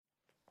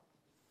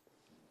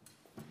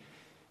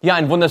Ja,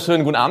 einen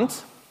wunderschönen guten Abend.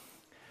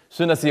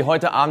 Schön, dass Sie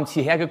heute Abend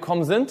hierher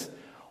gekommen sind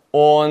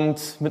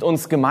und mit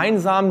uns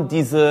gemeinsam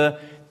diese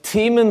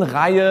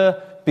Themenreihe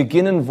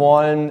beginnen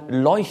wollen,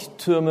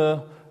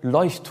 Leuchtturm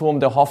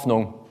der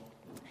Hoffnung.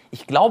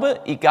 Ich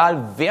glaube,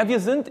 egal wer wir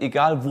sind,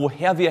 egal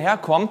woher wir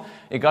herkommen,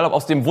 egal ob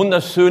aus dem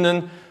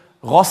wunderschönen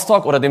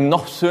Rostock oder dem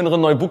noch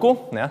schöneren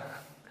Neubuko, ja,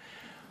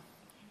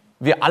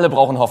 wir alle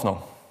brauchen Hoffnung.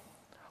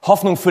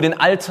 Hoffnung für den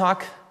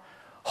Alltag,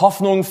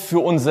 Hoffnung für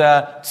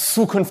unser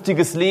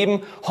zukünftiges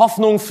Leben,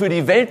 Hoffnung für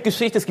die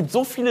Weltgeschichte. Es gibt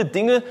so viele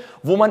Dinge,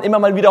 wo man immer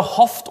mal wieder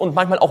hofft und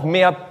manchmal auch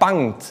mehr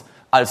bangt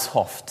als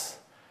hofft.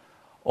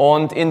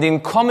 Und in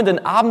den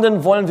kommenden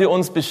Abenden wollen wir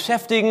uns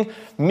beschäftigen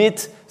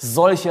mit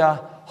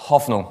solcher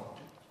Hoffnung.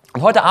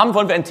 Und heute Abend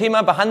wollen wir ein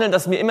Thema behandeln,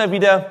 das mir immer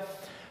wieder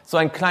so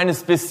ein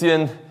kleines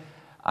bisschen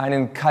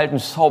einen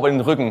kalten Schauer in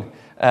den Rücken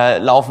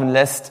laufen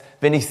lässt,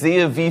 wenn ich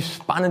sehe, wie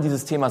spannend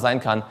dieses Thema sein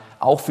kann,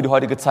 auch für die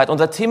heutige Zeit.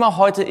 Unser Thema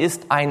heute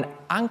ist ein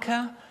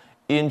Anker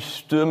in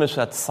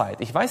stürmischer Zeit.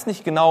 Ich weiß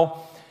nicht genau,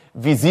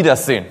 wie Sie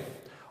das sehen.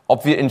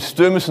 Ob wir in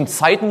stürmischen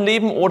Zeiten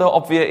leben oder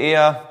ob wir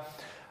eher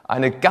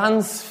eine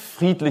ganz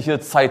friedliche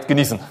Zeit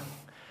genießen.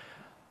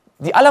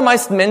 Die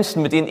allermeisten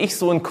Menschen, mit denen ich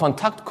so in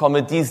Kontakt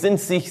komme, die sind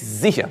sich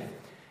sicher,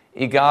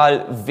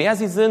 egal wer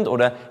sie sind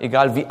oder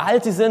egal wie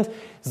alt sie sind,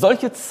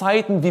 solche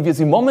Zeiten, wie wir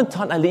sie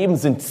momentan erleben,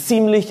 sind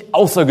ziemlich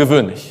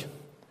außergewöhnlich.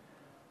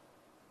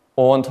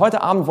 Und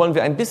heute Abend wollen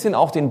wir ein bisschen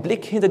auch den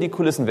Blick hinter die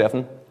Kulissen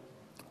werfen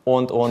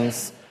und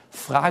uns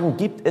fragen,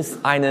 gibt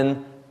es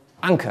einen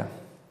Anker,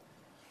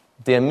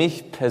 der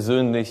mich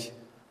persönlich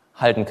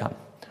halten kann?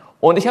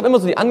 Und ich habe immer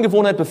so die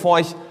Angewohnheit, bevor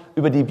ich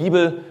über die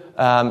Bibel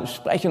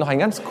spreche, noch ein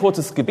ganz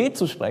kurzes Gebet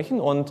zu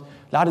sprechen und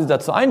lade Sie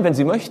dazu ein, wenn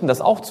Sie möchten,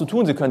 das auch zu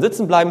tun. Sie können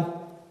sitzen bleiben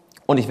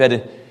und ich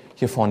werde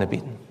hier vorne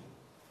beten.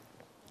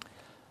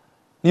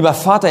 Lieber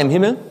Vater im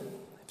Himmel,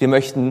 wir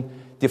möchten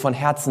dir von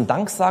Herzen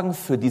Dank sagen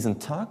für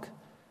diesen Tag,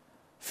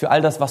 für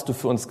all das, was du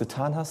für uns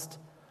getan hast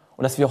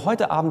und dass wir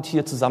heute Abend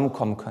hier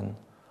zusammenkommen können,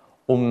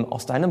 um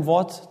aus deinem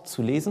Wort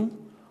zu lesen,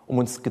 um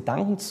uns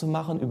Gedanken zu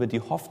machen über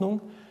die Hoffnung,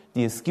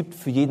 die es gibt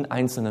für jeden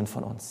Einzelnen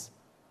von uns.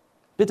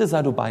 Bitte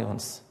sei du bei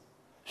uns,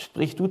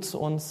 sprich du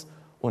zu uns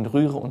und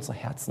rühre unsere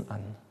Herzen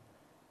an.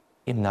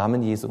 Im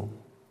Namen Jesu.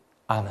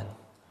 Amen.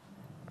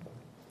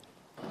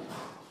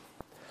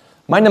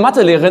 Meine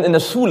Mathelehrerin in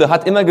der Schule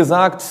hat immer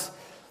gesagt,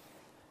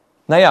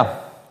 naja,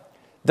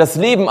 das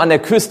Leben an der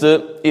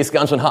Küste ist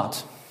ganz schön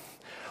hart.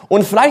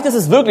 Und vielleicht ist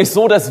es wirklich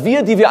so, dass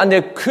wir, die wir an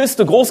der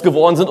Küste groß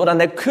geworden sind oder an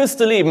der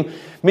Küste leben,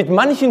 mit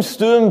manchen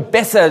Stürmen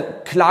besser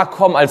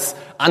klarkommen als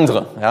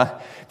andere. Ja?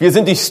 Wir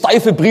sind die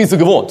steife Brise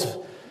gewohnt.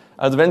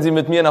 Also wenn Sie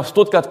mit mir nach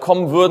Stuttgart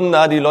kommen würden,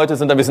 na, die Leute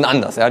sind da ein bisschen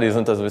anders. Ja? Die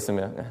sind da so ein bisschen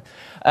mehr.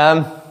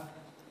 Ja?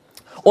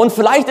 Und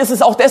vielleicht ist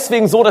es auch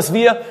deswegen so, dass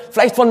wir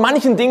vielleicht von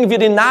manchen Dingen wir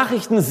den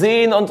Nachrichten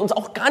sehen und uns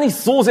auch gar nicht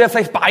so sehr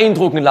vielleicht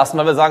beeindrucken lassen,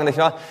 weil wir sagen, nicht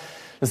wahr?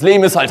 Das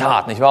Leben ist halt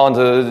hart, nicht wahr?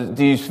 Und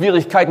die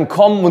Schwierigkeiten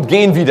kommen und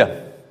gehen wieder.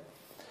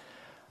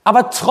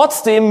 Aber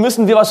trotzdem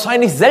müssen wir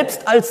wahrscheinlich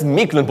selbst als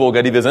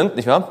Mecklenburger, die wir sind,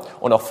 nicht wahr?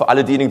 Und auch für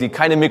alle diejenigen, die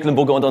keine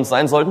Mecklenburger unter uns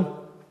sein sollten,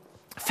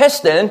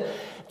 feststellen,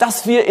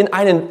 dass wir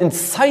in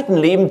Zeiten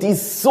leben, die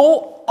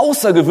so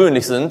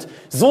außergewöhnlich sind,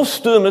 so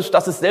stürmisch,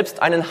 dass es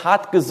selbst einen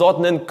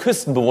hartgesottenen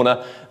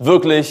Küstenbewohner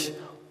wirklich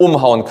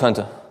umhauen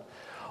könnte.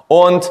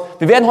 Und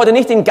wir werden heute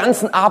nicht den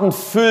ganzen Abend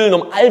füllen,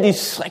 um all die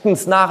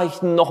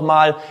Schreckensnachrichten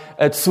nochmal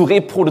zu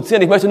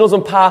reproduzieren. Ich möchte nur so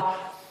ein paar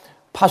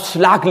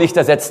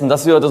Schlaglichter setzen,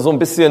 dass wir so ein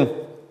bisschen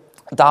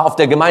da auf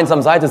der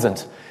gemeinsamen Seite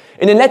sind.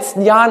 In den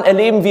letzten Jahren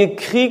erleben wir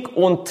Krieg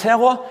und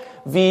Terror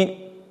wie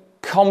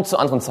kaum zu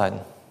anderen Zeiten.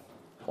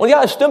 Und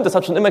ja, es stimmt, es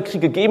hat schon immer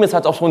Kriege gegeben, es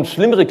hat auch schon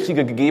schlimmere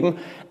Kriege gegeben,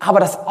 aber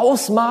das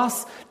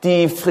Ausmaß,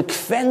 die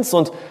Frequenz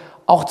und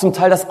auch zum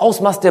Teil das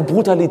Ausmaß der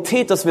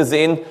Brutalität, das wir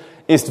sehen,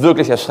 ist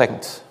wirklich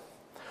erschreckend.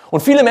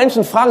 Und viele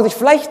Menschen fragen sich,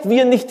 vielleicht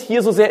wir nicht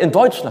hier so sehr in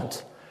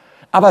Deutschland,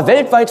 aber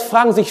weltweit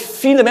fragen sich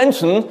viele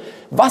Menschen,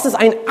 was ist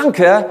ein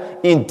Anker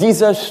in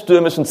dieser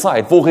stürmischen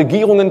Zeit, wo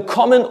Regierungen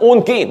kommen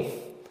und gehen?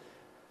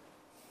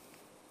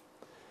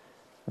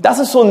 Das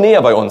ist schon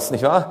näher bei uns,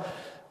 nicht wahr?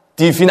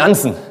 Die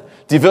Finanzen,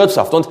 die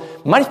Wirtschaft. Und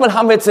manchmal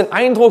haben wir jetzt den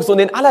Eindruck, so in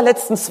den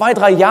allerletzten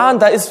 2-3 Jahren,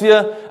 da ist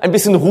wir ein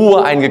bisschen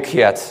Ruhe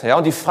eingekehrt. Ja,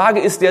 und die Frage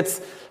ist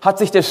jetzt, hat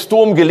sich der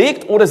Sturm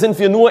gelegt oder sind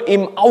wir nur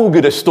im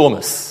Auge des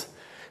Sturmes?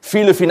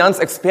 Viele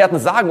Finanzexperten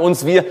sagen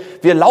uns, wir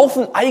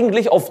laufen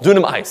eigentlich auf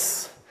dünnem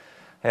Eis.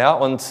 Ja,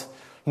 und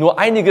nur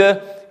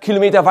einige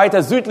Kilometer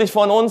weiter südlich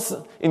von uns,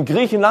 in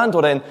Griechenland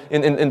oder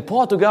in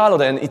Portugal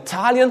oder in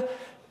Italien,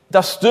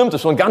 da stürmt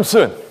es schon ganz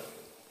schön.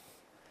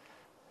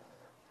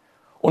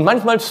 Und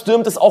manchmal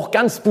stürmt es auch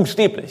ganz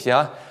buchstäblich,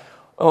 ja.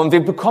 Und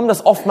wir bekommen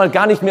das oft mal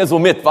gar nicht mehr so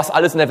mit, was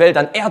alles in der Welt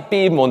an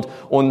Erdbeben und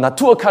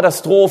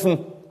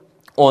Naturkatastrophen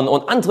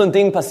und anderen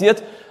Dingen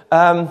passiert,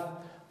 weil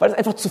es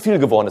einfach zu viel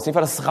geworden ist.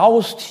 Das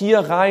rauscht hier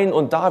rein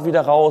und da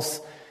wieder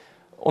raus.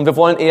 Und wir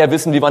wollen eher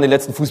wissen, wie waren die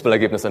letzten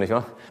Fußballergebnisse, nicht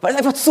wahr? Weil es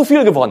einfach zu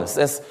viel geworden ist.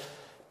 Es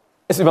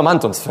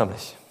übermannt uns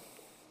förmlich.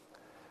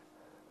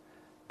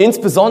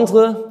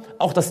 Insbesondere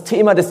auch das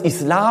Thema des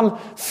Islam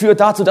führt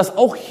dazu, dass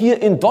auch hier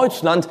in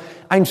Deutschland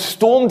ein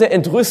Sturm der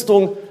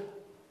Entrüstung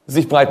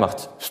sich breit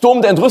macht.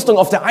 Sturm der Entrüstung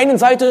auf der einen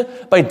Seite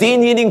bei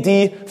denjenigen,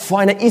 die vor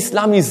einer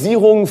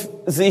Islamisierung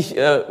sich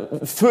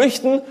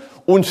fürchten,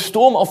 und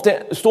Sturm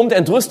der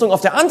Entrüstung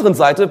auf der anderen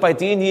Seite bei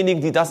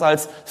denjenigen, die das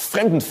als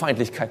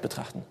Fremdenfeindlichkeit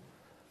betrachten.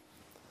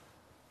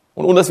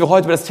 Und ohne dass wir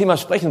heute über das Thema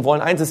sprechen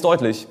wollen, eins ist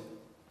deutlich: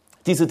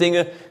 Diese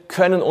Dinge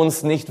können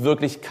uns nicht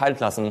wirklich kalt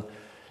lassen,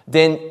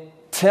 denn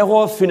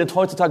Terror findet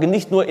heutzutage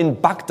nicht nur in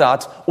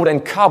Bagdad oder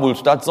in Kabul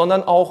statt,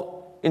 sondern auch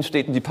in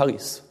Städten wie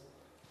Paris.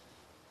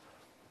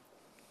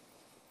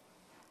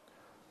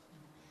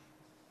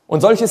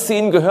 Und solche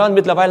Szenen gehören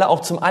mittlerweile auch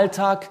zum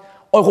Alltag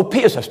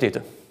europäischer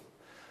Städte.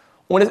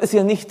 Und es ist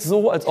ja nicht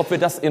so, als ob wir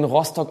das in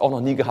Rostock auch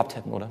noch nie gehabt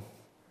hätten, oder?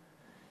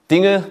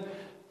 Dinge,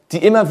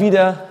 die immer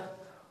wieder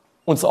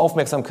unsere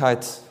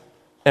Aufmerksamkeit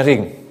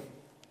erregen.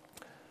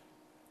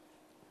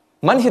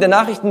 Manche der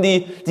Nachrichten,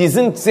 die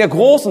sind sehr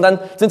groß und dann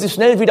sind sie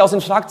schnell wieder aus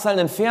den Schlagzeilen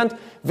entfernt.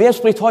 Wer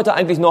spricht heute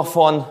eigentlich noch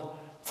von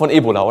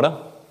Ebola,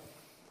 oder?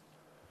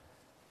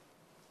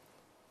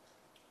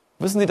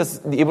 Wissen Sie,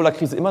 dass die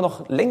Ebola-Krise immer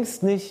noch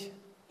längst nicht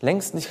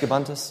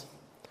gebannt ist?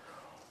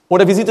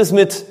 Oder wie sieht es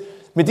mit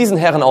diesen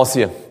Herren aus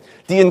hier,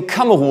 die in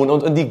Kamerun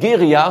und in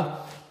Nigeria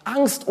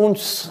Angst und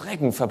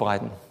Schrecken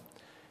verbreiten?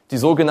 Die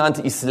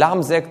sogenannte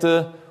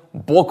Islamsekte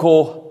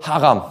Boko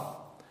Haram.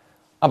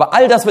 Aber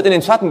all das wird in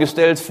den Schatten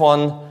gestellt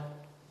von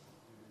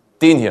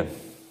den hier.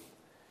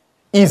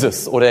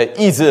 ISIS oder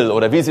ISIL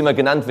oder wie sie immer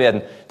genannt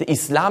werden, der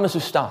islamische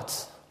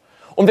Staat.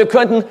 Und wir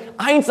könnten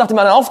eins nach dem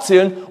anderen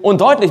aufzählen und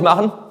deutlich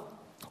machen: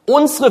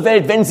 Unsere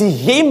Welt, wenn sie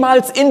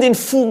jemals in den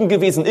Fugen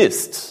gewesen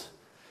ist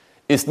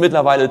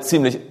mittlerweile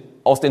ziemlich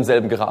aus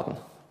denselben geraten.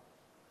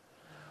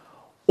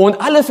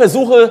 Und alle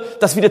Versuche,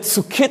 das wieder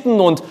zu kitten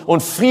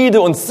und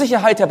Friede und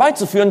Sicherheit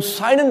herbeizuführen,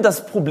 scheinen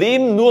das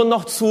Problem nur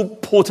noch zu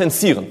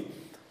potenzieren.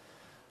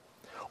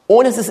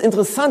 Und es ist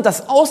interessant,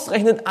 dass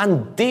ausgerechnet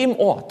an dem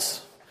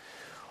Ort,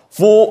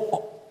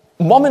 wo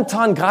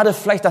momentan gerade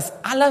vielleicht das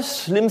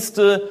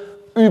allerschlimmste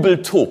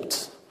Übel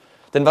tobt,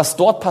 denn was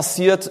dort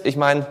passiert, ich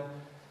meine,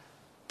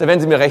 da werden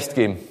Sie mir recht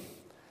geben,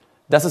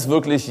 das ist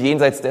wirklich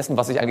jenseits dessen,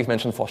 was sich eigentlich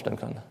Menschen vorstellen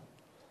können.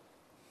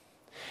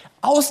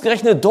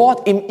 Ausgerechnet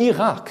dort im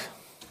Irak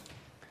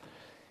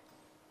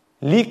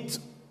liegt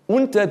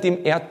unter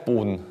dem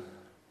Erdboden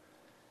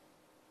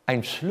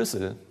ein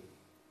Schlüssel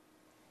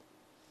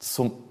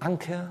zum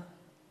Anker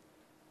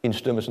in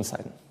stürmischen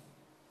Zeiten.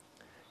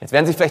 Jetzt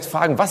werden Sie sich vielleicht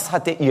fragen, was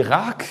hat der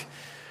Irak,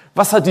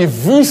 was hat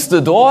die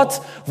Wüste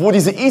dort, wo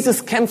diese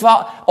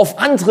ISIS-Kämpfer auf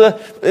andere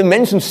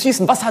Menschen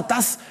schießen, was hat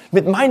das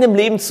mit meinem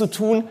Leben zu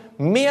tun?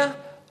 Mehr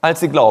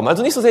als Sie glauben.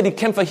 Also nicht so sehr die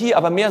Kämpfer hier,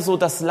 aber mehr so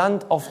das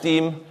Land, auf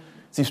dem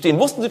sie stehen.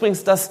 Wussten Sie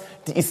übrigens, dass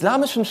die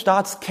islamischen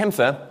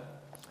Staatskämpfer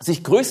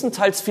sich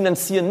größtenteils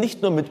finanzieren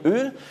nicht nur mit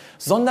Öl,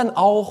 sondern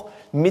auch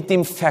mit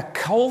dem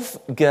Verkauf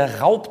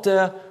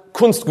geraubter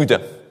Kunstgüter.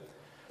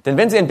 Denn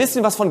wenn Sie ein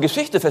bisschen was von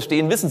Geschichte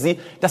verstehen, wissen Sie,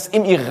 dass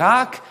im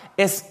Irak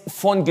es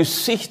von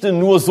Geschichte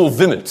nur so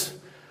wimmelt.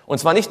 Und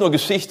zwar nicht nur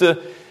Geschichte,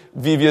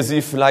 wie wir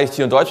sie vielleicht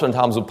hier in Deutschland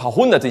haben, so ein paar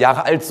hunderte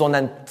Jahre alt,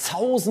 sondern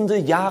tausende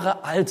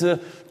Jahre alte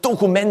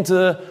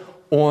Dokumente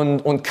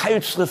und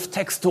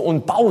Keilschrifttexte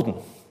und Bauden.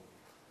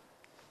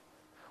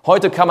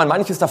 Heute kann man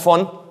manches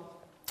davon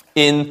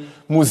in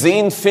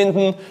Museen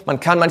finden, man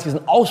kann manches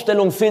in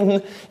Ausstellungen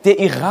finden. Der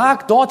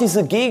Irak, dort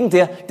diese Gegend,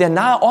 der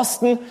Nahe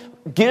Osten,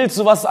 gilt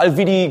sowas als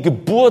wie die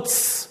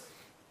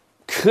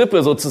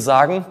Geburtskrippe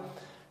sozusagen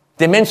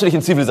der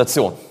menschlichen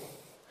Zivilisation.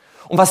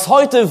 Und was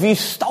heute wie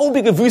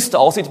staubige Wüste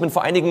aussieht, ich bin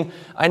vor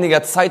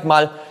einiger Zeit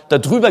mal da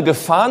drüber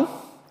gefahren,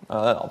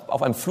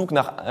 auf einem Flug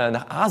nach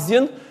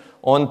Asien,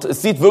 und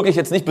es sieht wirklich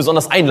jetzt nicht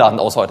besonders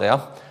einladend aus heute,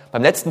 ja.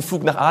 Beim letzten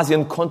Flug nach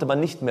Asien konnte man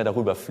nicht mehr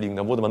darüber fliegen,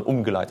 da wurde man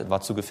umgeleitet,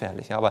 war zu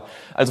gefährlich. Ja. Aber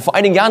also vor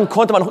einigen Jahren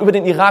konnte man noch über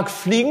den Irak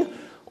fliegen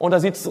und da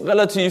sieht es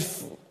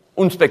relativ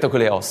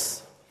unspektakulär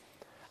aus.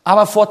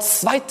 Aber vor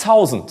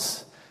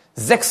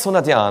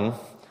 2600 Jahren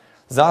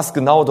sah es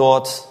genau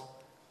dort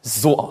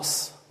so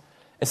aus.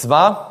 Es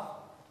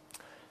war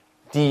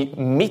die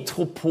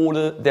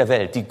Metropole der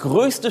Welt, die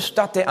größte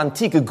Stadt der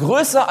Antike,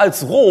 größer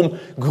als Rom,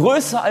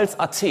 größer als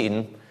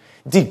Athen,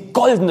 die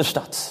goldene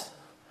Stadt.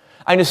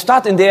 Eine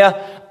Stadt, in der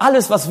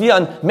alles, was wir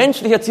an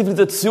menschlicher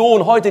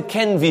Zivilisation heute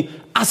kennen, wie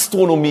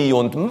Astronomie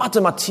und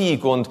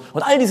Mathematik und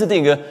all diese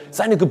Dinge,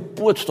 seine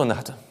Geburtsstunde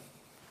hatte.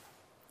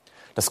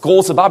 Das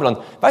große Babylon.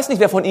 Weiß nicht,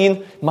 wer von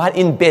Ihnen mal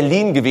in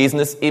Berlin gewesen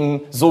ist, im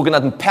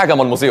sogenannten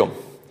Pergamon-Museum.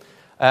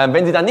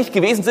 Wenn Sie da nicht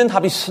gewesen sind,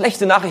 habe ich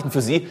schlechte Nachrichten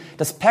für Sie.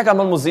 Das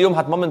Pergamon-Museum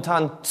hat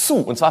momentan zu,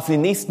 und zwar für die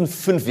nächsten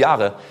 5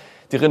 Jahre.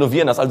 Die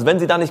renovieren das. Also wenn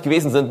Sie da nicht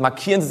gewesen sind,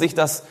 markieren Sie sich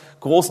das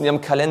groß in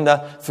Ihrem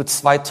Kalender für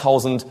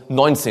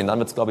 2019. Dann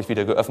wird es, glaube ich,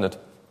 wieder geöffnet.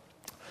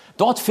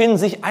 Dort finden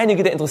sich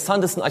einige der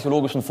interessantesten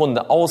archäologischen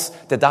Funde aus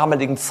der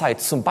damaligen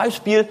Zeit. Zum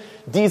Beispiel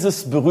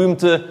dieses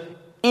berühmte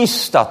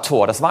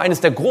Ishtar-Tor. Das war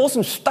eines der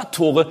großen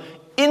Stadttore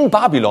in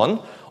Babylon.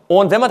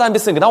 Und wenn man da ein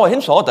bisschen genauer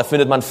hinschaut, da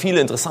findet man viele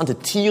interessante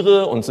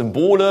Tiere und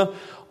Symbole.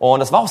 Und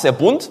das war auch sehr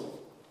bunt.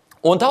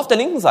 Und da auf der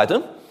linken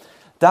Seite,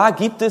 da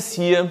gibt es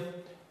hier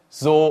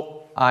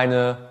so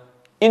eine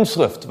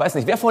Inschrift. Ich weiß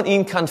nicht, wer von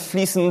Ihnen kann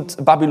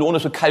fließend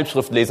babylonische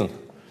Keilschrift lesen?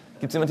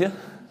 Gibt's jemand hier?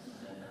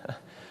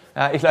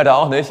 Ja, ich leider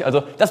auch nicht.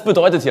 Also das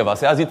bedeutet hier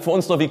was. Ja, sieht für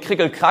uns nur wie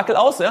Krickel-Krackel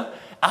aus. Ja,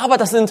 aber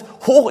das sind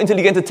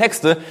hochintelligente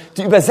Texte.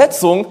 Die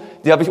Übersetzung,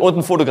 die habe ich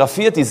unten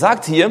fotografiert, die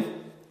sagt hier: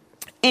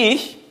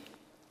 Ich,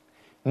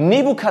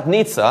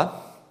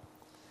 Nebukadnezar,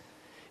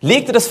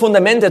 legte das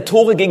Fundament der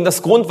Tore gegen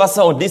das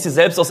Grundwasser und ließ sie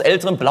selbst aus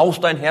älterem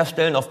Blaustein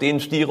herstellen, auf denen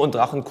Stiere und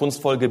Drachen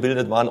kunstvoll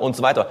gebildet waren und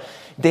so weiter.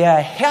 Der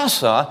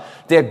Herrscher,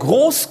 der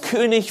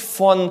Großkönig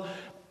von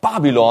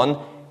Babylon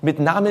mit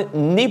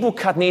Namen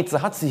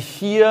Nebukadnezar hat sich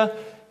hier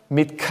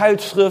mit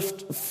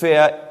Keilschrift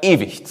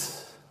verewigt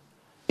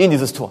in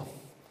dieses Tor.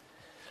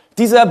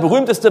 Dieser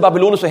berühmteste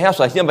babylonische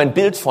Herrscher, hier haben wir ein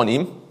Bild von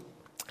ihm,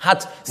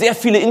 hat sehr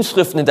viele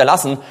Inschriften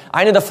hinterlassen.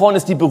 Eine davon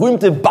ist die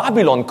berühmte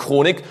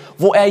Babylon-Chronik,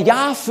 wo er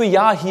Jahr für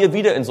Jahr hier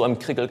wieder in so einem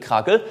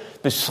Krickelkrackel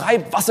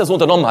beschreibt, was er so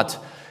unternommen hat.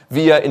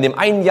 Wie er in dem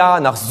einen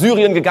Jahr nach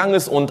Syrien gegangen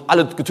ist und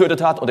alle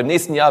getötet hat und im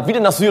nächsten Jahr wieder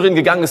nach Syrien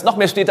gegangen ist, noch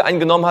mehr Städte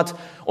eingenommen hat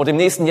und im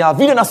nächsten Jahr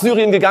wieder nach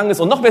Syrien gegangen ist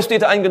und noch mehr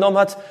Städte eingenommen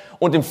hat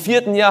und im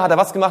 4. Jahr hat er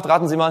was gemacht?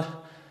 Raten Sie mal.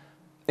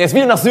 Er ist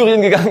wieder nach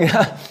Syrien gegangen.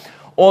 Ja.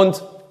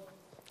 Und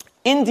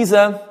in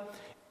dieser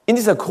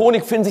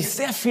Chronik finden sich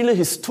sehr viele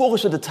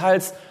historische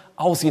Details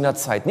aus jener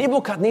Zeit.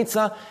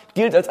 Nebukadnezar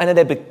gilt als einer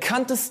der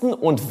bekanntesten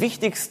und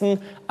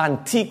wichtigsten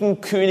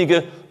antiken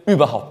Könige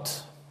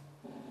überhaupt.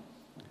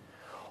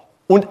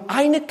 Und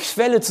eine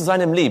Quelle zu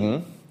seinem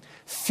Leben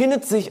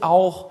findet sich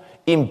auch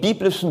im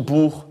biblischen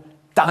Buch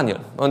Daniel.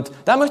 Und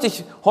da möchte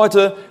ich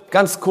heute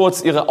ganz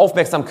kurz Ihre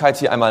Aufmerksamkeit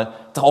hier einmal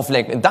drauf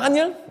lenken. In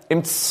Daniel,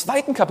 im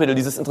 2. Kapitel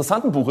dieses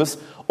interessanten Buches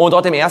und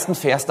dort im 1.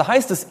 Vers, da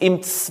heißt es: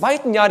 Im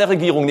 2. Jahr der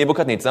Regierung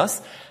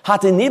Nebukadnezars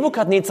hatte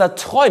Nebukadnezar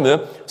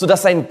Träume,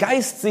 sodass sein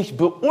Geist sich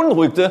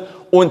beunruhigte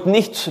und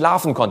nicht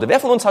schlafen konnte. Wer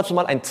von uns hat schon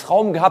mal einen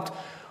Traum gehabt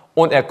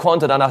und er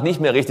konnte danach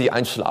nicht mehr richtig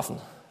einschlafen?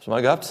 Schon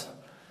mal gehabt?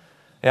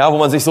 Ja, wo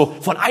man sich so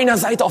von einer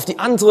Seite auf die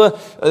andere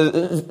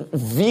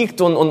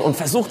wiegt und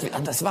versucht.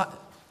 Das war,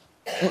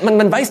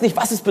 man weiß nicht,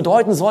 was es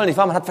bedeuten soll. Nicht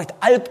wahr? Man hat vielleicht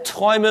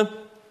Albträume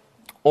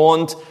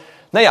und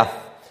naja,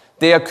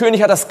 der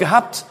König hat das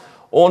gehabt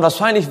und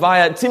wahrscheinlich war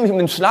er ziemlich um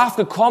den Schlaf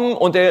gekommen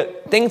und er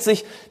denkt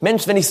sich: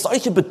 Mensch, wenn ich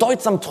solche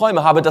bedeutsamen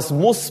Träume habe, das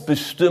muss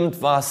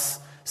bestimmt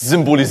was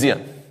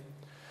symbolisieren.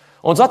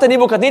 Und so hat der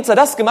Nebukadnezar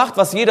das gemacht,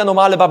 was jeder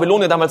normale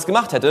Babylonier damals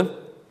gemacht hätte.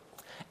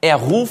 Er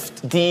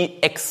ruft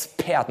die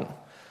Experten.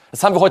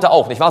 Das haben wir heute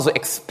auch, nicht wahr? So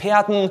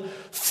Experten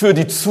für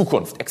die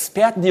Zukunft.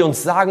 Experten, die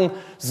uns sagen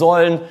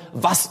sollen,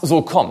 was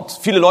so kommt.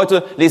 Viele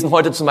Leute lesen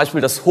heute zum Beispiel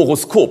das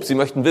Horoskop. Sie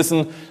möchten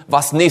wissen,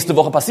 was nächste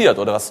Woche passiert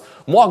oder was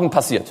morgen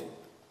passiert.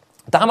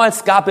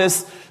 Damals gab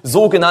es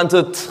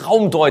sogenannte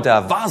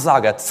Traumdeuter,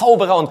 Wahrsager,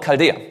 Zauberer und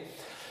Chaldäer.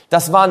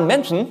 Das waren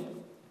Menschen,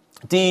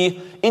 die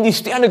in die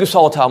Sterne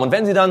geschaut haben. Und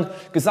wenn sie dann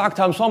gesagt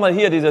haben: Schau mal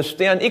hier, dieser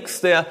Stern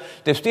X, der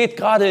steht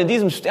gerade in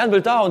diesem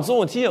Sternbild da und so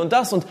und hier und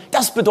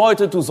das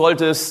bedeutet, du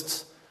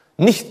solltest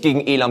nicht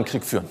gegen Elam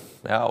Krieg führen.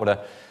 Ja, oder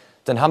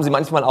dann haben sie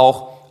manchmal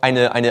auch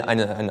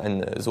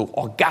so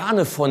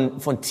Organe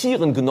von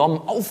Tieren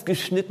genommen,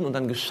 aufgeschnitten und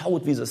dann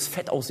geschaut, wie das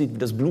Fett aussieht, wie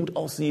das Blut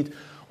aussieht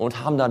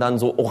und haben da dann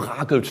so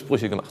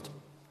Orakelsprüche gemacht.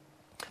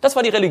 Das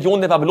war die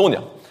Religion der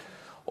Babylonier.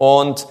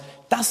 Und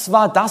das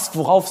war das,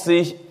 worauf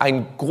sich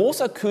ein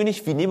großer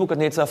König wie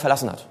Nebukadnezar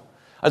verlassen hat.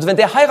 Also wenn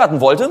der heiraten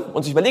wollte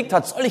und sich überlegt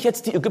hat, soll ich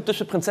jetzt die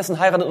ägyptische Prinzessin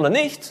heiraten oder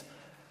nicht,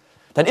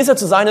 dann ist er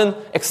zu seinen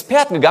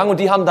Experten gegangen und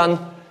die haben dann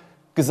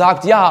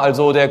gesagt: Ja,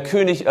 also der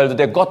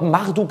Gott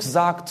Marduk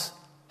sagt,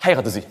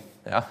 heirate sie.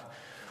 Ja.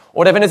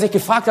 Oder wenn er sich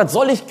gefragt hat,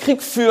 soll ich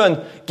Krieg führen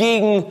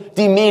gegen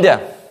die Meder?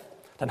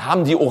 Dann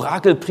haben die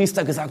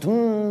Orakelpriester gesagt: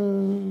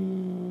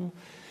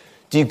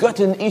 Die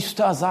Göttin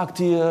Ishtar sagt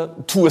dir,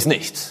 tu es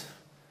nicht.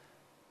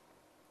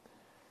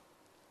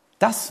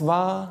 Das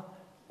war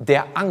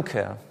der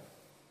Anker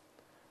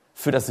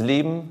für das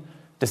Leben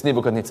des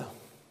Nebukadnezar.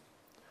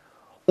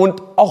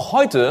 Und auch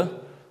heute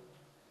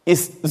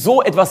ist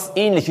so etwas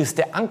Ähnliches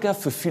der Anker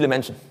für viele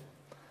Menschen.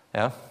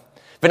 Ja?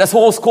 Wenn das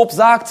Horoskop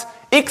sagt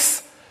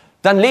X,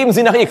 dann leben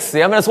sie nach X.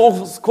 Ja? Wenn das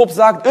Horoskop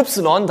sagt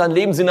Y, dann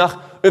leben sie nach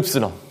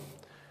Y.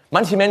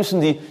 Manche Menschen,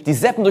 die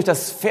zappen durch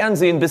das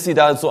Fernsehen, bis sie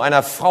da zu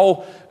einer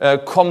Frau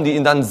kommen, die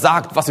ihnen dann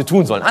sagt, was sie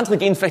tun sollen. Andere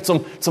gehen vielleicht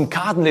zum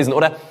Kartenlesen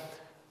oder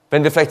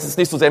wenn wir vielleicht es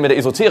nicht so sehr mit der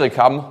Esoterik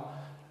haben,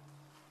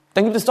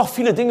 dann gibt es doch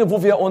viele Dinge,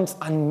 wo wir uns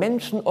an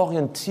Menschen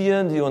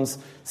orientieren, die uns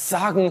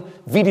sagen,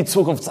 wie die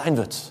Zukunft sein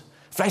wird.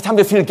 Vielleicht haben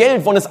wir viel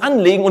Geld, wollen es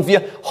anlegen und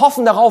wir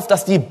hoffen darauf,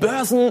 dass die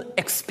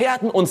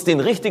Börsenexperten uns den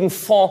richtigen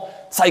Fonds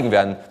zeigen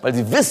werden, weil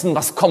sie wissen,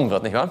 was kommen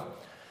wird, nicht wahr?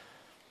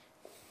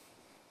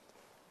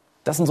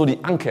 Das sind so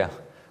die Anker,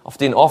 auf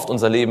denen oft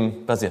unser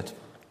Leben basiert.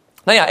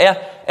 Naja,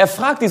 er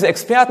fragt diese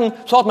Experten: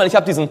 Schaut mal, ich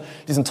habe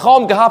diesen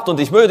Traum gehabt und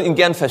ich würde ihn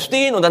gern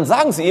verstehen. Und dann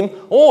sagen sie ihm: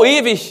 Oh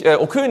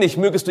König,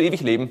 mögest du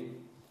ewig leben.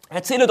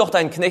 Erzähle doch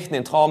deinen Knechten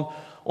den Traum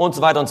und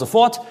so weiter und so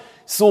fort.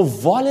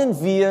 So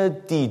wollen wir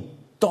die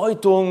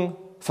Deutung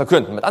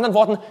verkünden. Mit anderen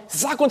Worten,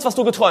 sag uns, was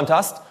du geträumt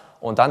hast,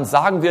 und dann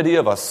sagen wir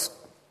dir, was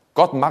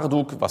Gott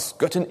Marduk, was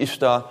Göttin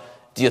Ishtar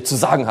dir zu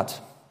sagen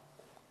hat.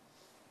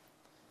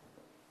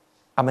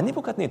 Aber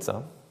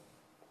Nebukadnezar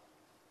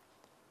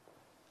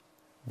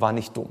war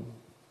nicht dumm.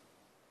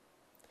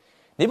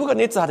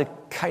 Nebukadnezar hatte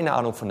keine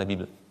Ahnung von der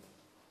Bibel.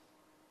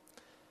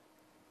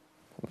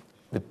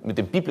 Mit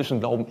dem biblischen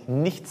Glauben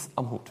nichts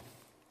am Hut.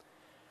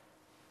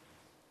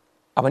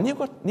 Aber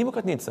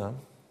Nebukadnezar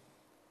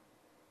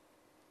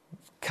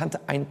kannte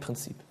ein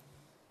Prinzip.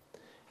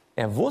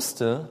 Er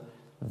wusste,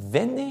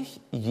 wenn ich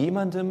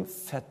jemandem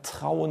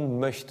vertrauen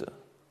möchte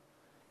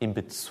in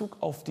Bezug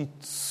auf die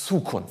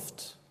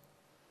Zukunft,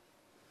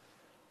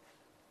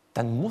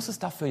 dann muss es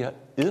dafür ja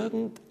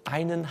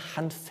irgendeinen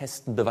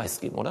handfesten Beweis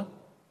geben, oder?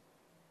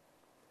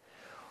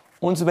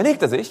 Und so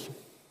überlegt er sich,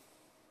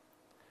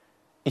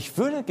 ich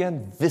würde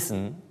gern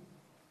wissen,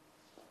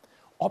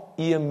 ob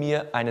ihr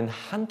mir einen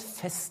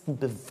handfesten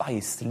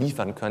Beweis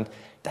liefern könnt,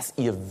 dass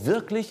ihr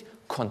wirklich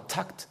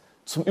Kontakt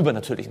zum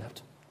Übernatürlichen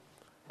habt.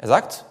 Er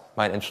sagt,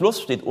 mein Entschluss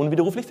steht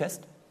unwiderruflich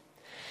fest.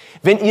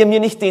 Wenn ihr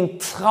mir nicht den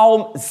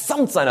Traum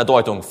samt seiner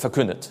Deutung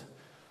verkündet,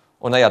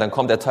 und naja, dann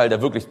kommt der Teil,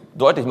 der wirklich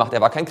deutlich macht,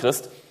 er war kein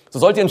Christ, so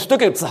sollt ihr in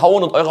Stücke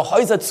zerhauen und eure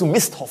Häuser zu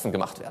Misthaufen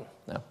gemacht werden.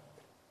 Ja.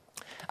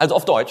 Also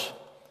auf Deutsch,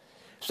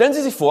 stellen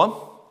Sie sich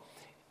vor,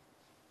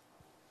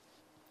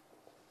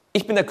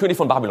 ich bin der König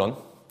von Babylon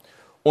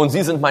und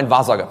Sie sind mein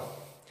Wahrsager.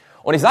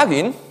 Und ich sage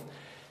Ihnen,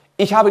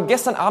 ich habe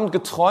gestern Abend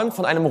geträumt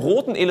von einem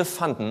roten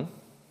Elefanten,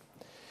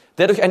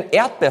 der durch ein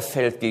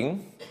Erdbeerfeld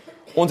ging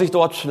und sich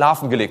dort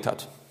schlafen gelegt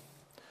hat.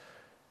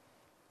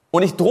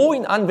 Und ich drohe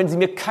Ihnen an, wenn Sie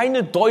mir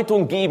keine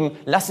Deutung geben,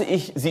 lasse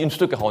ich Sie in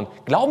Stücke hauen.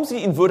 Glauben Sie,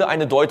 Ihnen würde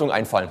eine Deutung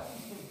einfallen?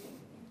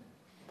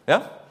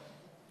 Ja?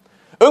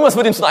 Irgendwas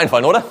würde Ihnen schon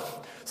einfallen, oder?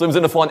 So im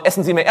Sinne von,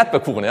 essen Sie mehr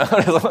Erdbeerkuchen, ja?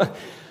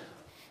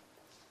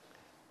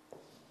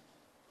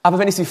 Aber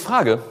wenn ich Sie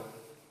frage,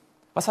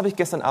 was habe ich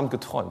gestern Abend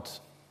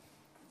geträumt?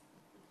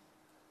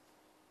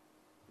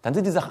 Dann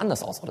sieht die Sache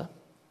anders aus, oder?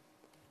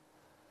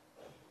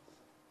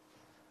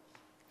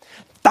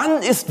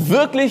 Dann ist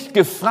wirklich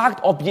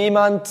gefragt, ob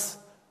jemand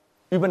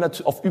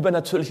auf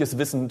übernatürliches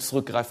Wissen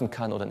zurückgreifen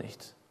kann oder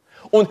nicht.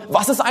 Und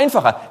was ist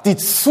einfacher, die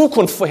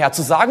Zukunft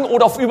vorherzusagen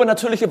oder auf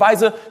übernatürliche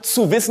Weise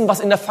zu wissen, was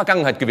in der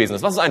Vergangenheit gewesen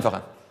ist? Was ist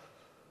einfacher?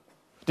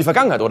 Die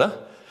Vergangenheit, oder?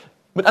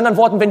 Mit anderen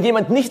Worten, wenn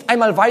jemand nicht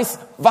einmal weiß,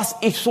 was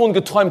ich schon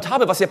geträumt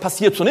habe, was ja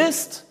passiert schon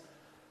ist,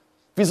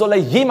 wie soll er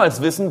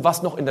jemals wissen,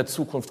 was noch in der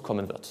Zukunft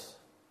kommen wird?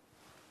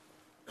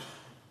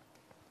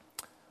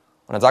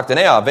 Und dann sagt er,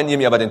 naja, wenn ihr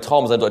mir aber den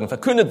Traum seine Deutung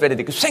verkündet, werdet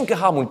ihr Geschenke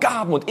haben und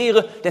Gaben und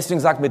Ehre, deswegen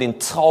sagt mir den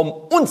Traum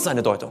und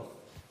seine Deutung.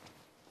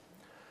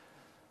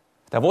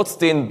 Da wurde es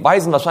den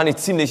Weisen wahrscheinlich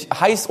ziemlich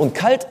heiß und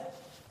kalt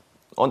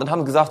und dann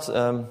haben sie gesagt,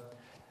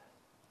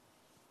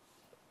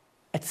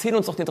 erzähl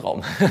uns doch den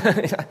Traum.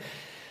 Ja.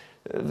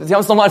 Sie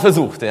haben es nochmal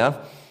versucht. Ja.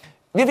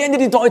 Wir werden dir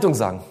die Deutung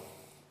sagen.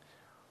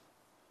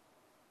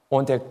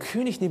 Und der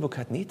König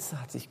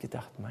Nebukadnezar hat sich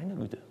gedacht, meine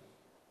Güte,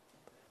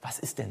 was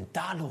ist denn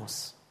da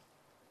los?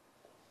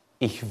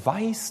 Ich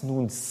weiß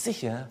nun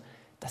sicher,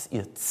 dass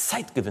ihr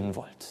Zeit gewinnen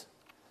wollt.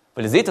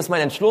 Weil ihr seht, dass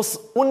mein Entschluss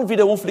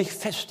unwiderruflich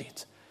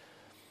feststeht.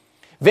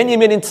 Wenn ihr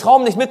mir den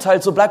Traum nicht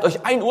mitteilt, so bleibt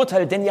euch ein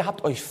Urteil, denn ihr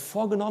habt euch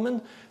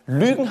vorgenommen,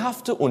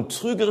 lügenhafte und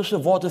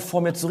trügerische Worte vor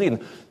mir zu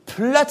reden.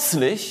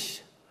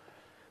 Plötzlich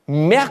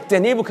merkt der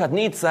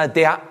Nebukadnezar,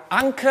 der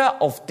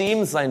Anker, auf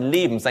dem sein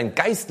Leben, sein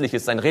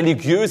geistliches, sein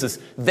religiöses,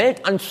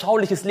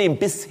 weltanschauliches Leben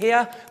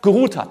bisher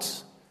geruht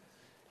hat.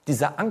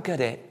 Dieser Anker,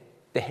 der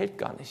hält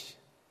gar nicht.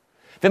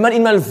 Wenn man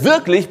ihn mal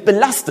wirklich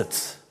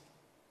belastet,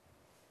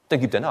 dann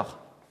gibt er nach.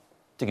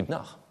 Der gibt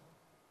nach.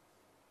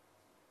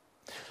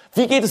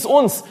 Wie geht es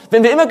uns,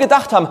 wenn wir immer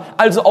gedacht haben,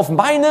 also auf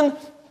meinen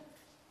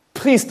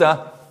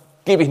Priester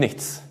gebe ich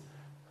nichts.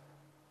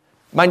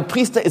 Mein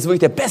Priester ist wirklich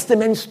der beste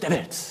Mensch der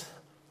Welt.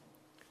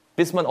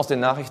 Bis man aus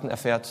den Nachrichten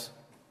erfährt,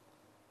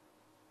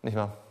 nicht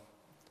wahr?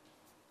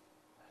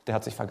 Der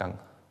hat sich vergangen.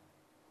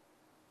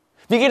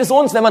 Wie geht es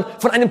uns, wenn man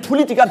von einem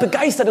Politiker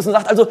begeistert ist und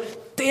sagt, also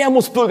der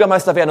muss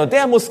Bürgermeister werden und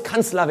der muss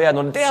Kanzler werden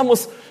und der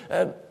muss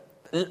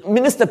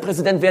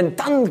Ministerpräsident werden,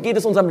 dann geht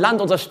es unserem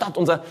Land, unserer Stadt,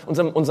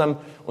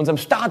 unserem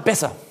Staat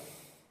besser.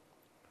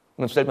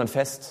 Und dann stellt man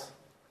fest,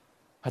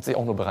 hat sich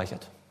auch nur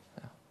bereichert.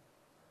 Ja.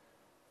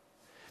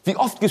 Wie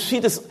oft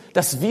geschieht es,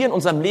 dass wir in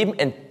unserem Leben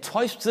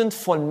enttäuscht sind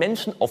von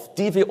Menschen, auf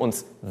die wir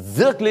uns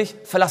wirklich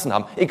verlassen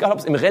haben. Egal, ob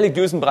es im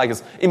religiösen Bereich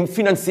ist, im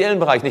finanziellen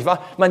Bereich, nicht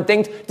wahr? Man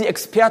denkt, die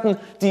Experten,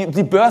 die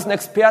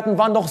Börsenexperten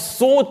waren doch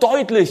so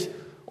deutlich.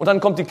 Und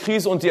dann kommt die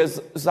Krise und die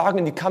sagen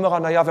in die Kamera,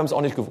 naja, wir haben es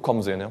auch nicht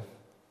kommen sehen. Ja?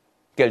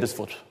 Geld ist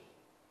futsch.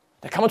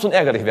 Da kann man schon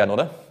ärgerlich werden,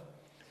 oder?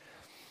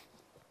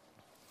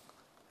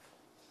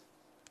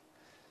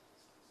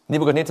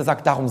 Nebukadnezar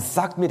sagt, darum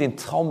sagt mir den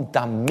Traum,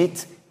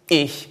 damit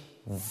ich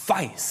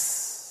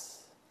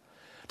weiß,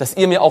 dass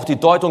ihr mir auch die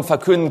Deutung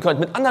verkünden könnt.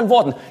 Mit anderen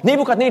Worten,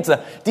 Nebukadnezar,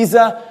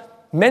 dieser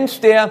Mensch,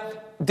 der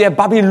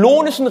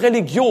babylonischen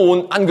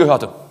Religion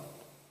angehörte.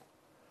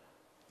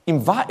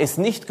 Ihm war es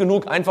nicht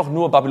genug, einfach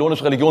nur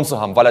babylonische Religion zu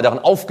haben, weil er darin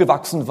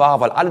aufgewachsen war,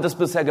 weil alle das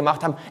bisher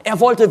gemacht haben.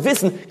 Er wollte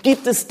wissen,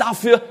 gibt es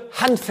dafür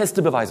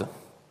handfeste Beweise?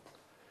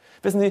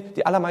 Wissen Sie,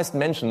 die allermeisten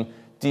Menschen,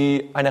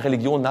 die einer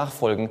Religion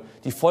nachfolgen,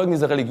 die folgen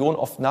dieser Religion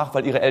oft nach,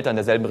 weil ihre Eltern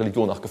derselben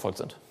Religion nachgefolgt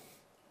sind.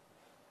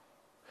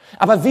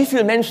 Aber wie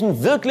viele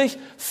Menschen wirklich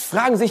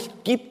fragen sich,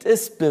 gibt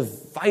es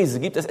Beweise,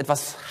 gibt es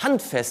etwas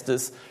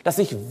Handfestes, dass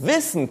ich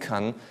wissen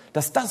kann,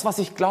 dass das, was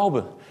ich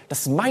glaube,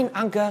 dass mein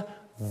Anker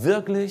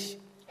wirklich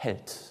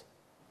hält?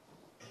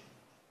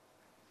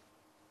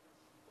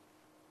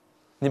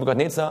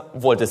 Nebukadnezar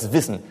wollte es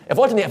wissen. Er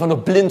wollte nicht einfach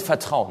nur blind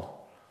vertrauen.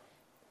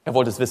 Er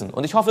wollte es wissen.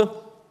 Und ich hoffe,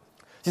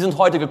 Sie sind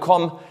heute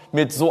gekommen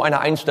mit so einer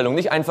Einstellung,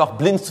 nicht einfach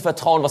blind zu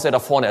vertrauen, was er da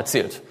vorne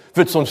erzählt.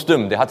 Wird schon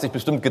stimmen, der hat sich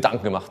bestimmt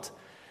Gedanken gemacht.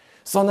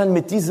 Sondern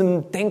mit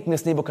diesem Denken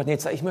des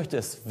Nebukadnezar, ich möchte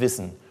es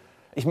wissen.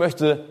 Ich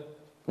möchte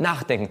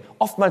nachdenken.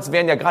 Oftmals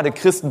werden ja gerade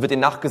Christen, wird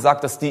ihnen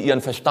nachgesagt, dass die ihren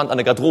Verstand an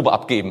der Garderobe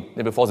abgeben,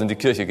 bevor sie in die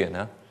Kirche gehen.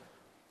 Ja?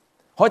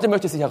 Heute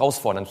möchte ich Sie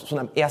herausfordern, schon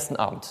am ersten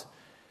Abend.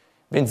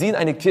 Wenn Sie in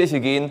eine Kirche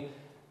gehen,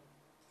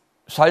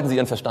 schalten Sie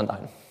Ihren Verstand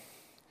ein.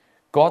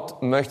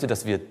 Gott möchte,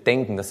 dass wir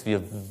denken, dass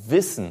wir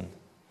wissen,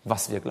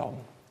 was wir glauben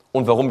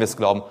und warum wir es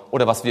glauben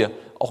oder was wir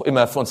auch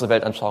immer für unsere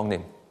Weltanschauung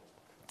nehmen.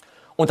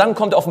 Und dann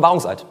kommt der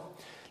Offenbarungseid.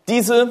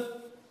 Diese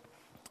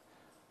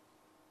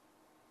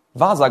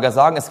Wahrsager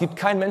sagen, es gibt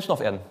keinen Menschen auf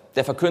Erden,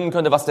 der verkünden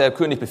könnte, was der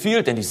König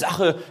befiehlt, denn die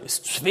Sache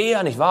ist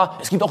schwer, nicht wahr?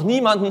 Es gibt auch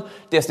niemanden,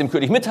 der es dem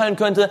König mitteilen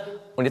könnte.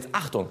 Und jetzt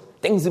Achtung,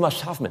 denken Sie mal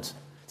scharf mit.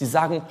 Sie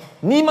sagen,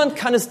 niemand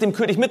kann es dem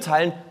König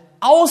mitteilen,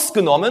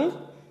 ausgenommen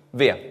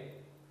wer?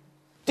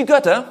 Die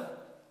Götter,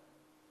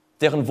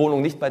 deren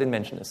Wohnung nicht bei den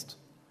Menschen ist.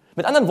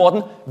 Mit anderen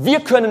Worten,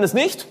 wir können es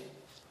nicht,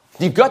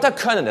 die Götter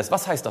können es.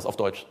 Was heißt das auf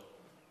Deutsch?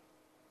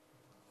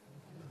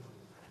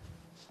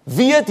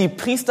 Wir, die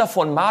Priester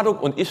von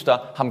Marduk und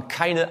Ishtar, haben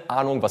keine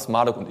Ahnung, was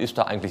Marduk und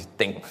Ishtar eigentlich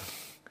denken.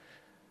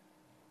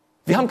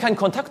 Wir haben keinen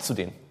Kontakt zu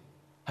denen.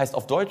 Heißt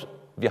auf Deutsch,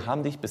 wir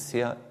haben dich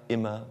bisher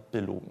immer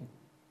belogen.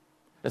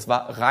 Es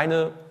war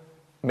reine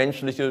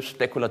menschliche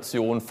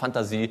Spekulation,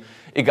 Fantasie.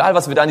 Egal,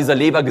 was wir da in dieser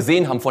Leber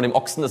gesehen haben von dem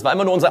Ochsen, das war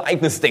immer nur unser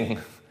eigenes Denken.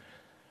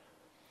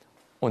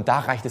 Und da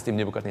reicht es dem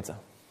Nebukadnezar.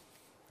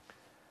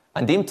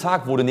 An dem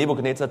Tag wurde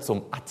Nebukadnezar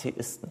zum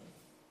Atheisten.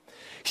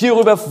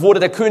 Hierüber wurde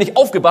der König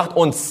aufgebracht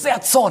und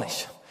sehr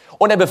zornig.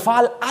 Und er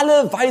befahl,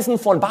 alle Weisen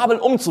von Babel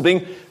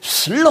umzubringen.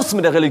 Schluss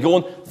mit der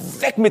Religion,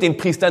 weg mit den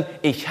Priestern.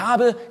 Ich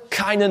habe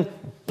keinen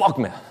Bock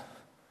mehr.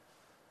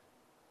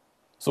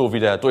 So wie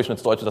der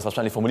Durchschnittsdeutsche das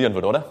wahrscheinlich formulieren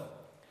würde, oder?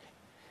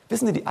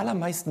 Wissen Sie, die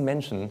allermeisten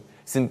Menschen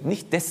sind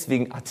nicht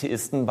deswegen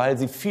Atheisten, weil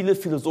sie viele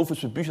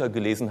philosophische Bücher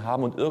gelesen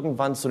haben und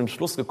irgendwann zu dem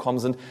Schluss gekommen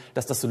sind,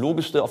 dass das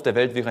Logischste auf der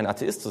Welt wäre, ein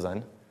Atheist zu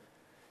sein.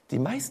 Die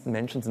meisten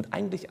Menschen sind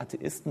eigentlich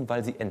Atheisten,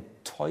 weil sie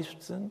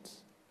enttäuscht sind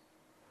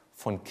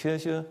von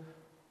Kirche,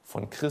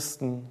 von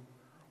Christen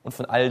und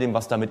von all dem,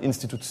 was da mit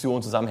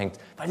Institutionen zusammenhängt.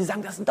 Weil sie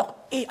sagen, das sind doch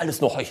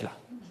alles nur Heuchler.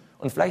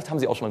 Und vielleicht haben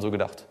sie auch schon mal so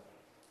gedacht.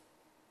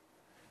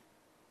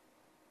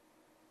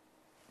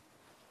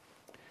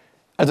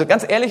 Also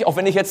ganz ehrlich, auch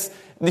wenn ich jetzt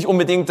nicht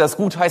unbedingt das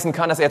gutheißen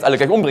kann, dass er jetzt alle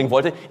gleich umbringen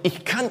wollte,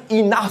 ich kann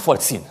ihn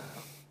nachvollziehen.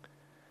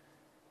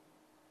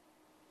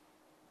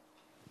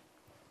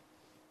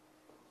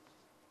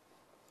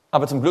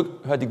 Aber zum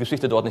Glück hört die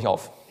Geschichte dort nicht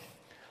auf.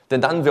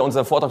 Denn dann wäre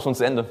unser Vortrag schon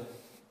zu Ende.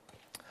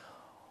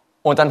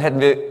 Und dann hätten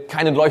wir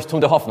keinen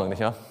Leuchtturm der Hoffnung,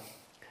 nicht wahr?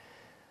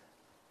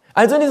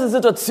 Also in dieser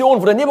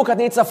Situation, wo der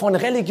Nebukadnezar von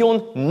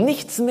Religion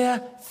nichts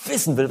mehr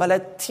wissen will, weil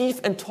er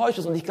tief enttäuscht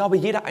ist. Und ich glaube,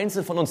 jeder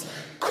Einzelne von uns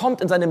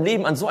kommt in seinem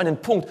Leben an so einen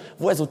Punkt,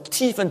 wo er so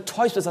tief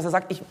enttäuscht ist, dass er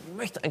sagt, ich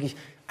möchte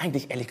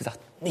eigentlich ehrlich gesagt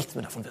nichts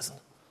mehr davon wissen.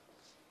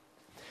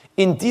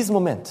 In diesem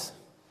Moment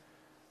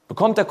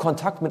bekommt er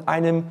Kontakt mit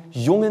einem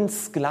jungen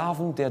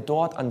Sklaven, der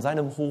dort an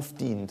seinem Hof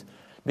dient,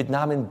 mit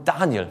Namen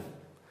Daniel.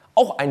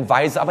 Auch ein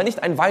Weiser, aber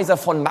nicht ein Weiser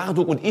von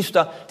Marduk und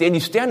Ishtar, der in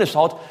die Sterne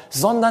schaut,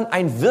 sondern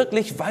ein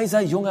wirklich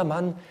weiser junger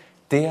Mann,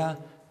 der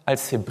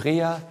als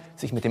Hebräer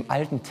sich mit dem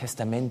Alten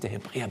Testament der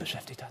Hebräer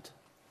beschäftigt hat.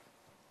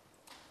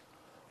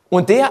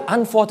 Und der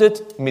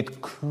antwortet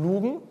mit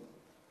klugen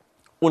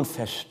und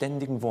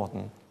verständigen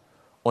Worten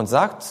und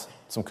sagt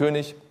zum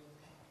König,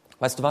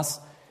 weißt du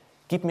was,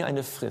 gib mir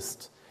eine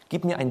Frist,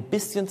 gib mir ein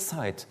bisschen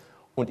Zeit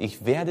und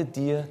ich werde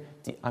dir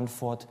die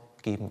Antwort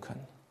geben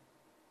können.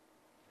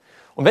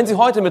 Und wenn Sie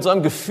heute mit so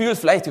einem Gefühl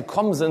vielleicht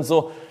gekommen sind,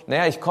 so,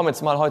 naja, ich komme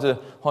jetzt mal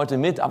heute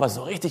mit, aber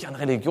so richtig an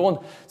Religion,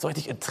 so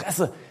richtig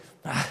Interesse,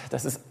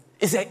 das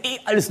ist ja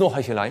alles nur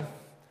Heuchelei,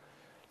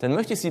 dann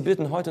möchte ich Sie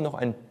bitten, heute noch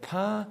ein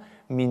paar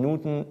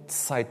Minuten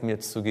Zeit mir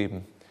zu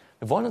geben.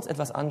 Wir wollen uns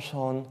etwas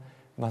anschauen,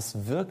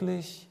 was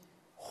wirklich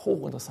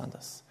hochinteressant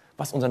ist,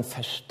 was unseren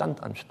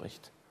Verstand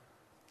anspricht.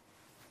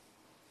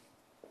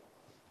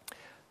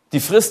 Die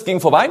Frist ging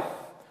vorbei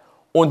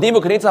und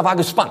Nebukadnezar war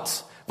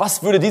gespannt.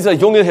 Was würde dieser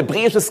junge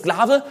hebräische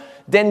Sklave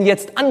denn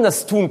jetzt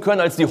anders tun können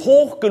als die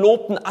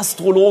hochgelobten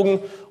Astrologen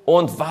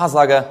und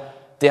Wahrsager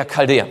der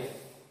Chaldäer?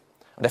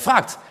 Und er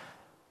fragt,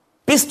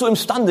 bist du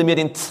imstande, mir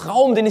den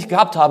Traum, den ich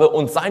gehabt habe,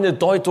 und seine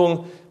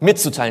Deutung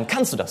mitzuteilen?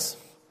 Kannst du das?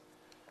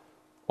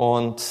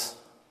 Und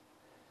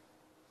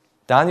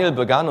Daniel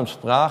begann und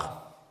sprach,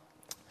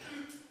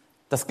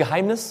 das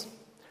Geheimnis,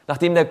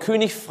 nachdem der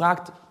König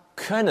fragt,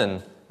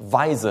 können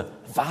Weise,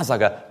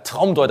 Wahrsager,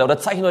 Traumdeuter oder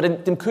Zeichendeuter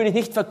dem König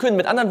nicht verkünden.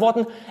 Mit anderen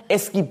Worten,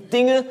 es gibt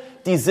Dinge,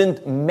 die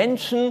sind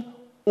Menschen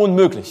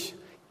unmöglich.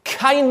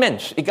 Kein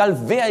Mensch,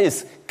 egal wer er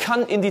ist,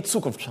 kann in die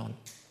Zukunft schauen.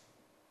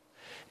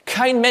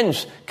 Kein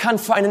Mensch kann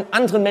für einen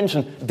anderen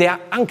Menschen der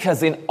Anker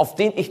sehen, auf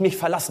den ich mich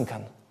verlassen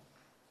kann.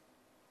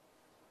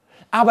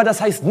 Aber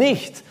das heißt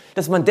nicht,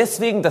 dass man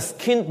deswegen das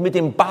Kind mit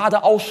dem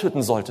Bade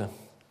ausschütten sollte.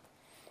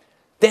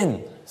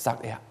 Denn,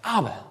 sagt er,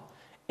 aber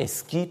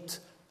es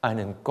gibt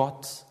einen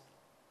Gott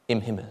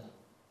im Himmel.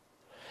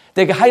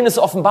 Der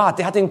Geheimnisse offenbart,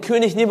 der hat den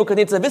König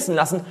Nebukadnezar wissen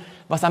lassen,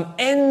 was am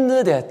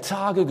Ende der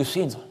Tage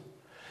geschehen soll.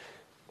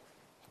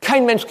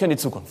 Kein Mensch kennt die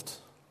Zukunft.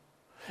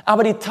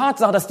 Aber die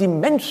Tatsache, dass die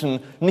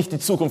Menschen nicht die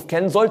Zukunft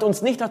kennen, sollte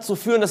uns nicht dazu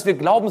führen, dass wir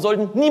glauben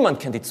sollten, niemand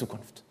kennt die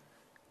Zukunft.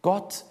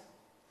 Gott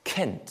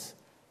kennt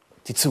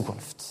die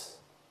Zukunft.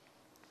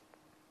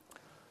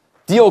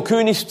 Dir, o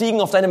König,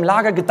 stiegen auf deinem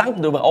Lager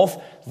Gedanken darüber auf,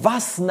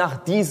 was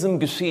nach diesem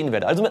geschehen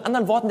werde. Also mit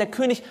anderen Worten, der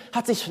König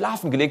hat sich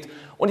schlafen gelegt.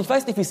 Und ich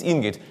weiß nicht, wie es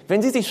Ihnen geht.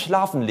 Wenn Sie sich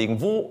schlafen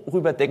legen,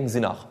 worüber denken Sie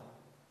nach?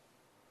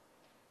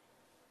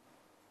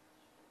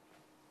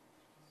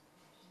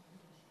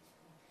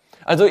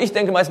 Also ich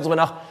denke meistens darüber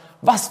nach,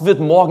 was wird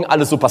morgen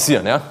alles so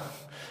passieren? Ja?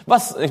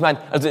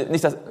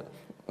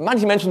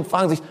 Manche Menschen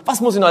fragen sich,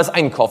 was muss ich noch alles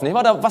einkaufen?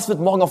 Oder was wird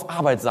morgen auf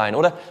Arbeit sein?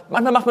 Oder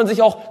manchmal macht man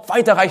sich auch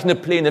weiterreichende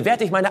Pläne.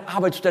 Werde ich meine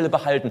Arbeitsstelle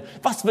behalten?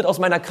 Was wird aus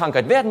meiner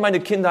Krankheit? Werden meine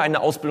Kinder einen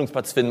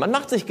Ausbildungsplatz finden? Man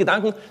macht sich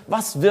Gedanken,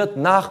 was wird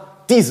nach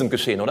diesem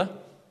geschehen, oder?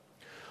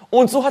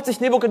 Und so hat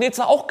sich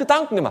Nebukadnezar auch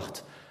Gedanken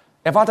gemacht.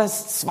 Er war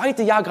das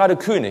 2. Jahr gerade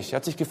König. Er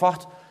hat sich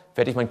gefragt,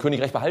 werde ich mein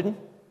Königreich behalten?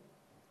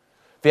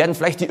 Werden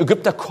vielleicht die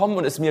Ägypter kommen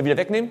und es mir wieder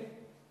wegnehmen?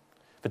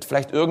 Wird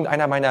vielleicht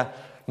irgendeiner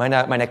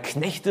meiner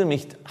Knechte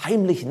mich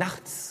heimlich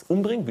nachts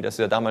umbringen, wie das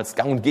ja damals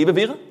gang und gäbe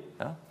wäre?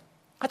 Ja?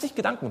 Hat sich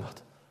Gedanken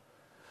gemacht.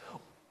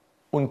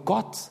 Und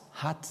Gott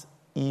hat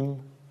ihm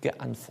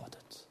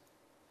geantwortet.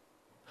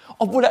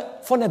 Obwohl er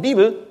von der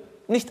Bibel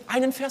nicht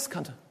einen Vers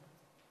kannte.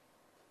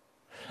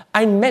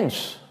 Ein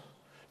Mensch,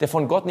 der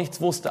von Gott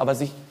nichts wusste, aber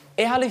sich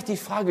ehrlich die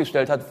Frage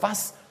gestellt hat,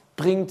 was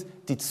bringt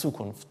die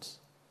Zukunft,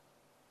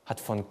 hat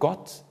von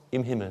Gott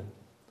im Himmel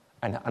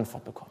eine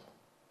Antwort bekommen.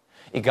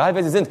 Egal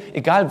wer Sie sind,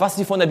 egal was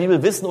Sie von der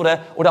Bibel wissen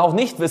oder auch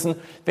nicht wissen,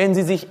 wenn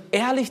Sie sich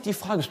ehrlich die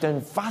Frage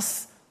stellen,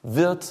 was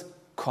wird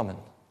kommen,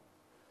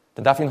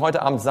 dann darf ich Ihnen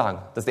heute Abend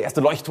sagen, das ist der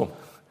erste Leuchtturm.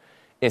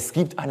 Es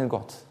gibt einen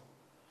Gott,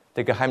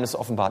 der Geheimnisse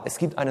offenbart. Es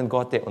gibt einen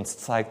Gott, der uns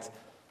zeigt,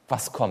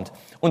 was kommt.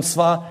 Und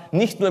zwar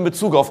nicht nur in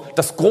Bezug auf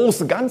das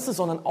große Ganze,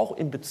 sondern auch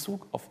in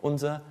Bezug auf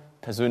unser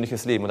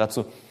persönliches Leben. Und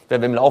dazu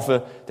werden wir im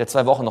Laufe der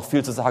 2 Wochen noch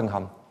viel zu sagen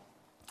haben.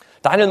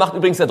 Daniel macht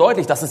übrigens sehr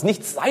deutlich, dass es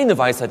nicht seine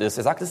Weisheit ist.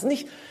 Er sagt, es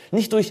ist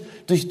nicht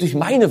durch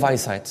meine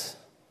Weisheit,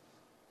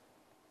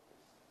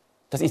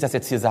 dass ich das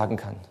jetzt hier sagen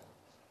kann,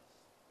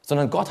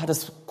 sondern Gott hat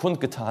es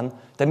kundgetan,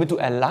 damit du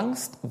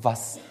erlangst,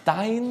 was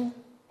dein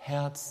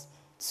Herz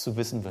zu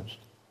wissen wünscht.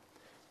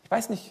 Ich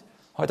weiß nicht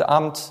heute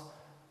Abend,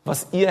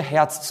 was Ihr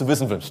Herz zu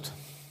wissen wünscht.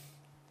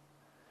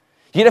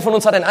 Jeder von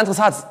uns hat ein anderes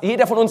Herz.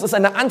 Jeder von uns ist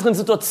in einer anderen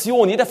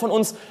Situation. Jeder von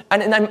uns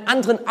in einem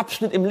anderen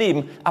Abschnitt im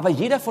Leben. Aber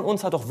jeder von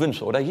uns hat auch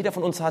Wünsche, oder? Jeder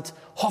von uns hat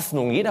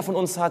Hoffnung. Jeder von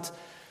uns hat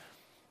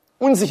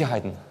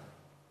Unsicherheiten.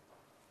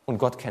 Und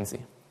Gott kennt sie.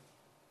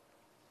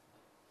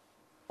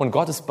 Und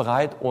Gott ist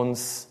bereit,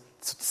 uns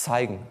zu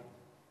zeigen,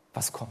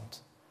 was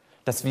kommt.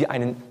 Dass wir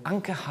einen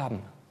Anker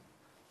haben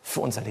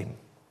für unser Leben.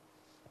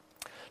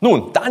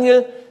 Nun,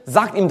 Daniel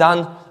sagt ihm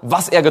dann,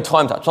 was er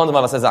geträumt hat. Schauen Sie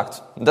mal, was er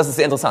sagt. Und das ist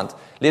sehr interessant.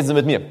 Lesen Sie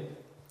mit mir.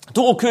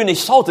 Du, o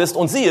König, schautest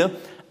und siehe,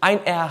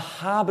 ein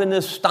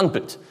erhabenes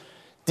Standbild.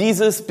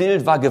 Dieses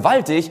Bild war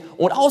gewaltig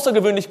und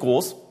außergewöhnlich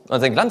groß,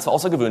 also sein Glanz war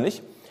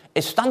außergewöhnlich.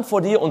 Es stand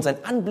vor dir und sein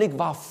Anblick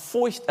war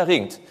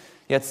furchterregend.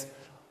 Jetzt,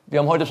 wir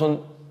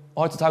haben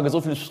heutzutage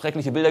so viele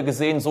schreckliche Bilder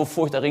gesehen, so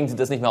furchterregend sieht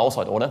das nicht mehr aus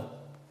heute, oder?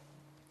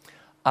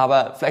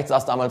 Aber vielleicht sah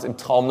es damals im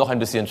Traum noch ein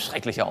bisschen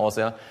schrecklicher aus,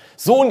 ja.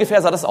 So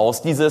ungefähr sah das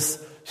aus, dieses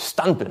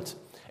Standbild.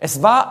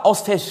 Es war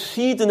aus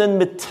verschiedenen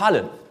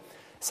Metallen.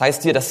 Das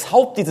heißt hier, das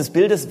Haupt dieses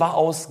Bildes war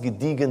aus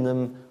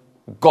gediegenem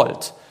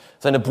Gold.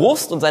 Seine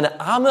Brust und seine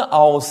Arme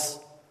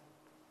aus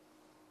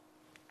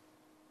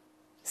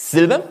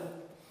Silber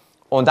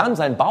und dann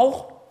sein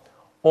Bauch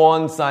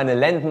und seine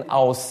Lenden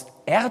aus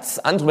Erz,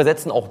 andere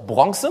übersetzen auch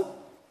Bronze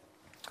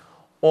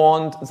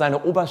und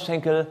seine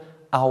Oberschenkel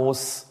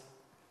aus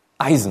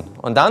Eisen.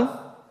 Und dann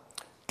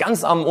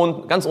ganz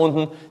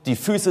unten die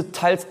Füße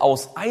teils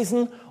aus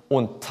Eisen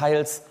und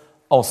teils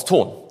aus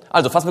Ton.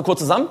 Also fassen wir kurz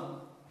zusammen.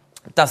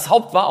 Das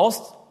Haupt war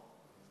aus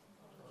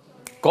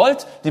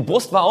Gold, die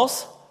Brust war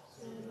aus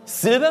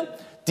Silber,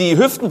 die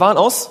Hüften waren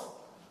aus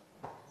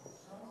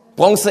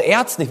Bronze,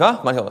 Erz, nicht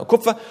wahr? Manchmal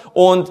Kupfer.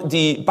 Und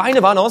die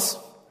Beine waren aus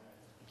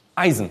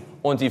Eisen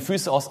und die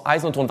Füße aus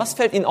Eisen und Ton. Was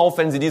fällt Ihnen auf,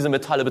 wenn Sie diese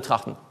Metalle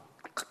betrachten?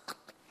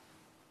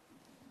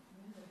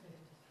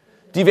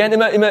 Die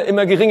werden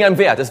immer geringer im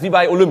Wert. Das ist wie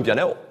bei Olympia,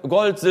 ne?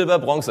 Gold, Silber,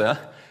 Bronze, ja?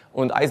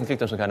 Und Eisen kriegt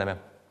dann schon keiner mehr.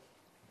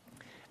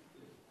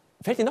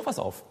 Fällt Ihnen noch was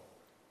auf?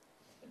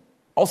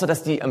 Außer,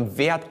 dass die am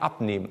Wert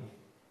abnehmen.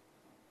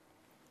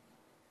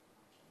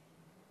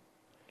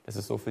 Das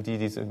ist so für die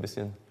sich ein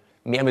bisschen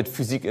mehr mit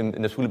Physik in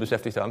der Schule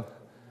beschäftigt haben.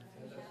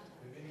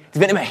 Die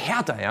werden immer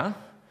härter, ja?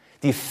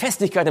 Die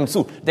Festigkeit nimmt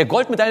zu. Der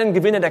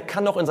Goldmedaillengewinner, der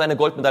kann noch in seine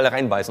Goldmedaille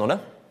reinbeißen, oder?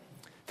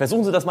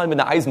 Versuchen Sie das mal mit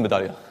einer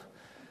Eisenmedaille.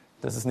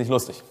 Das ist nicht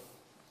lustig.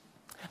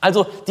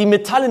 Also die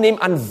Metalle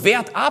nehmen an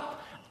Wert ab,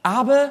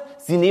 aber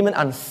sie nehmen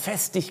an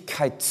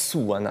Festigkeit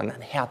zu, an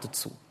Härte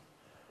zu.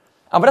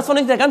 Aber das war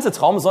nicht der ganze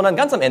Traum, sondern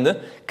ganz am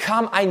Ende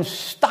kam ein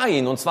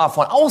Stein, und zwar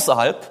von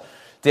außerhalb,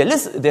 der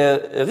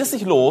riss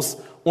sich los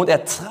und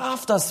er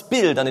traf das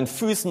Bild an den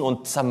Füßen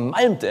und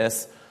zermalmte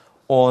es.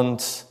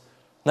 Und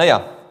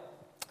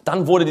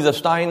dann wurde dieser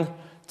Stein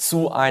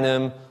zu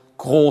einem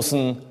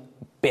großen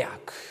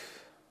Berg.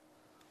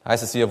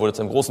 Heißt es hier, wurde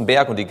zu einem großen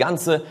Berg und die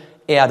ganze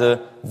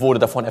Erde wurde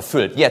davon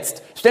erfüllt.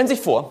 Jetzt, stellen Sie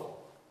sich vor,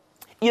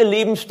 Ihr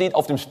Leben steht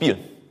auf dem Spiel.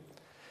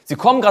 Sie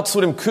kommen gerade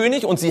zu dem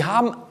König und Sie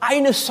haben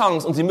eine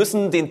Chance und Sie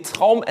müssen den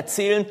Traum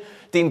erzählen,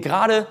 den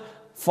gerade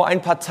vor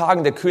ein paar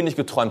Tagen der König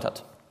geträumt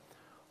hat.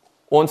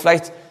 Und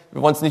vielleicht,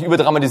 wir wollen es nicht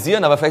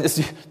überdramatisieren, aber vielleicht ist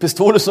die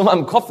Pistole schon mal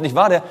im Kopf, nicht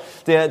wahr?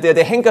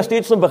 Der Henker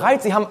steht schon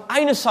bereit, Sie haben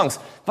eine Chance.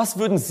 Was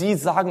würden Sie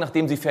sagen,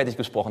 nachdem Sie fertig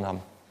gesprochen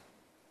haben?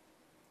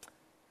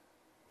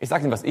 Ich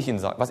sage Ihnen, was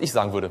ich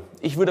sagen würde.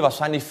 Ich würde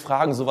wahrscheinlich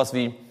fragen, sowas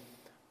wie,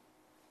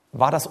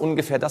 war das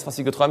ungefähr das, was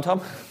Sie geträumt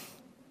haben?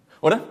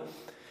 Oder?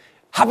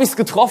 Habe ich es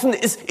getroffen?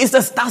 Ist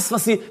das,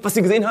 was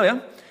Sie gesehen haben? Ja?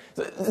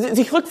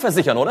 Sich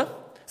rückversichern, oder?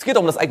 Es geht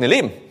doch um das eigene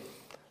Leben.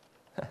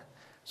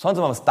 Schauen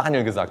Sie mal, was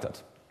Daniel gesagt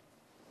hat.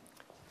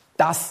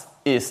 Das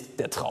ist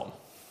der Traum.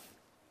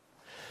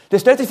 Der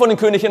stellt sich vor den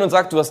König hin und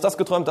sagt, du hast das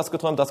geträumt, das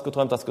geträumt, das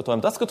geträumt, das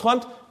geträumt, das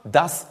geträumt.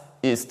 Das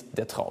ist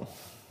der Traum.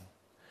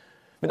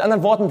 Mit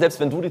anderen Worten, selbst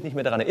wenn du dich nicht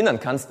mehr daran erinnern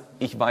kannst,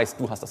 ich weiß,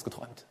 du hast das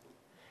geträumt.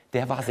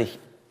 Der war sich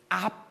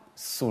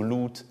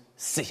absolut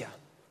sicher.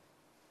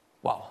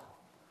 Wow.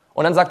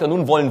 Und dann sagt er,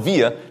 nun wollen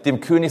wir dem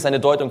König seine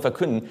Deutung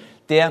verkünden.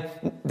 Der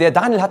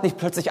Daniel hat nicht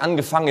plötzlich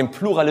angefangen, im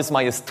Pluralis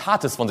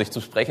Majestatis von sich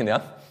zu sprechen,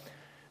 ja?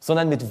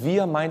 Sondern mit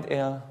wir meint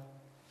er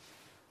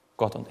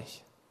Gott und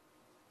ich.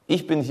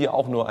 Ich bin hier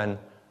auch nur ein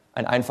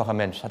einfacher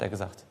Mensch, hat er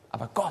gesagt.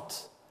 Aber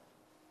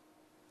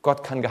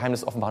Gott kann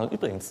Geheimnis offenbaren. Und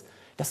übrigens,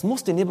 das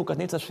muss den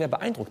Nebukadnezar schwer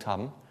beeindruckt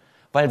haben,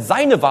 weil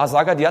seine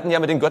Wahrsager, die hatten ja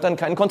mit den Göttern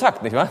keinen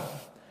Kontakt, nicht wahr?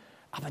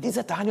 Aber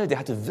dieser Daniel, der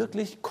hatte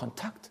wirklich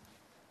Kontakt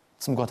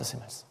zum Gott des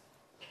Himmels.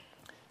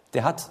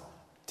 Der hat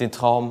den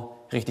Traum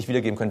richtig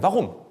wiedergeben können.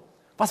 Warum?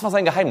 Was war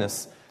sein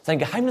Geheimnis? Sein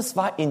Geheimnis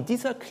war, in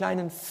dieser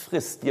kleinen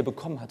Frist, die er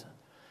bekommen hatte,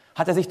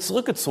 hat er sich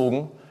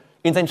zurückgezogen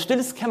in sein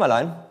stilles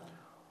Kämmerlein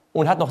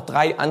und hat noch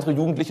 3 andere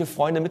jugendliche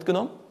Freunde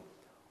mitgenommen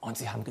und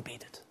sie haben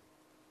gebetet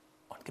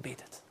und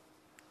gebetet.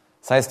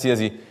 Das heißt hier,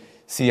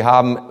 sie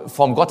haben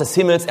vom Gott des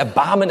Himmels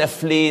Erbarmen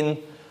erflehen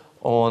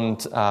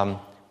und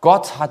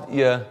Gott hat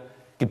ihr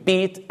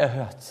Gebet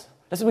erhört.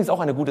 Das ist übrigens auch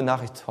eine gute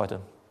Nachricht heute.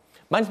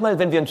 Manchmal,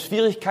 wenn wir in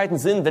Schwierigkeiten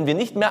sind, wenn wir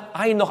nicht mehr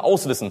ein noch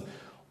auswissen,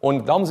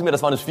 und glauben Sie mir,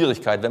 das war eine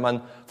Schwierigkeit, wenn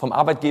man vom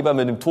Arbeitgeber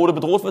mit dem Tode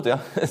bedroht wird, ja.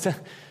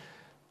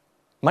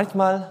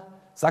 Manchmal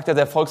sagt ja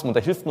der Volksmund, da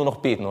hilft nur noch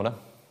beten, oder?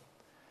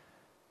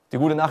 Die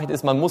gute Nachricht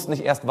ist, man muss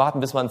nicht erst warten,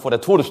 bis man vor der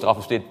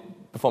Todesstrafe steht,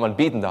 bevor man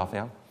beten darf,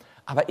 ja.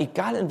 Aber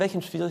egal in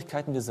welchen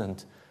Schwierigkeiten wir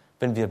sind,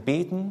 wenn wir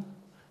beten,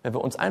 wenn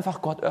wir uns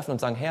einfach Gott öffnen und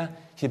sagen, Herr,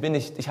 hier bin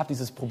ich habe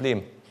dieses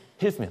Problem,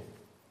 hilf mir,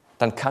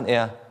 dann kann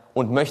er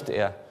und möchte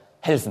er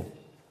helfen.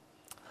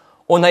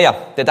 Und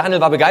der Daniel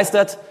war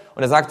begeistert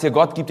und er sagt hier,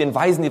 Gott gibt den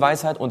Weisen die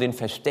Weisheit und den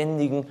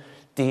Verständigen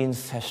den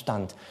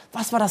Verstand.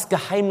 Was war das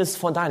Geheimnis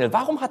von Daniel?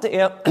 Warum hatte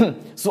er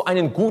so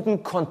einen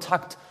guten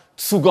Kontakt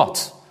zu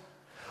Gott?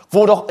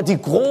 Wo doch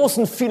die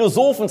großen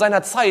Philosophen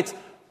seiner Zeit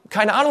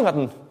keine Ahnung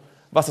hatten,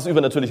 was das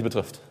Übernatürliche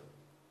betrifft.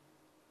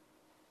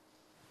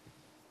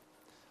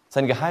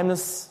 Sein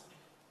Geheimnis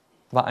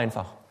war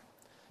einfach.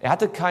 Er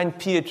hatte kein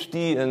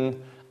PhD in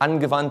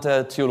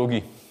angewandter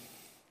Theologie.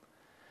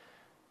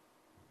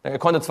 Er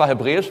konnte zwar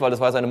Hebräisch, weil das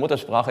war seine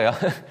Muttersprache, ja.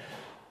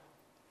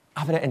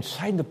 Aber der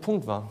entscheidende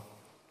Punkt war,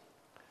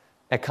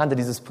 er kannte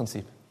dieses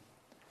Prinzip.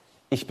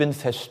 Ich bin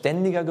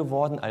verständiger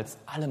geworden als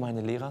alle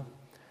meine Lehrer,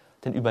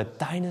 denn über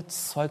deine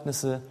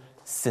Zeugnisse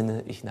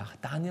sinne ich nach.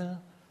 Daniel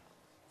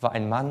war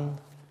ein Mann,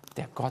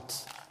 der Gott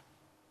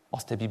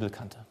aus der Bibel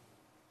kannte.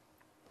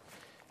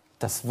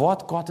 Das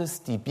Wort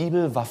Gottes, die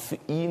Bibel, war für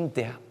ihn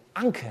der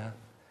Anker,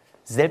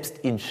 selbst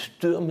in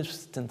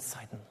stürmischsten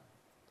Zeiten.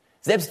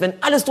 Selbst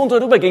wenn alles drunter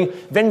und drüber ging,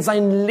 wenn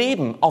sein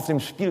Leben auf dem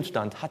Spiel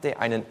stand, hatte er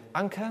einen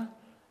Anker,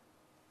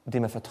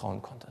 dem er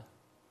vertrauen konnte.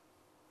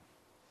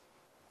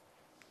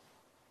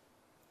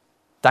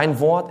 Dein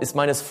Wort ist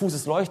meines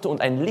Fußes Leuchte und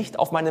ein Licht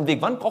auf meinem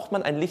Weg. Wann braucht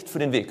man ein Licht für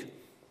den Weg?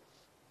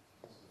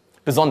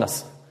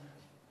 Besonders.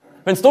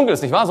 Wenn es dunkel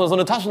ist, nicht wahr? So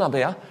eine Taschenlampe,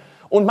 ja?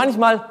 Und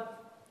manchmal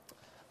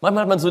hat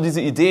man so diese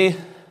Idee,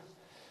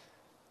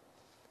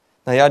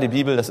 die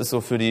Bibel, das ist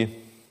so für die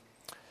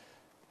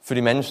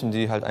Menschen,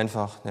 die halt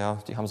einfach,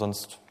 die haben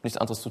sonst nichts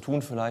anderes zu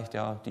tun vielleicht,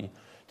 ja, die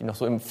noch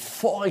so im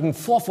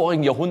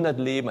vorvorigen Jahrhundert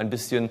leben, ein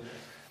bisschen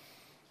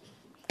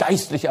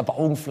geistliche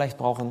Erbauung vielleicht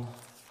brauchen.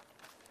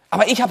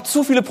 Aber ich habe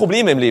zu viele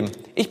Probleme im Leben.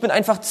 Ich bin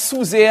einfach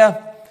zu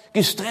sehr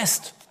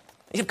gestresst.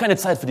 Ich habe keine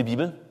Zeit für die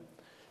Bibel.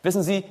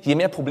 Wissen Sie, je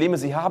mehr Probleme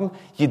Sie haben,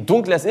 je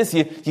dunkler es ist,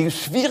 je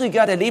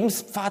schwieriger der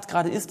Lebenspfad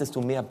gerade ist,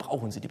 desto mehr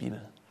brauchen Sie die Bibel.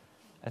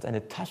 als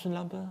eine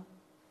Taschenlampe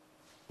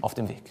auf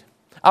dem Weg.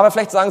 Aber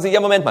vielleicht sagen Sie, ja,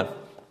 Moment mal.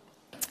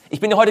 Ich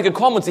bin ja heute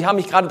gekommen und Sie haben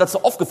mich gerade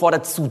dazu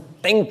aufgefordert zu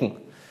denken.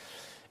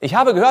 Ich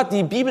habe gehört,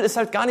 die Bibel ist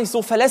halt gar nicht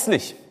so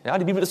verlässlich. Ja,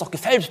 die Bibel ist doch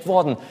gefälscht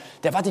worden.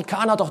 Der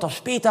Vatikan hat doch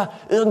später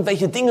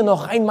irgendwelche Dinge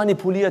noch rein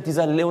manipuliert.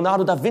 Dieser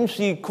Leonardo da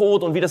Vinci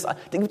Code und wie das, da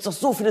gibt es doch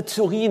so viele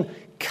Theorien.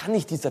 Kann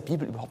ich dieser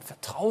Bibel überhaupt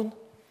vertrauen?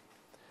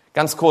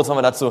 Ganz kurz wollen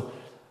wir dazu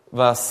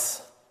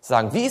was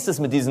sagen. Wie ist es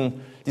mit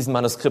diesen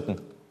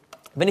Manuskripten?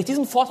 Wenn ich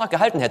diesen Vortrag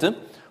gehalten hätte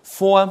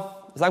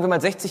vor, sagen wir mal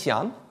 60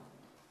 Jahren,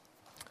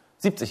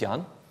 70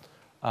 Jahren,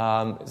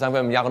 sagen wir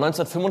im Jahre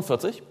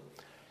 1945,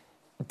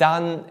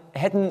 dann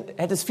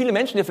hätte es viele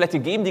Menschen hier vielleicht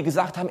gegeben, die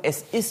gesagt haben,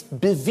 es ist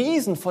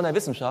bewiesen von der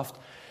Wissenschaft,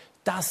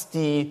 dass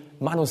die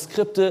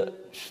Manuskripte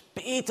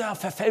später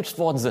verfälscht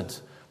worden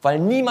sind, weil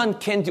niemand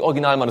kennt die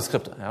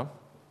Originalmanuskripte. Ja?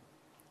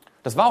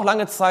 Das war auch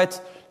lange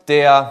Zeit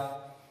der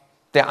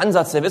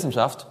Ansatz der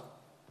Wissenschaft,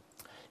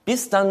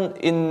 bis dann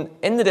in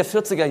Ende der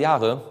 40er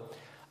Jahre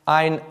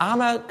ein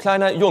armer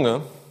kleiner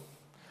Junge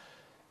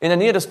in der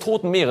Nähe des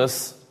Toten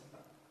Meeres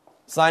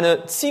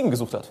seine Ziegen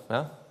gesucht hat.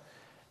 Ja?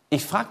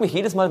 Ich frage mich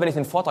jedes Mal, wenn ich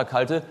den Vortrag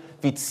halte,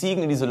 wie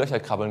Ziegen in diese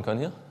Löcher krabbeln können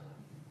hier.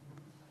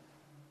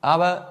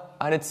 Aber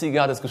eine Ziege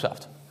hat es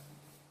geschafft.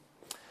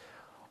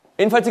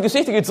 Jedenfalls die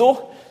Geschichte geht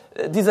so,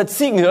 dieser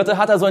Ziegenhirte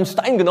hat da so einen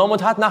Stein genommen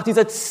und hat nach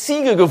dieser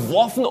Ziege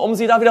geworfen, um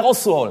sie da wieder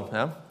rauszuholen.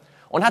 Ja?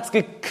 Und hat es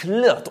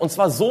geklirrt. Und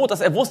zwar so, dass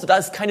er wusste, da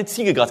ist keine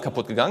Ziege gerade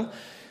kaputt gegangen,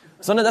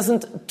 sondern da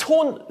sind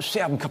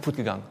Tonscherben kaputt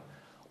gegangen.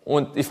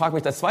 Und ich frage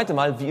mich das zweite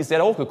Mal, wie ist der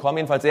da hochgekommen?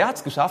 Jedenfalls, er hat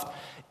es geschafft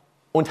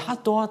und hat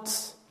dort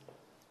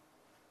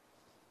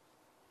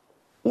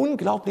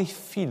unglaublich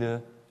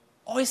viele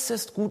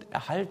äußerst gut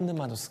erhaltene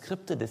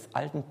Manuskripte des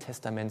Alten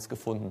Testaments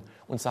gefunden.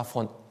 Und zwar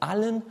von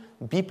allen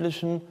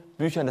biblischen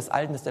Büchern des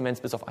Alten Testaments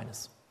bis auf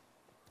eines.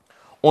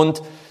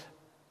 Und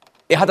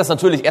er hat das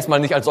natürlich erstmal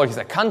nicht als solches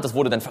erkannt, das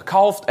wurde dann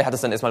verkauft, er hat es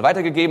dann erstmal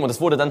weitergegeben und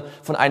es wurde dann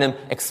von einem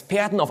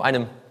Experten auf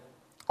einem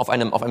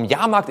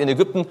Jahrmarkt in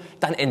Ägypten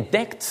dann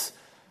entdeckt.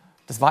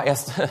 Das war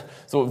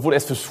wurde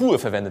erst für Schuhe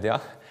verwendet,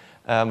 ja,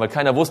 weil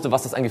keiner wusste,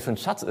 was das eigentlich für ein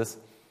Schatz ist.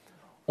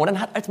 Und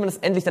dann als man das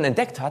endlich dann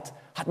entdeckt hat,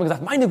 hat man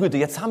gesagt, meine Güte,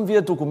 jetzt haben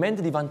wir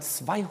Dokumente, die waren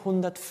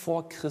 200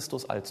 vor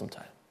Christus alt zum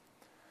Teil.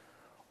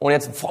 Und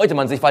jetzt freute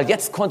man sich, weil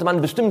jetzt konnte man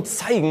bestimmt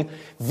zeigen,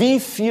 wie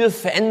viel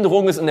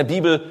Veränderung es in der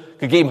Bibel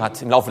gegeben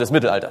hat im Laufe des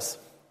Mittelalters.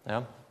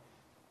 Ja?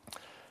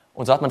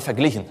 Und so hat man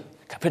verglichen,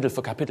 Kapitel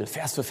für Kapitel,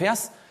 Vers für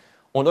Vers.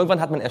 Und irgendwann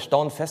hat man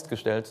erstaunt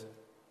festgestellt,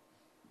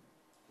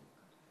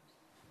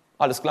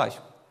 alles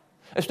gleich.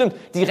 Es stimmt,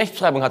 die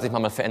Rechtschreibung hat sich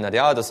manchmal verändert.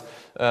 Ja,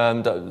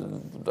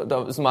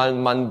 da ist mal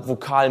ein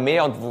Vokal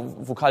mehr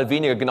und Vokal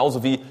weniger,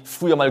 genauso wie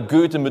früher mal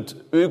Goethe mit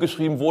Ö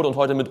geschrieben wurde und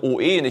heute mit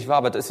OE, nicht wahr?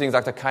 Aber deswegen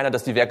sagt ja keiner,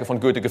 dass die Werke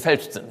von Goethe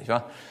gefälscht sind, nicht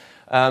wahr?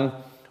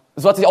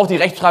 So hat sich auch die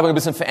Rechtschreibung ein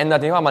bisschen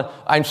verändert. Nicht wahr?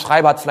 Ein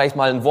Schreiber hat vielleicht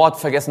mal ein Wort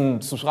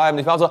vergessen zu schreiben,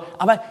 nicht wahr? So,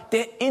 aber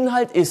der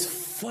Inhalt ist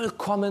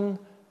vollkommen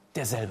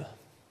derselbe.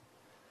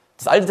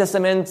 Das Alte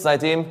Testament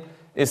seitdem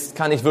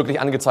kann nicht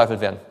wirklich angezweifelt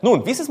werden.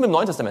 Nun, wie ist es mit dem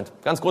Neuen Testament?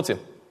 Ganz kurz hier.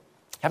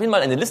 Ich habe Ihnen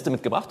mal eine Liste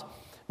mitgebracht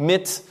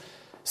mit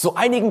so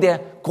einigen der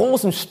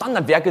großen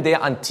Standardwerke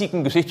der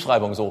antiken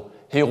Geschichtsschreibung, so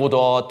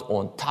Herodot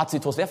und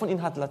Tacitus. Wer von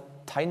Ihnen hat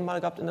Latein mal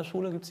gehabt in der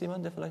Schule? Gibt es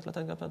jemanden, der vielleicht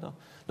Latein gehabt hat?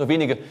 Nur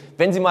wenige.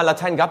 Wenn Sie mal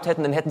Latein gehabt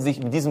hätten, dann hätten Sie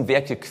sich mit diesem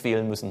Werk hier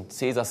quälen müssen.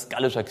 Caesars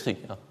Gallischer Krieg.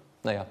 Ja.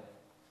 Naja.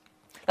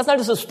 Das sind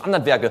alles so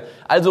Standardwerke.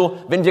 Also,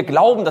 wenn wir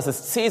glauben, dass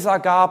es Caesar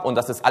gab und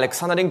dass es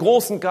Alexander den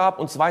Großen gab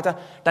und so weiter,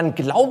 dann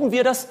glauben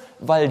wir das,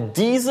 weil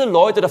diese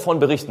Leute davon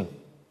berichten.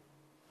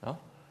 Ja?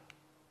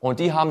 Und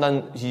die haben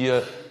dann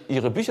hier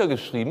ihre Bücher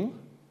geschrieben,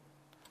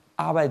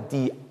 aber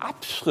die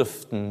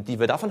Abschriften, die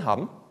wir davon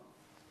haben,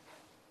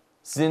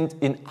 sind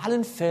in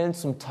allen Fällen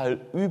zum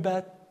Teil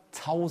über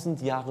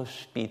 1000 Jahre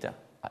später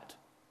alt.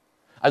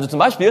 Also zum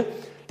Beispiel,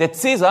 der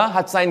Caesar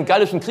hat seinen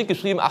Gallischen Krieg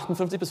geschrieben,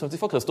 58 bis 50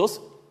 vor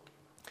Christus,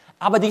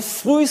 aber die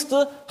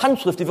früheste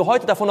Handschrift, die wir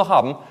heute davon noch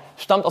haben,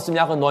 stammt aus dem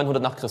Jahre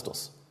 900 nach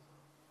Christus.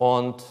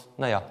 Und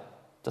naja,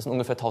 das sind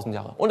ungefähr 1000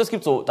 Jahre. Und es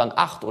gibt so dann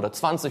 8 oder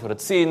 20 oder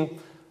 10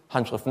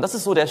 Handschriften. Das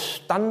ist so der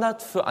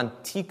Standard für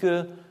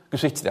antike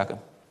Geschichtswerke.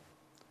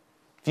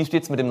 Wie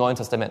steht es mit dem Neuen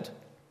Testament?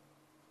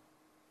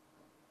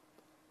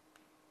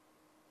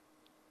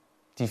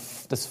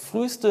 Das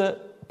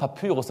früheste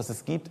Papyrus, das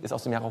es gibt, ist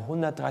aus dem Jahre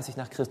 130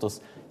 nach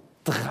Christus.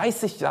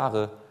 30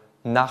 Jahre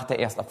nach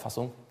der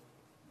Erstabfassung.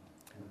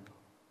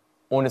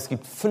 Und es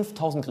gibt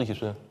 5000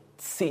 griechische,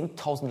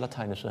 10.000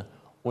 lateinische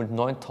und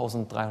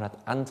 9.300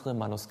 andere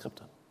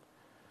Manuskripte.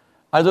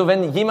 Also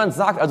wenn jemand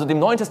sagt, also dem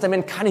Neuen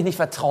Testament kann ich nicht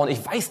vertrauen,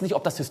 ich weiß nicht,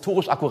 ob das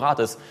historisch akkurat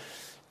ist,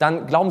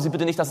 dann glauben Sie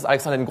bitte nicht, dass es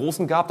Alexander den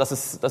Großen gab, dass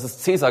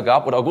es Caesar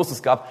gab oder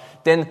Augustus gab,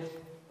 denn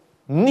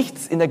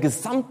nichts in der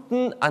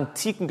gesamten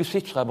antiken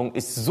Geschichtsschreibung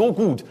ist so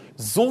gut,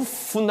 so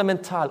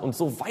fundamental und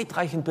so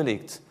weitreichend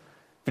belegt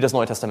wie das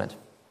Neue Testament.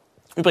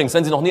 Übrigens,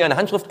 wenn Sie noch nie eine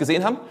Handschrift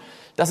gesehen haben,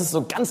 das ist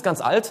so ganz, ganz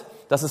alt,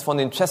 das ist von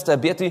den Chester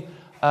Beatty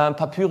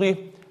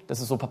Papyri, das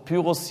ist so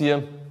Papyrus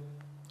hier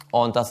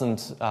und das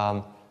sind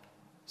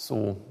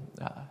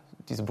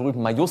diese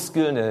berühmten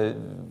Majuskeln, der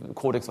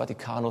Codex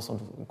Vaticanus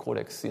und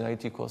Codex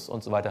Sinaiticus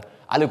und so weiter,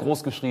 alle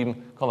groß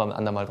geschrieben, kommen wir am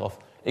anderen Mal drauf,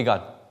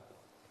 egal.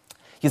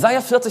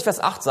 Jesaja 40, Vers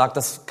 8 sagt,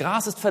 das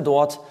Gras ist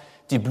verdorrt,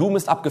 die Blume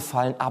ist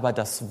abgefallen, aber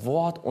das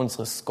Wort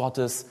unseres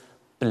Gottes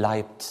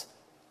bleibt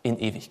in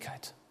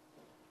Ewigkeit.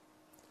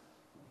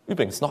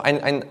 Übrigens, noch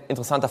ein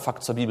interessanter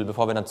Fakt zur Bibel,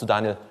 bevor wir dann zu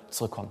Daniel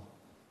zurückkommen.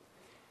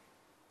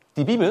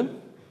 Die Bibel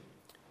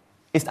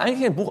ist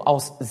eigentlich ein Buch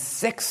aus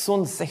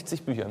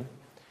 66 Büchern,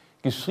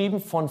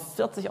 geschrieben von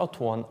 40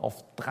 Autoren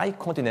auf 3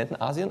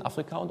 Kontinenten, Asien,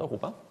 Afrika und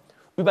Europa,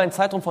 über einen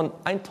Zeitraum von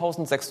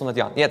 1600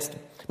 Jahren. Jetzt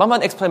machen wir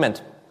ein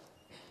Experiment.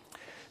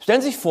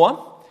 Stellen Sie sich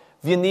vor,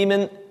 wir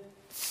nehmen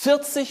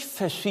 40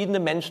 verschiedene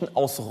Menschen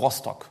aus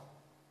Rostock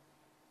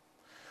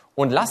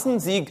und lassen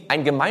sie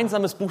ein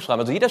gemeinsames Buch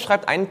schreiben. Also jeder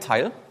schreibt einen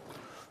Teil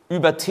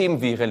über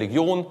Themen wie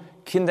Religion,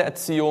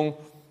 Kindererziehung,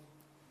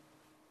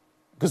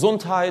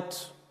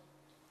 Gesundheit,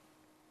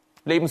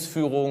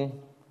 Lebensführung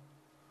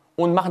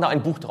und machen da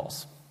ein Buch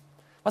draus.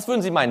 Was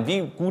würden Sie meinen?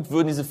 Wie gut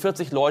würden diese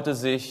 40 Leute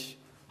sich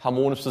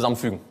harmonisch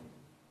zusammenfügen?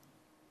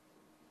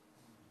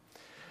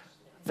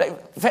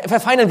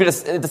 Verfeinern wir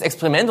das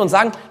Experiment und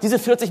sagen, diese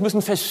 40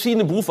 müssen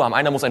verschiedene Berufe haben.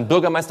 Einer muss ein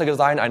Bürgermeister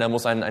sein, einer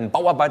muss ein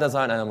Bauarbeiter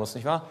sein, einer muss,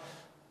 nicht wahr?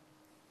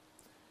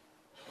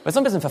 Wenn wir es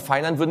noch ein bisschen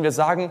verfeinern, würden wir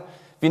sagen,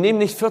 wir nehmen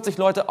nicht 40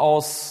 Leute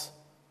aus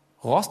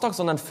Rostock,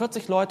 sondern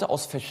 40 Leute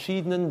aus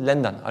verschiedenen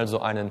Ländern.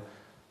 Also einen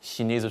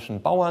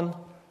chinesischen Bauern,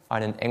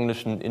 einen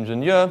englischen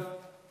Ingenieur,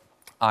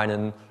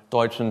 einen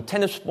deutschen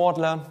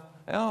Tennissportler,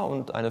 ja,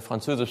 und eine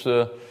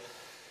französische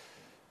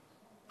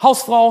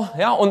Hausfrau,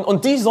 ja,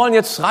 und die sollen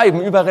jetzt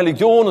schreiben über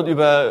Religion und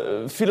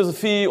über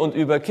Philosophie und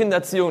über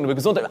Kindererziehung und über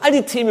Gesundheit, all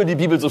die Themen, über die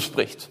Bibel so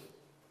spricht.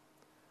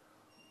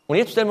 Und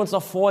jetzt stellen wir uns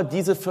noch vor,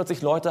 diese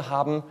 40 Leute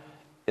haben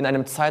in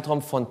einem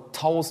Zeitraum von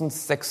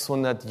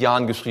 1600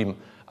 Jahren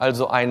geschrieben.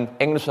 Also ein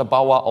englischer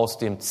Bauer aus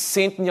dem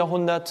 10.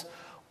 Jahrhundert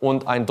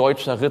und ein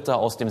deutscher Ritter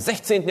aus dem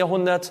 16.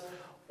 Jahrhundert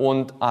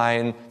und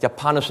ein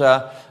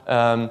japanischer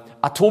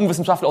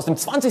Atomwissenschaftler aus dem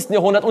 20.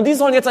 Jahrhundert. Und die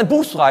sollen jetzt ein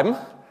Buch schreiben.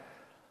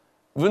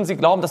 Würden Sie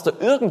glauben, dass da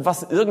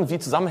irgendwas irgendwie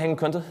zusammenhängen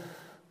könnte?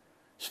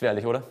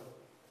 Schwerlich, oder?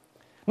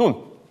 Nun,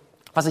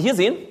 was Sie hier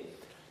sehen,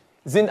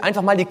 sind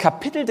einfach mal die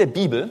Kapitel der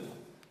Bibel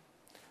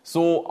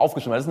so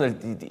aufgeschrieben. Das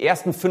sind die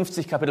ersten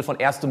 50 Kapitel von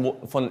 1.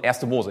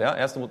 Mose. Ja?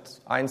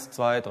 1,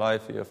 2, 3,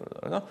 4, 5.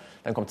 Ja?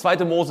 Dann kommt 2.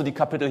 Mose, die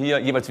Kapitel hier,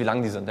 jeweils wie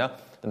lang die sind. Ja?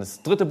 Dann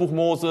das 3. Buch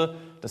Mose,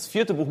 das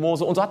 4. Buch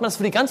Mose. Und so hat man das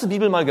für die ganze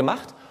Bibel mal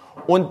gemacht.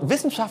 Und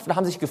Wissenschaftler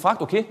haben sich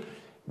gefragt, okay,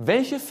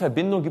 welche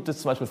Verbindung gibt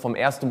es zum Beispiel vom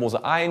 1.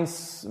 Mose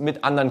 1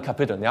 mit anderen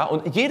Kapiteln? Ja?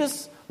 Und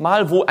jedes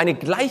Mal, wo eine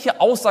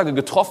gleiche Aussage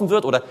getroffen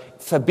wird oder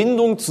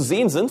Verbindungen zu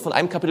sehen sind von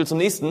einem Kapitel zum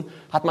nächsten,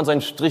 hat man so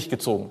einen Strich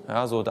gezogen.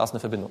 Ja, so, da ist eine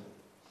Verbindung.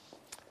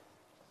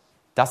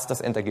 Das ist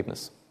das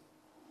Endergebnis.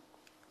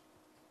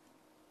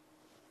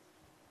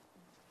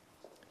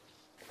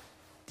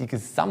 Die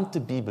gesamte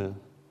Bibel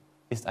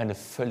ist eine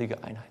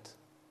völlige Einheit.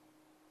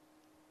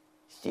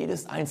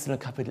 Jedes einzelne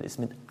Kapitel ist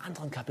mit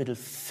anderen Kapiteln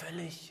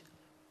völlig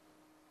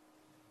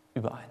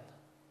überein.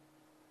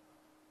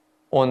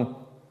 Und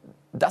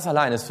das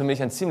allein ist für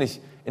mich ein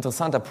ziemlich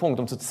interessanter Punkt,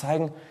 um zu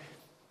zeigen,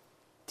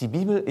 die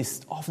Bibel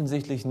ist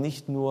offensichtlich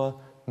nicht nur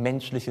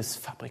menschliches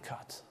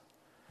Fabrikat.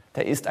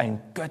 Da ist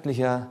ein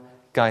göttlicher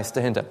Geist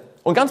dahinter.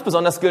 Und ganz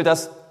besonders gilt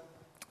das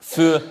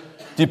für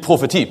die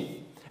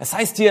Prophetie. Es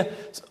heißt hier,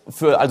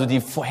 also die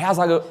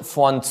Vorhersage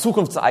von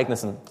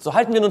Zukunftsereignissen. So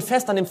halten wir nun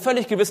fest an dem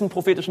völlig gewissen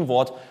prophetischen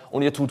Wort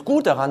und ihr tut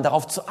gut daran,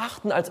 darauf zu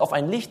achten, als auf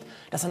ein Licht,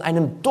 das an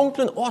einem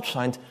dunklen Ort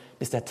scheint,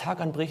 bis der Tag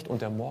anbricht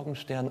und der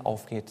Morgenstern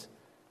aufgeht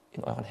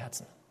in euren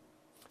Herzen.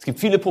 Es gibt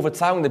viele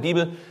Prophezeiungen der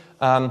Bibel.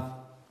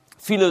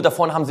 Viele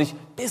davon haben sich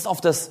bis auf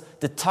das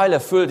Detail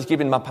erfüllt. Ich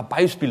gebe Ihnen mal ein paar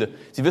Beispiele.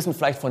 Sie wissen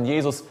vielleicht von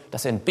Jesus,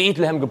 dass er in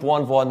Bethlehem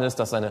geboren worden ist,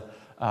 dass er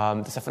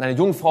von einer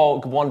Jungfrau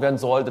geboren werden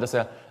sollte, dass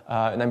er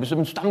in einem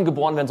bestimmten Stamm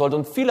geboren werden sollte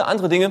und viele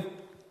andere Dinge,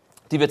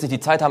 die wir jetzt nicht die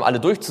Zeit haben, alle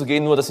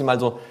durchzugehen, nur dass Sie mal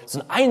so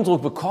einen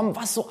Eindruck bekommen,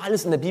 was so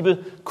alles in der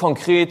Bibel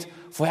konkret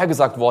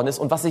vorhergesagt worden ist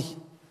und was sich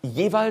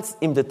jeweils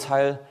im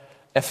Detail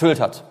erfüllt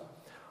hat.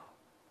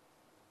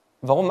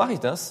 Warum mache ich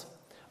das?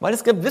 Weil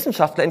es gibt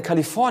Wissenschaftler in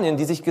Kalifornien,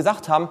 die sich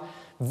gesagt haben,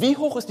 wie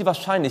hoch ist die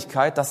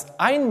Wahrscheinlichkeit, dass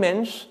ein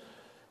Mensch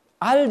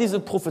all diese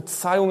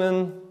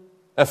Prophezeiungen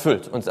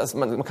erfüllt? Und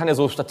man kann ja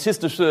so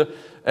statistische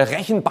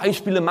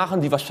Rechenbeispiele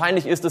machen. Wie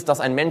wahrscheinlich ist es,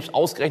 dass ein Mensch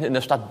ausgerechnet in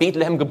der Stadt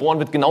Bethlehem geboren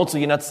wird, genau zu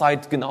jener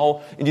Zeit,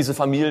 genau in diese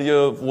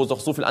Familie, wo doch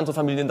so viele andere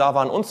Familien da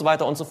waren und so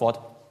weiter und so fort.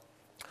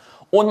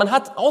 Und man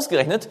hat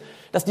ausgerechnet,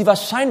 dass die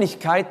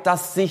Wahrscheinlichkeit,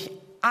 dass sich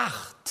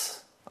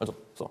 8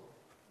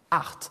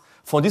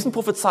 von diesen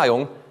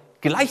Prophezeiungen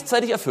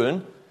gleichzeitig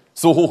erfüllen,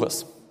 so hoch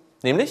ist.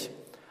 Nämlich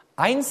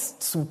 1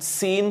 zu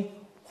 10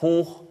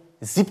 hoch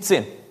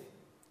 17.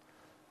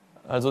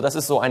 Also das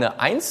ist so eine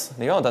 1,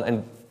 ja, und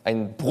dann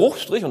ein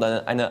Bruchstrich und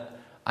dann eine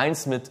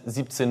 1 mit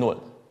 17 Nullen.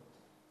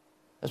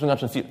 Das ist schon ganz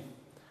schön viel.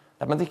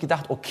 Da hat man sich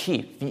gedacht,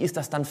 okay, wie ist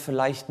das dann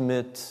vielleicht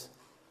mit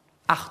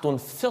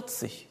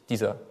 48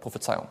 dieser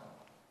Prophezeiung?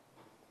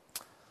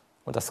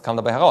 Und das kam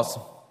dabei heraus.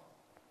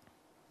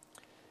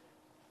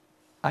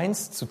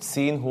 1 zu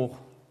 10 hoch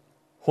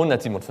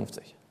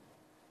 157.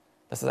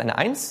 Das ist eine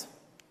 1,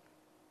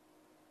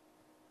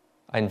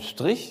 ein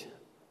Strich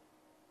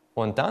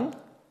und dann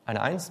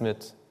eine 1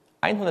 mit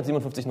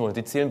 157 Nullen.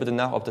 Sie zählen bitte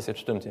nach, ob das jetzt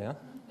stimmt. Ja?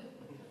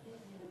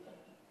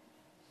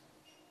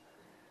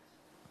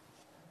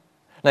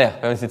 Naja,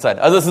 wir haben jetzt die Zeit.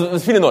 Also es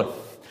ist viele Nullen.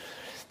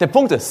 Der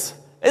Punkt ist,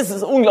 es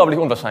ist unglaublich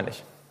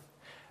unwahrscheinlich.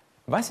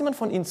 Weiß jemand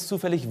von Ihnen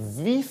zufällig,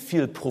 wie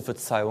viel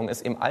Prophezeiung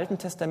es im Alten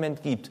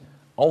Testament gibt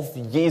auf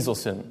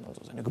Jesus hin?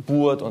 Also seine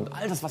Geburt und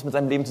all das, was mit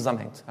seinem Leben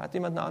zusammenhängt. Hat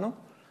jemand eine Ahnung,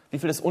 wie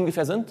viele es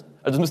ungefähr sind?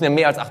 Also es müssen ja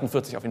mehr als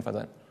 48 auf jeden Fall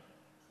sein.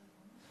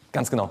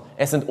 Ganz genau.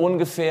 Es sind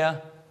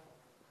ungefähr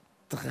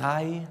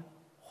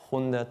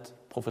 300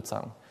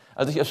 Prophezeiungen.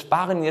 Also ich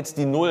erspare Ihnen jetzt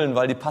die Nullen,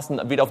 weil die passen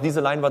weder auf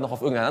diese Leinwand noch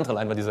auf irgendeine andere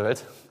Leinwand dieser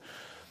Welt.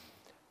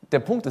 Der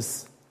Punkt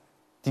ist,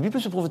 die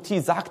biblische Prophetie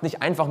sagt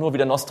nicht einfach nur wie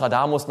der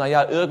Nostradamus,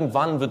 naja,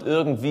 irgendwann wird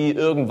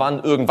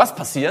irgendwann irgendwas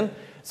passieren,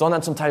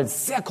 sondern zum Teil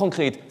sehr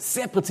konkret,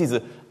 sehr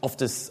präzise, auf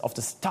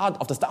das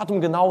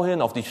Datum genau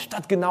hin, auf die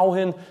Stadt genau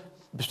hin,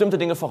 bestimmte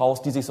Dinge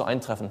voraus, die sich so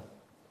eintreffen.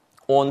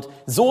 Und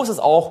so ist es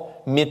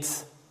auch mit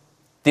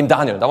dem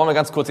Daniel. Da wollen wir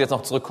ganz kurz jetzt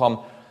noch zurückkommen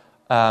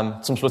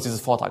zum Schluss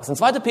dieses Vortrags. In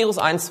 2. Petrus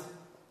 1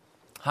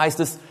 heißt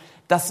es,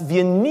 dass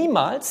wir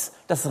niemals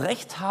das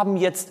Recht haben,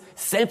 jetzt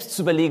selbst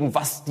zu überlegen,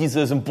 was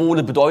diese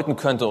Symbole bedeuten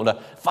könnte oder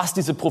was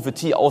diese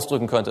Prophetie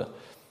ausdrücken könnte.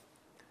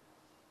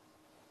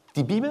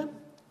 Die Bibel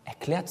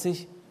erklärt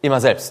sich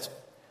immer selbst.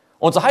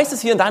 Und so heißt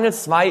es hier in Daniel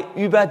 2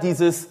 über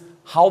dieses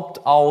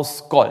Haupt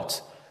aus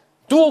Gold.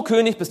 Du, o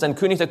König, bist ein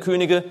König der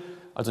Könige,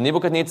 also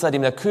Nebukadnezar,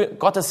 dem der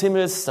Gott des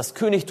Himmels das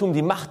Königtum,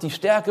 die Macht, die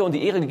Stärke und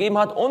die Ehre gegeben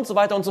hat und so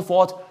weiter und so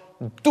fort.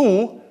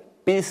 Du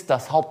bist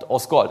das Haupt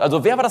aus Gold.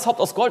 Also wer war das Haupt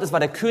aus Gold? Es war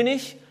der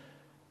König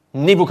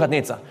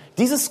Nebukadnezar.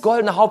 Dieses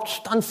goldene Haupt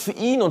stand für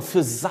ihn und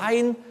für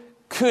sein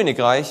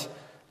Königreich,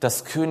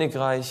 das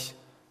Königreich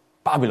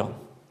Babylon.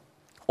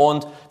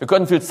 Und wir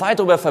können viel Zeit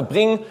darüber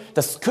verbringen,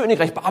 das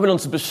Königreich Babylon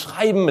zu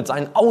beschreiben mit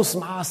seinen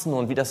Ausmaßen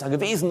und wie das da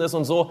gewesen ist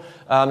und so.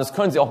 Das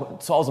können Sie auch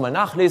zu Hause mal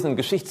nachlesen in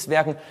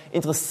Geschichtswerken.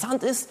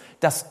 Interessant ist,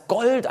 dass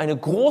Gold eine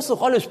große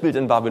Rolle spielt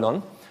in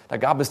Babylon. Da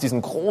gab es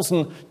diesen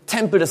großen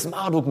Tempel des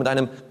Marduk mit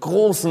einem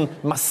großen,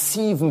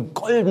 massiven,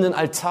 goldenen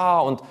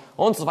Altar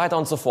und so weiter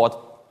und so fort.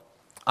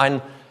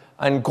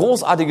 Ein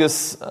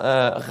großartiges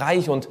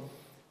Reich und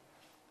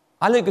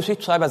alle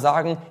Geschichtsschreiber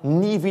sagen,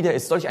 nie wieder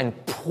ist solch ein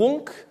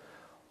Prunk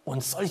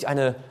und solch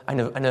eine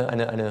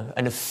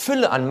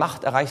Fülle an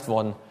Macht erreicht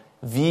worden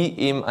wie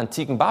im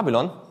antiken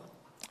Babylon.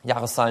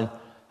 Jahreszahlen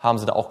haben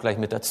sie da auch gleich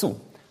mit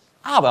dazu.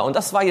 Aber, und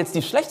das war jetzt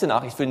die schlechte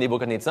Nachricht für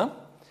Nebukadnezar,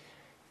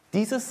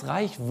 dieses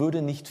Reich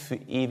würde nicht für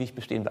ewig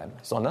bestehen bleiben,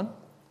 sondern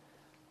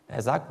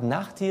er sagt,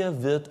 nach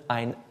dir wird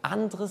ein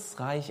anderes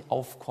Reich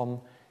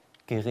aufkommen,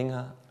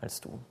 geringer als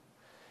du.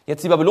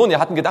 Jetzt die Babylonier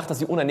hatten gedacht, dass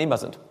sie uneinnehmbar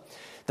sind.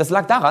 Das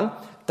lag daran,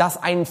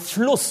 dass ein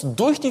Fluss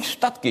durch die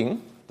Stadt ging,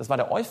 das war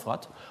der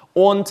Euphrat,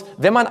 und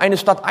wenn man eine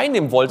Stadt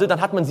einnehmen wollte,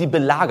 dann hat man sie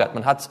belagert.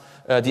 Man hat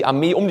die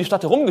Armee um die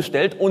Stadt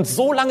herumgestellt und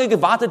so lange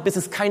gewartet, bis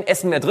es kein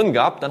Essen mehr drin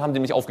gab, dann haben die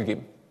mich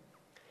aufgegeben.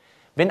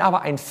 Wenn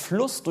aber ein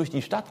Fluss durch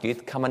die Stadt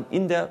geht, kann man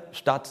in der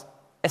Stadt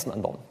Essen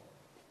anbauen.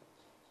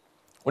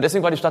 Und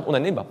deswegen war die Stadt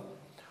uneinnehmbar.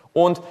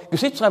 Und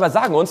Geschichtsschreiber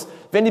sagen uns,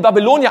 wenn die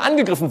Babylonier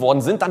angegriffen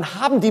worden sind, dann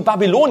haben die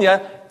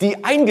Babylonier,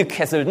 die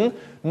Eingekesselten,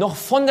 noch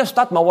von der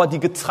Stadtmauer die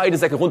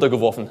Getreidesäcke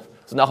runtergeworfen.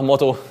 So nach dem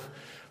Motto,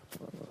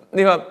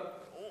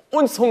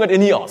 uns hungert ihr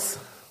nie aus.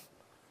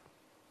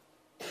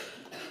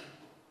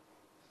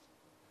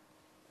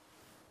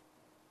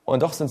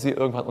 Und doch sind sie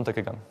irgendwann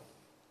untergegangen.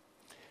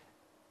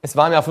 Es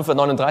war im Jahr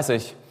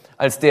 539,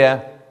 als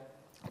der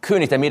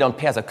König der Meder und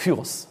Perser,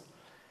 Kyros,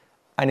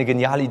 eine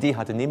geniale Idee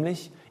hatte,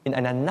 nämlich in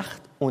einer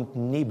Nacht- und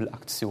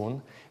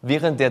Nebelaktion,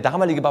 während der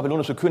damalige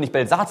babylonische König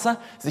Belsazar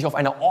sich auf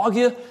einer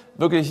Orgie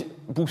wirklich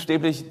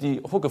buchstäblich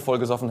die Hucke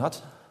vollgesoffen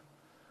hat,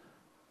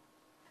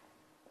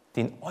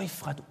 den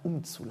Euphrat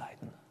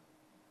umzuleiten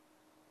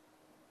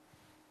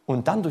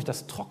und dann durch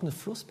das trockene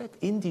Flussbett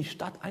in die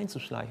Stadt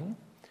einzuschleichen.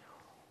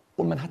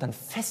 Und man hat dann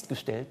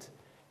festgestellt,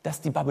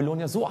 dass die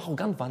Babylonier so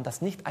arrogant waren,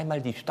 dass nicht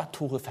einmal die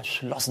Stadttore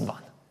verschlossen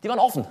waren. Die waren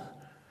offen.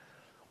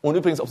 Und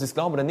übrigens, ob Sie es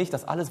glauben oder nicht,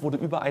 das alles wurde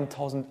über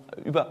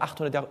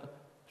 800 Jahre,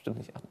 stimmt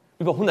nicht,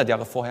 über 100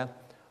 Jahre vorher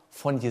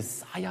von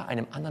Jesaja,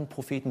 einem anderen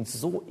Propheten,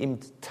 so im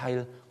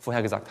Detail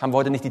vorhergesagt. Haben wir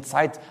heute nicht die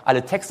Zeit,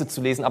 alle Texte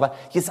zu lesen, aber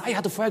Jesaja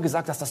hatte vorher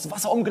gesagt, dass das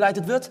Wasser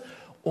umgeleitet wird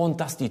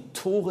und dass die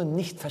Tore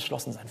nicht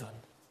verschlossen sein würden.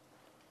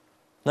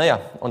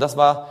 Naja, und das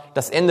war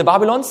das Ende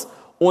Babylons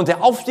und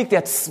der Aufstieg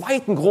der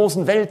zweiten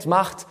großen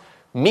Weltmacht,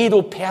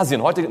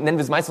 Medo-Persien. Heute nennen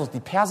wir es meistens die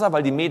Perser,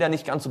 weil die Meder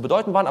nicht ganz so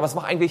bedeutend waren, aber es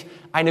war eigentlich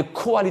eine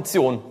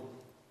Koalition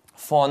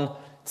von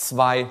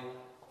zwei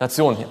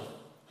Nationen hier.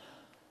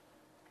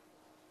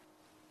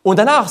 Und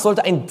danach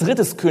sollte ein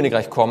drittes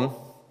Königreich kommen,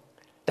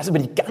 das über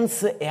die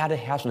ganze Erde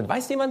herrschen wird.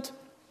 Weiß jemand,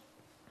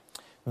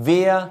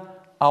 wer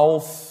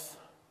auf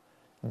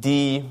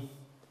die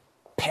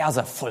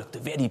Perser folgte,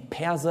 wer die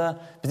Perser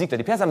besiegt hat?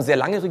 Die Perser haben sehr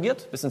lange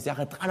regiert, bis ins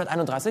Jahre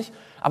 331,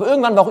 aber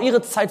irgendwann war auch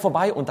ihre Zeit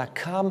vorbei und da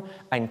kam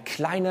ein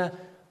kleiner,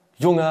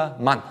 junger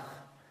Mann.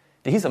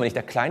 Der hieß aber nicht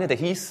der Kleine, der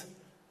hieß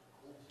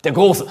der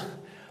Große.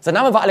 Sein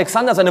Name war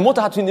Alexander, seine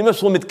Mutter hat ihn immer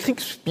schon mit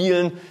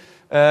Kriegsspielen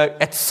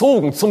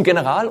erzogen zum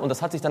General und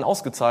das hat sich dann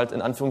ausgezahlt,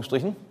 in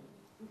Anführungsstrichen.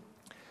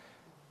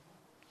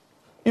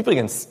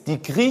 Übrigens,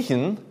 die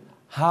Griechen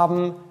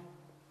haben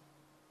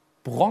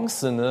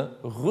bronzene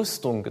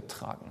Rüstung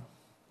getragen.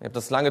 Ich habe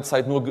das lange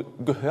Zeit nur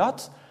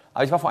gehört,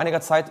 aber ich war vor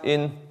einiger Zeit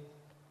in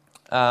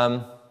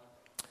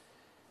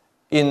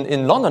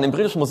London, im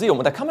Britischen Museum,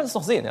 und da kann man das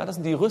noch sehen. Ja? Das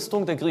sind die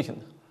Rüstungen der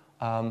Griechen.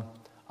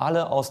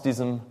 Alle aus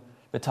diesem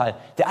Metall.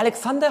 Der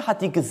Alexander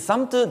hat die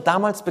gesamte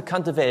damals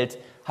bekannte Welt,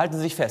 halten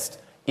Sie sich fest,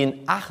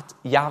 in 8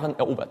 Jahren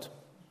erobert.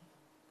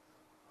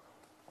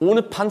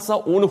 Ohne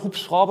Panzer, ohne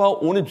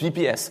Hubschrauber, ohne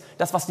GPS.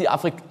 Das, was die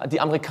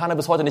Amerikaner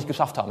bis heute nicht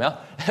geschafft haben. Ja?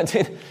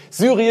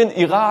 Syrien,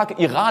 Irak,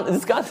 Iran,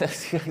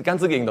 die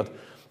ganze Gegend dort.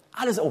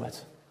 Alles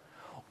erobert.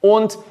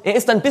 Und er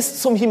ist dann bis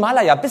zum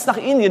Himalaya, bis nach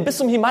Indien, bis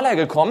zum Himalaya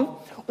gekommen.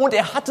 Und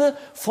er hatte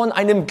von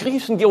einem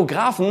griechischen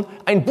Geographen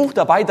ein Buch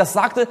dabei, das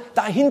sagte,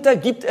 dahinter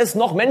gibt es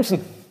noch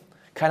Menschen.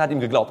 Keiner hat ihm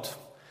geglaubt.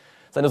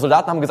 Seine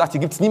Soldaten haben gesagt, hier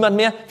gibt es niemand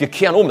mehr, wir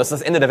kehren um, das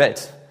ist das Ende der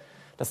Welt.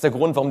 Das ist der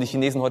Grund, warum die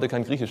Chinesen heute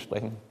kein Griechisch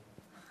sprechen.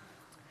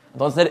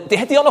 Ansonsten, der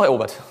hätte die auch noch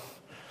erobert.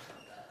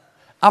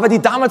 Aber die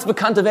damals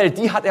bekannte Welt,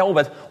 die hat er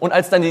erobert. Und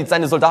als dann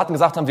seine Soldaten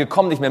gesagt haben, wir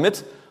kommen nicht mehr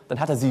mit, dann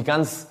hat er sie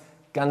ganz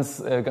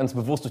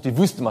bewusst durch die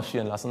Wüste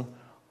marschieren lassen.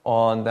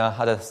 Und da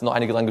hat es noch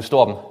einige dran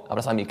gestorben. Aber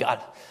das war ihm egal.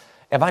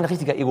 Er war ein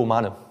richtiger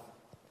Egomane.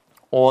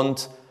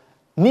 Und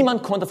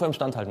niemand konnte vor ihm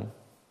standhalten.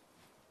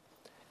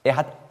 Er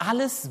hat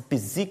alles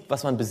besiegt,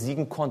 was man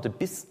besiegen konnte,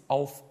 bis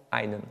auf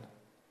einen.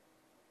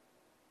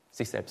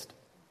 Sich selbst.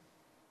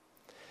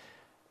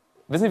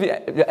 Wissen Sie,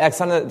 wie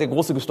Alexander der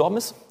Große gestorben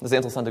ist? Eine sehr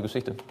interessante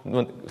Geschichte.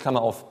 Nur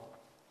Klammer auf.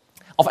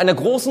 Auf einer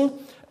großen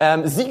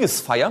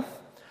Siegesfeier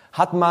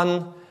hat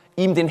man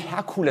ihm den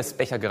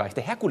Herkulesbecher gereicht.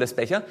 Der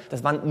Herkulesbecher,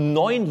 das waren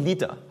 9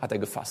 Liter, hat er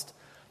gefasst.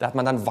 Da hat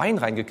man dann Wein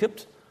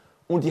reingekippt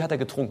und die hat er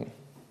getrunken.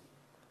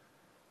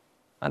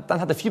 Und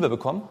dann hat er Fieber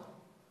bekommen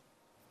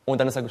und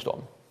dann ist er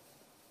gestorben.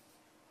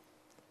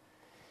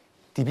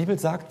 Die Bibel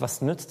sagt,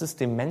 was nützt es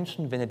dem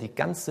Menschen, wenn er die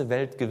ganze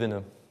Welt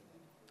gewinne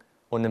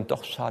und nimmt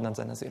doch Schaden an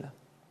seiner Seele?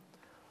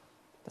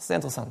 Das ist sehr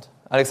interessant.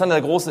 Alexander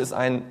der Große ist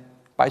ein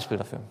Beispiel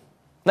dafür.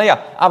 Naja,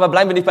 aber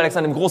bleiben wir nicht bei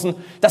Alexander dem Großen.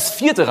 Das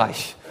 4.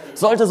 Reich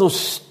sollte so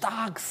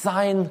stark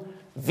sein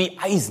wie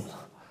Eisen.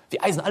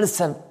 Wie Eisen, alles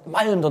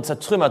zermalmt und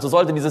zertrümmert. So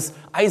sollte dieses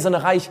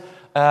eiserne Reich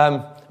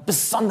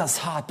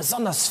besonders hart,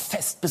 besonders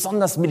fest,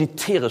 besonders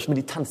militärisch,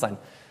 militant sein.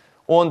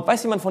 Und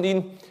weiß jemand von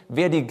Ihnen,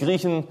 wer die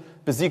Griechen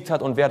besiegt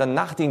hat und wer dann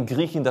nach den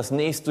Griechen das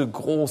nächste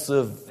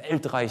große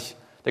Weltreich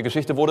der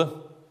Geschichte wurde?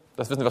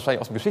 Das wissen Sie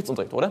wahrscheinlich aus dem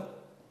Geschichtsunterricht, oder?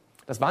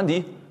 Das waren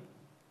die,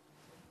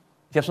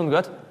 ich habe schon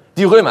gehört,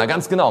 die Römer,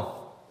 ganz genau.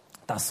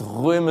 Das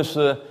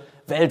römische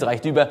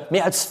Weltreich, die über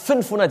mehr als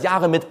 500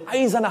 Jahre mit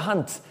eiserner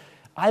Hand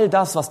all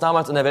das, was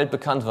damals in der Welt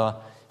bekannt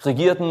war,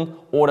 regierten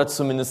oder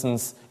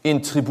zumindest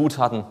in Tribut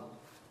hatten.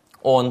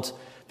 Und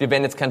wir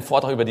werden jetzt keinen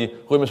Vortrag über die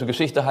römische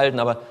Geschichte halten,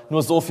 aber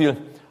nur so viel.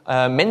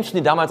 Menschen,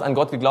 die damals an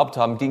Gott geglaubt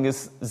haben, ging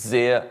es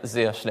sehr,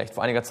 sehr schlecht.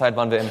 Vor einiger Zeit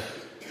waren wir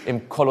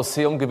im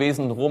Kolosseum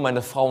gewesen, in Rom,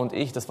 meine Frau und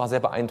ich. Das war sehr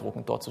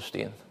beeindruckend, dort zu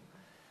stehen,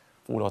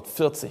 wo dort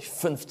 40,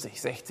 50,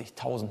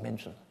 60.000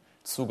 Menschen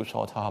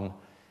zugeschaut haben,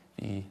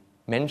 wie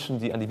Menschen,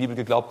 die an die Bibel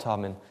geglaubt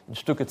haben, in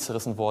Stücke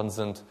zerrissen worden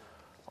sind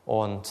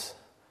und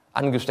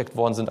angesteckt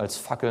worden sind als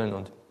Fackeln,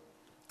 und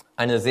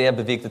eine sehr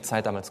bewegte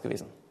Zeit damals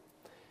gewesen.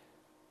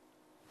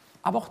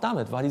 Aber auch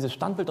damit war dieses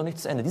Standbild noch nicht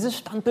zu Ende. Dieses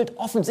Standbild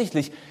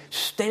offensichtlich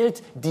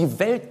stellt die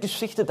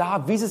Weltgeschichte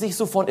dar, wie sie sich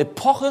so von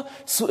Epoche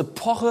zu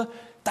Epoche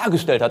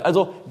dargestellt hat.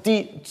 Also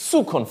die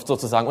Zukunft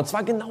sozusagen. Und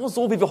zwar genau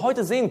so, wie wir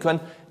heute sehen können,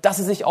 dass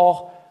sie sich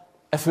auch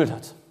erfüllt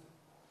hat.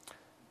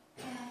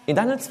 In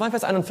Daniel 2,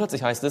 Vers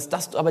 41 heißt es,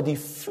 dass du aber die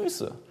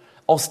Füße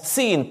aus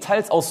Zehen,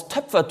 teils aus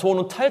Töpferton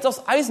und teils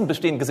aus Eisen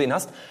bestehend gesehen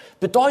hast,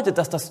 bedeutet,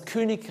 dass das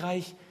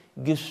Königreich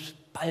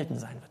gespalten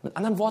sein wird. Mit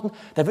anderen Worten,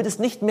 da wird es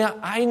nicht mehr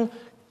ein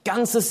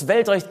ganzes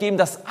Weltreich geben,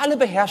 das alle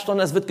beherrscht,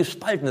 sondern es wird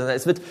gespalten sein,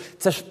 es wird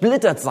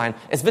zersplittert sein,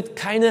 es wird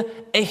keine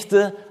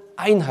echte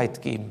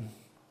Einheit geben.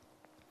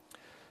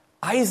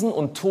 Eisen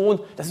und Ton,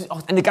 das ist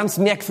auch eine ganz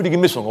merkwürdige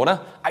Mischung,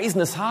 oder?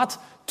 Eisen ist hart,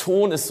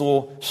 Ton ist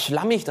so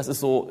schlammig, das ist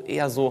so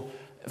eher so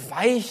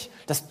weich,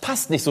 das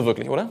passt nicht so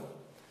wirklich, oder?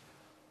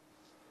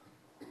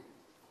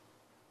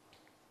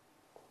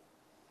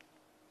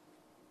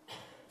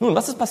 Nun,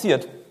 was ist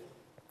passiert,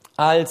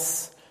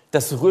 als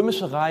das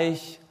Römische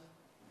Reich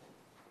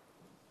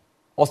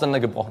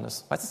auseinandergebrochen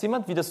ist? Weiß es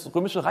jemand, wie das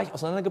Römische Reich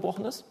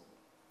auseinandergebrochen ist?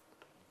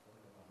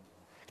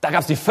 Da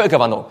gab es die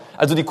Völkerwanderung.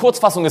 Also die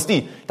Kurzfassung ist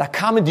die, da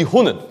kamen die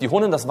Hunnen. Die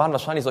Hunnen, das waren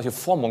wahrscheinlich solche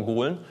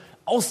Vormongolen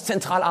aus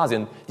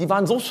Zentralasien. Die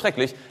waren so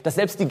schrecklich, dass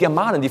selbst die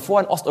Germanen, die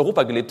vorher in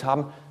Osteuropa gelebt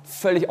haben,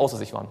 völlig außer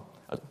sich waren.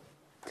 Also,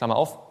 Klammer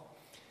auf,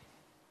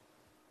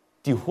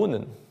 die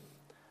Hunnen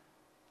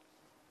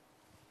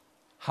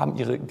haben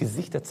ihre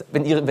Gesichter,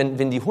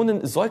 wenn die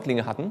Hunnen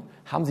Säuglinge hatten,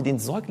 haben sie den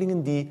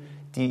Säuglingen die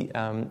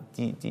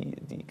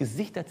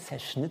Gesichter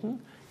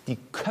zerschnitten, die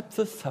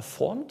Köpfe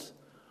verformt,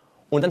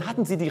 und dann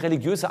hatten sie die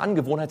religiöse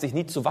Angewohnheit, sich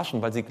nie zu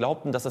waschen, weil sie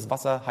glaubten, dass das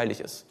Wasser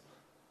heilig ist.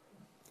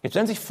 Jetzt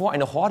stellen Sie sich vor,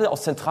 eine Horde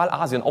aus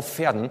Zentralasien auf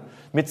Pferden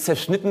mit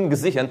zerschnittenen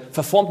Gesichtern,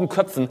 verformten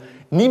Köpfen,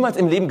 niemals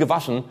im Leben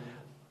gewaschen,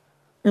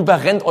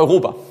 überrennt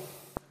Europa.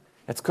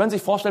 Jetzt können Sie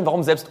sich vorstellen,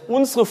 warum selbst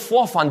unsere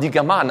Vorfahren, die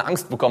Germanen,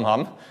 Angst bekommen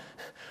haben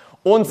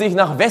und sich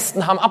nach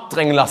Westen haben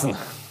abdrängen lassen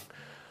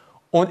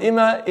und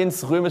immer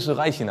ins Römische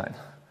Reich hinein.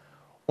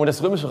 Und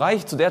das Römische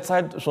Reich zu der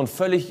Zeit schon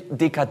völlig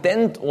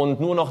dekadent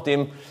und nur noch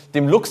dem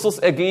Luxus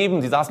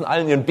ergeben, die saßen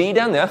alle in ihren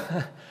Bädern, ja,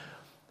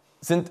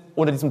 sind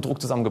unter diesem Druck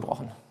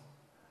zusammengebrochen.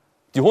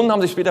 Die Hunnen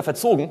haben sich später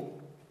verzogen,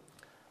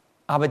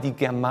 aber die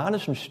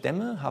germanischen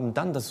Stämme haben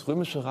dann das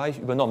Römische Reich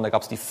übernommen. Da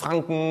gab es die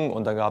Franken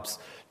und da gab es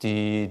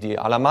die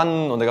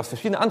Alamannen und da gab es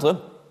verschiedene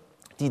andere,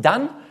 die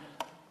dann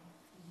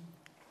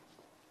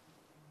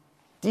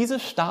diese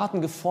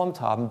Staaten geformt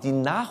haben, die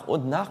nach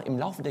und nach im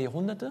Laufe der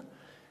Jahrhunderte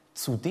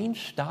zu den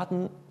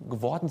Staaten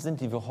geworden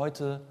sind, die wir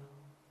heute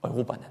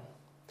Europa nennen.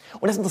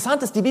 Und das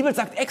Interessante ist, die Bibel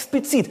sagt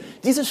explizit,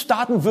 diese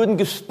Staaten würden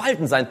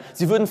gespalten sein.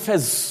 Sie würden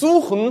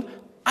versuchen,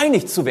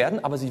 einig zu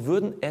werden, aber sie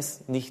würden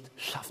es nicht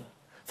schaffen.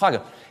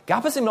 Frage,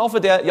 gab es im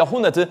Laufe der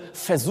Jahrhunderte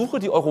Versuche,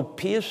 die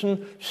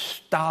europäischen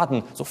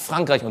Staaten, so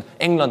Frankreich und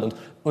England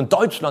und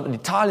Deutschland und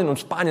Italien und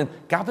Spanien,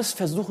 gab es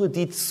Versuche,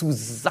 die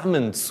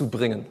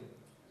zusammenzubringen?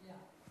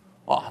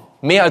 Oh,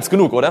 mehr als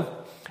genug,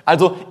 oder?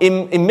 Also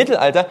im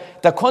Mittelalter,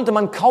 da konnte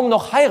man kaum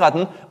noch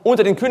heiraten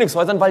unter den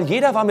Königshäusern, weil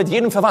jeder war mit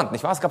jedem verwandt,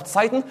 nicht wahr? Es gab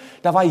Zeiten,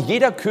 da war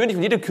jeder König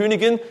und jede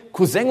Königin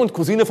Cousin und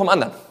Cousine vom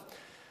anderen.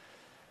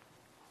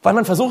 Weil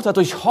man versucht hat,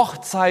 durch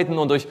Hochzeiten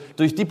und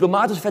durch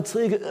diplomatische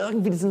Verträge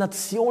irgendwie diese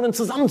Nationen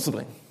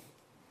zusammenzubringen.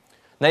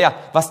 Naja,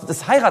 was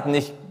das Heiraten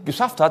nicht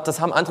geschafft hat, das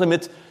haben andere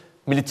mit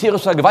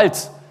militärischer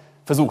Gewalt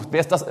versucht. Wer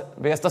ist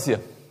das hier?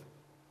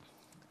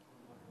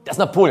 Das ist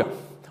Napoleon.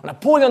 Und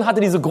Napoleon hatte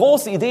diese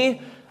große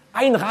Idee,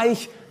 ein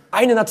Reich,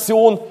 eine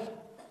Nation,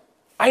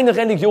 eine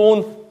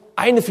Religion,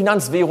 eine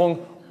Finanzwährung,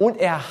 und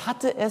er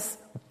hatte es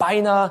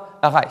beinahe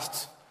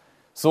erreicht.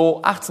 So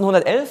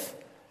 1811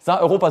 sah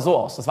Europa so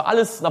aus. Das war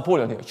alles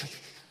Napoleon hier.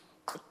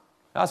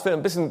 Ja, es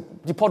ein bisschen,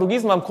 die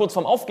Portugiesen waren kurz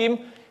vorm Aufgeben,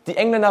 die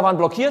Engländer waren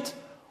blockiert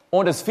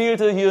und es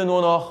fehlte hier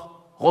nur noch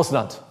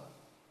Russland.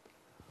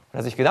 Und er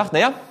hat sich gedacht,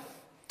 naja,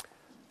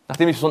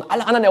 nachdem ich schon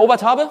alle anderen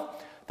erobert habe,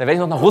 dann werde ich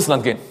noch nach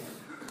Russland gehen.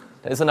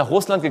 Da ist er nach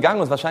Russland gegangen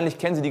und wahrscheinlich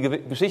kennen Sie die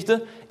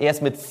Geschichte. Er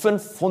ist mit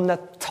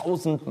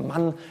 500.000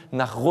 Mann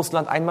nach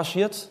Russland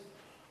einmarschiert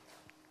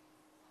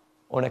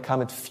und er kam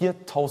mit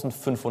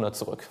 4.500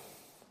 zurück.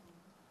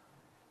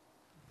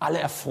 Alle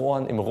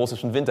erfroren im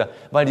russischen Winter,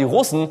 weil die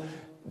Russen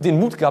den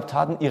Mut gehabt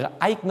hatten, ihre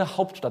eigene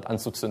Hauptstadt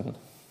anzuzünden.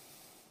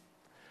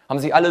 Haben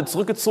sich alle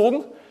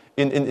zurückgezogen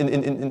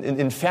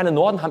in ferne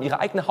Norden, haben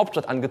ihre eigene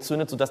Hauptstadt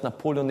angezündet, sodass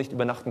Napoleon nicht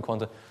übernachten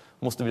konnte,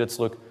 musste wieder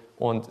zurück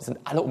und sind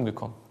alle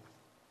umgekommen.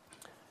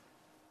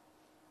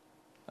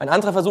 Ein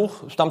anderer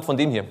Versuch stammt von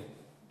dem hier.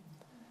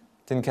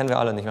 Den kennen wir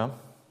alle, nicht wahr?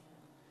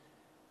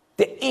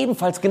 Der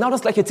ebenfalls genau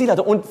das gleiche Ziel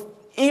hatte und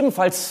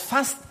ebenfalls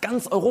fast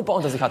ganz Europa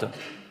unter sich hatte.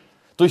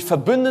 Durch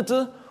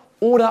Verbündete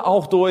oder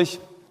auch durch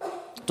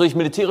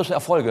militärische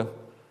Erfolge.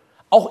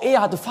 Auch er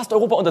hatte fast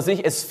Europa unter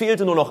sich. Es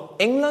fehlte nur noch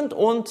England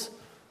und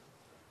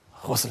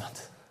Russland.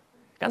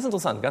 Ganz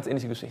interessant, ganz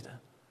ähnliche Geschichte.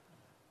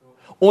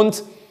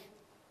 Und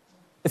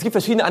es gibt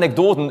verschiedene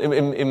Anekdoten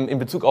in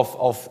Bezug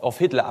auf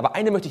Hitler, aber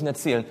eine möchte ich Ihnen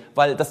erzählen,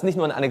 weil das nicht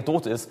nur eine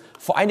Anekdote ist.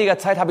 Vor einiger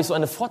Zeit habe ich so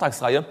eine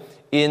Vortragsreihe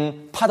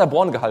in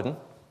Paderborn gehalten.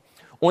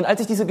 Und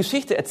als ich diese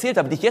Geschichte erzählt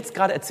habe, die ich jetzt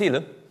gerade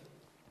erzähle,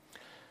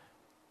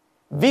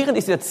 während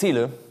ich sie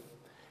erzähle,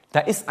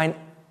 da ist ein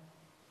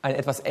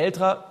etwas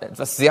älterer,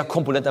 etwas sehr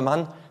korpulenter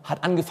Mann,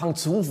 hat angefangen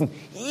zu rufen,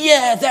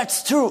 "Yeah,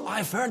 that's true,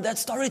 I've heard that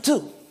story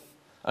too."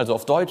 Also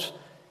auf Deutsch,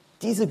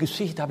 diese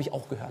Geschichte habe ich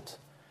auch gehört.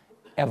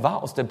 Er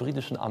war aus der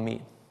britischen Armee.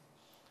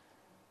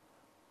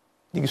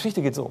 Die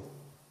Geschichte geht so.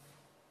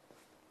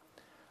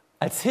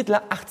 Als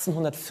Hitler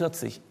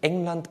 1840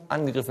 England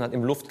angegriffen hat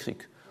im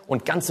Luftkrieg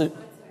und Dankeschön,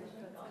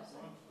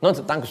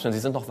 Sie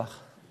sind noch wach.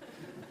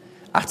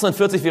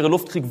 1840 wäre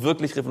Luftkrieg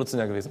wirklich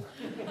revolutionär gewesen.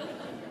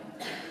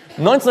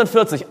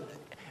 1940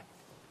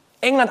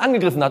 England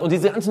angegriffen hat und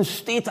diese ganzen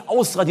Städte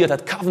ausradiert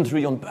hat,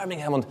 Coventry und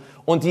Birmingham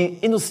und die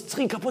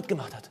Industrie kaputt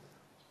gemacht hat.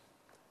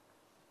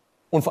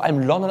 Und vor allem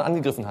London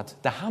angegriffen hat,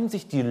 da haben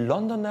sich die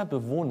Londoner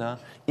Bewohner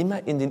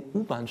immer in den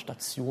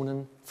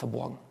U-Bahn-Stationen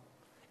verborgen.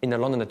 In der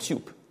Londoner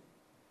Tube.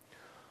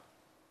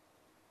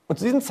 Und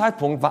zu diesem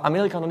Zeitpunkt war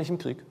Amerika noch nicht im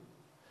Krieg.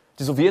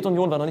 Die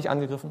Sowjetunion war noch nicht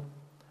angegriffen.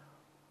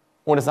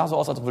 Und es sah so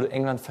aus, als würde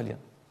England verlieren.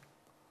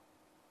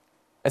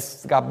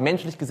 Es gab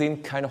menschlich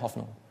gesehen keine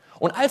Hoffnung.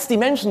 Und als die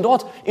Menschen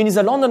dort in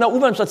dieser Londoner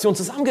U-Bahn-Station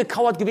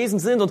zusammengekauert gewesen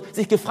sind und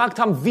sich gefragt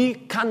haben,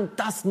 wie kann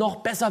das noch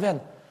besser werden?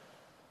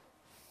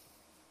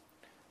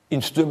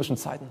 In stürmischen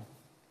Zeiten.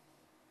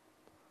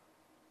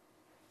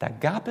 Da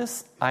gab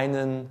es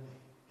einen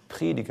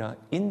Prediger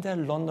in der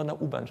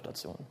Londoner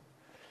U-Bahn-Station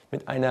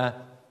mit einer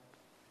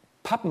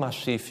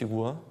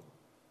Pappmaché-Figur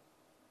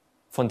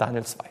von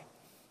Daniel 2.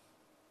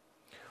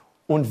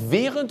 Und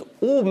während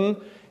oben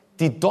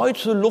die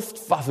deutsche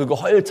Luftwaffe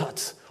geheult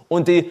hat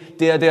und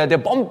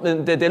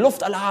der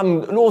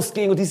Luftalarm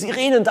losging und die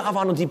Sirenen da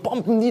waren und die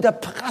Bomben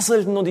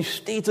niederprasselten und die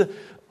Städte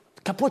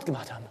kaputt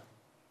gemacht haben,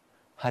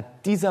 hat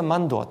dieser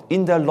Mann dort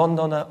in der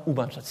Londoner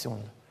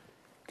U-Bahn-Station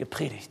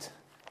gepredigt.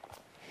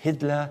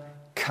 Hitler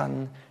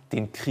kann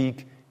den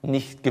Krieg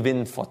nicht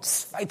gewinnen. Vor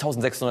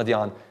 2600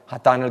 Jahren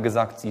hat Daniel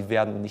gesagt, sie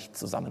werden nicht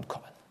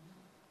zusammenkommen.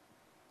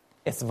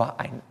 Es war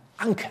ein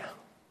Anker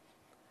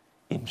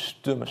in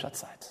stürmischer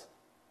Zeit.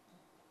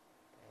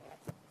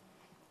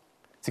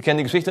 Sie kennen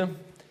die Geschichte?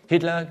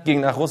 Hitler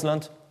ging nach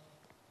Russland,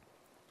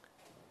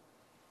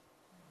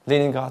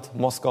 Leningrad,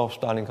 Moskau,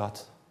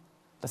 Stalingrad.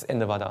 Das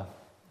Ende war da.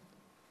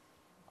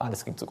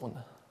 Alles ging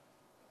zugrunde.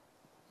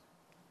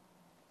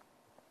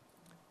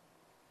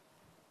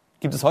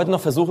 Gibt es heute noch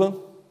Versuche,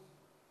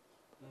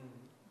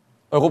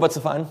 Europa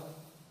zu vereinen?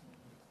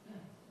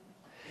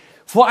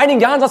 Vor einigen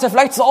Jahren sah es ja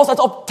vielleicht so aus, als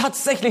ob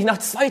tatsächlich nach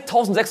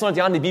 2600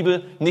 Jahren die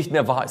Bibel nicht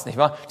mehr wahr ist, nicht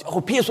wahr? Die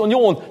Europäische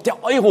Union,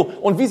 der Euro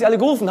und wie sie alle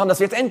gerufen haben, dass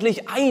wir jetzt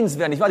endlich eins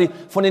werden, nicht wahr?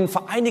 Von den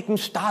Vereinigten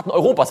Staaten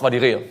Europas war die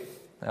Rede.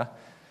 Ja.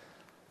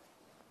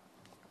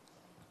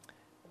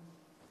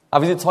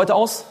 Aber wie sieht es heute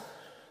aus?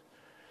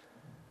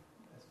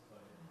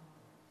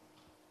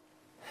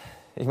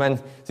 Ich meine,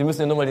 Sie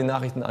müssen ja nur mal die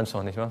Nachrichten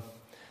anschauen, nicht wahr?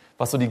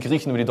 Was so die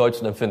Griechen über die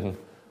Deutschen empfinden.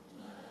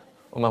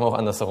 Und manchmal auch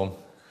andersherum.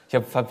 Ich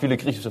habe viele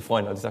griechische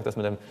Freunde, also ich sage das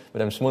mit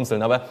einem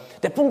Schmunzeln. Aber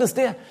der Punkt ist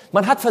der,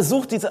 man hat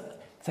versucht,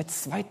 seit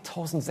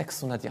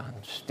 2600 Jahren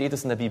steht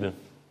es in der Bibel.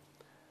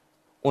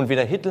 Und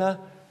weder Hitler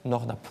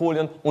noch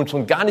Napoleon und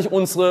schon gar nicht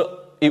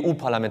unsere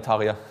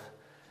EU-Parlamentarier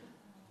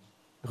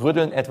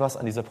rütteln etwas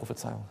an dieser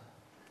Prophezeiung.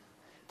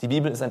 Die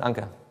Bibel ist ein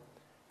Anker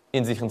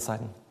in sicheren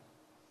Zeiten.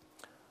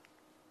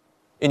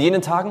 In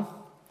jenen Tagen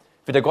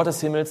wird der Gott des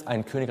Himmels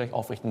ein Königreich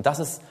aufrichten. Das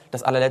ist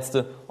das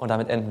allerletzte und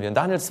damit enden wir. In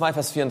Daniel 2,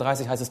 Vers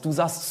 34 heißt es, du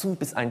sahst zu,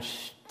 bis ein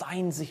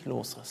Stein sich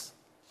losriss.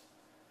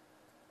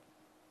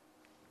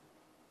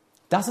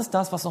 Das ist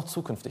das, was noch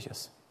zukünftig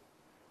ist.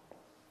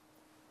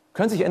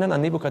 Können Sie sich erinnern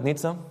an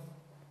Nebukadnezar,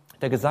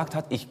 der gedacht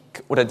hat,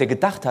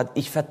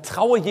 ich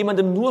vertraue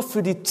jemandem nur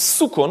für die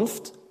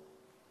Zukunft,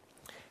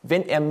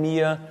 wenn er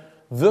mir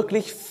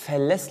wirklich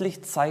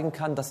verlässlich zeigen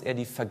kann, dass er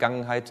die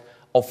Vergangenheit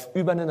auf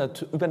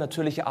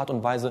übernatürliche Art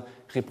und Weise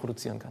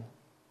reproduzieren kann.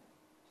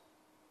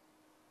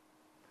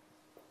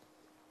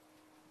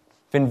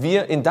 Wenn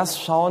wir in das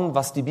schauen,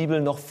 was die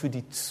Bibel noch für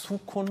die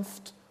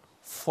Zukunft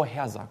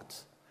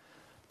vorhersagt,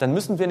 dann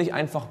müssen wir nicht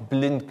einfach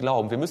blind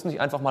glauben. Wir müssen nicht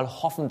einfach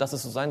mal hoffen, dass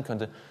es so sein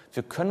könnte.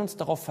 Wir können uns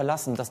darauf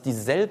verlassen, dass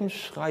dieselben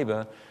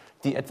Schreiber,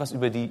 die etwas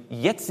über die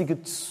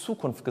jetzige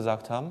Zukunft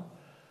gesagt haben,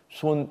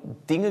 schon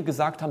Dinge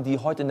gesagt haben, die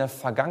heute in der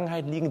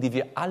Vergangenheit liegen, die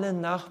wir alle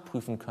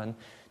nachprüfen können,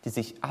 die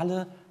sich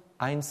alle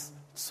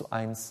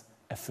 1:1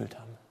 erfüllt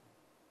haben.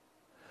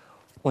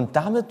 Und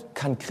damit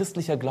kann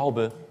christlicher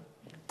Glaube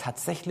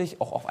tatsächlich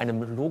auch auf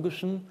einem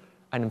logischen,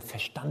 einem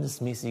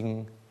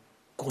verstandesmäßigen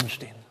Grund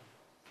stehen.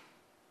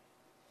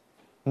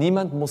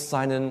 Niemand muss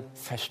seinen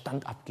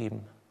Verstand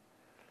abgeben,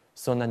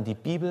 sondern die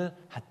Bibel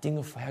hat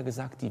Dinge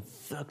vorhergesagt, die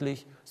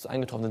wirklich so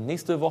eingetroffen sind.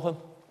 Übernächsten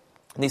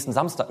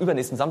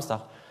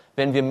Samstag,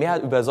 werden wir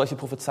mehr über solche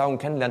Prophezeiungen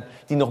kennenlernen,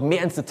 die noch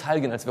mehr ins Detail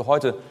gehen, als wir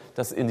heute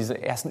das in diesem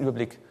ersten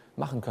Überblick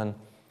machen können.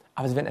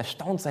 Aber Sie werden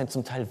erstaunt sein,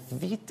 zum Teil,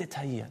 wie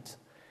detailliert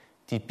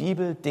die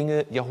Bibel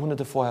Dinge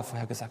Jahrhunderte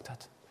vorher gesagt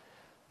hat.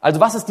 Also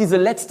was ist diese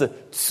letzte,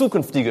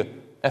 zukünftige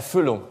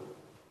Erfüllung,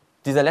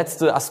 dieser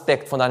letzte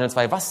Aspekt von Daniel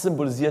 2? Was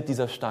symbolisiert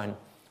dieser Stein?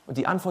 Und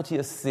die Antwort hier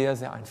ist sehr,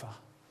 sehr einfach.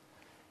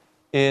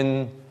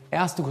 In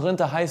 1.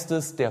 Korinther heißt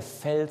es, der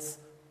Fels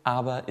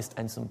aber ist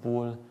ein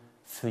Symbol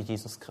für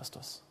Jesus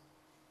Christus.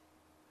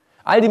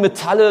 All die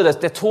Metalle,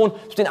 der Ton,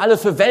 stehen alle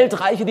für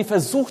Weltreiche, die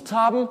versucht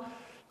haben,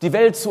 die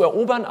Welt zu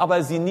erobern,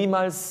 aber sie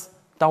niemals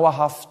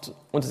dauerhaft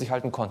unter sich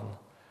halten konnten.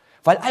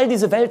 Weil all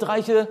diese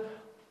Weltreiche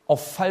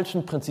auf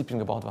falschen Prinzipien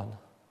gebaut waren.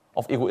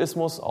 Auf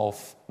Egoismus,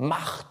 auf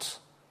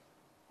Macht,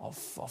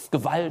 auf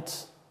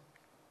Gewalt.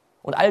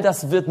 Und all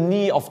das wird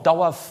nie auf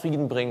Dauer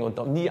Frieden bringen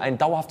und nie ein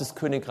dauerhaftes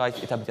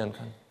Königreich etablieren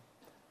können.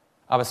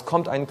 Aber es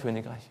kommt ein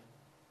Königreich.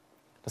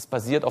 Das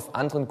basiert auf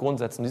anderen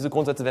Grundsätzen. Diese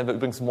Grundsätze werden wir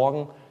übrigens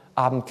morgen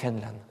Abend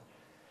kennenlernen.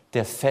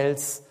 Der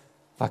Fels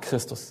war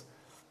Christus.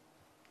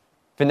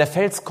 Wenn der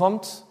Fels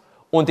kommt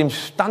und dem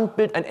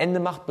Standbild ein Ende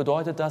macht,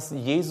 bedeutet das,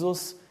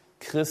 Jesus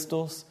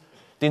Christus,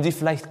 den Sie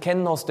vielleicht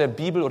kennen aus der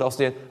Bibel oder aus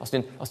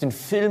den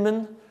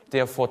Filmen,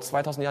 der vor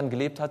 2000 Jahren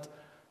gelebt hat,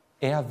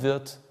 er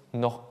wird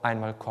noch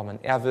einmal kommen.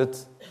 Er wird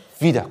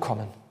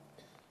wiederkommen.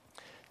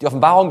 Die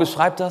Offenbarung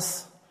beschreibt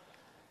das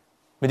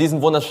mit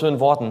diesen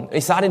wunderschönen Worten.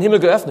 Ich sah den Himmel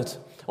geöffnet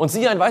und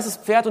siehe ein weißes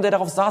Pferd und der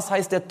darauf saß,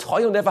 heißt der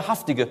Treue und der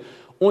Wahrhaftige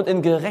und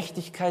in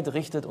Gerechtigkeit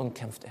richtet und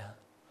kämpft er.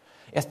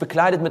 Er ist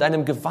bekleidet mit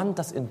einem Gewand,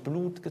 das in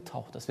Blut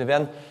getaucht ist. Wir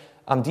werden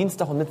am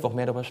Dienstag und Mittwoch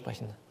mehr darüber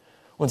sprechen.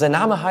 Und sein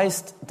Name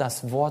heißt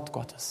das Wort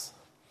Gottes.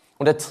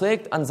 Und er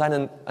trägt an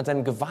seinem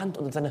Gewand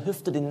und an seiner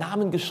Hüfte den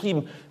Namen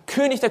geschrieben,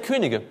 König der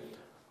Könige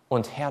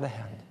und Herr der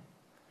Herren.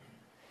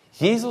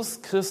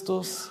 Jesus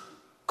Christus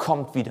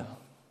kommt wieder,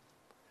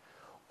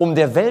 um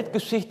der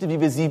Weltgeschichte, wie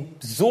wir sie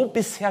so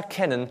bisher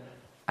kennen,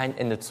 ein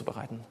Ende zu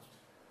bereiten.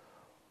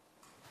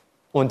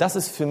 Und das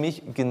ist für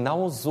mich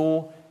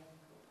genauso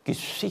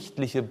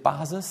geschichtliche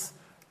Basis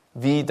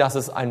wie dass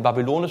es ein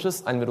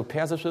babylonisches, ein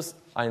medopersisches,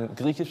 ein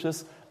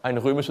griechisches, ein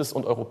römisches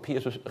und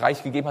europäisches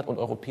Reich gegeben hat und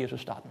europäische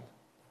Staaten.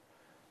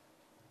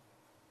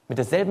 Mit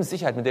derselben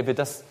Sicherheit, mit der wir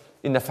das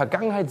in der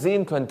Vergangenheit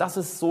sehen können, dass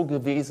es so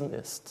gewesen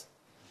ist,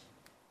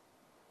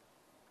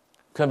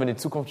 können wir in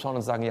die Zukunft schauen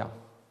und sagen, ja,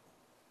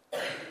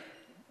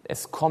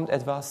 es kommt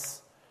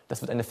etwas,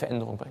 das wird eine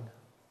Veränderung bringen.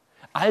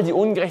 All die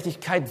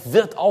Ungerechtigkeit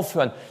wird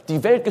aufhören.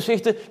 Die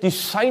Weltgeschichte, die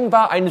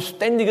scheinbar eine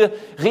ständige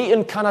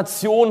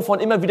Reinkarnation von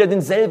immer wieder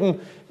denselben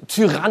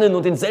Tyrannen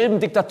und denselben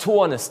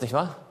Diktatoren ist, nicht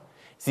wahr?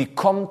 Sie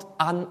kommt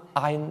an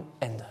ein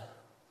Ende.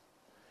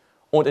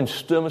 Und in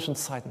stürmischen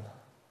Zeiten,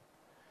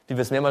 wie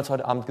wir es mehrmals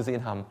heute Abend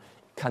gesehen haben,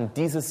 kann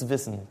dieses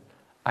Wissen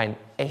ein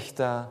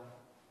echter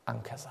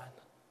Anker sein.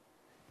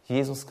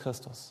 Jesus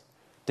Christus,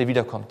 der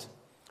wiederkommt,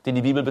 den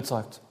die Bibel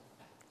bezeugt.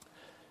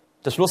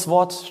 Das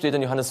Schlusswort steht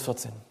in Johannes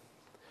 14.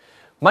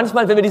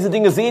 Manchmal, wenn wir diese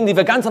Dinge sehen, die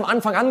wir ganz am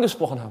Anfang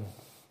angesprochen haben,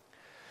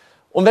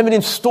 und wenn wir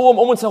den Sturm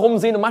um uns herum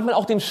sehen und manchmal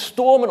auch den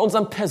Sturm in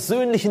unserem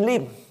persönlichen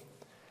Leben,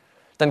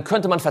 dann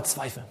könnte man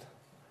verzweifeln.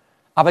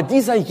 Aber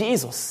dieser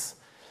Jesus,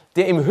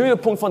 der im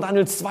Höhepunkt von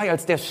Daniel 2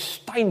 als der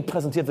Stein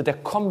präsentiert wird, der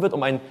kommen wird,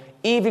 um ein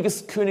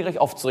ewiges Königreich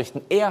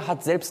aufzurichten, er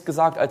hat selbst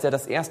gesagt, als er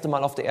das erste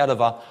Mal auf der Erde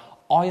war,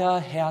 euer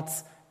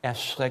Herz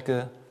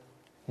erschrecke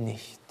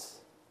nicht.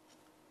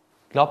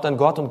 Glaubt an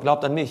Gott und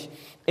glaubt an mich.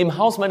 Im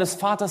Haus meines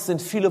Vaters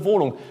sind viele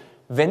Wohnungen.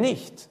 Wenn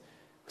nicht,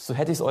 so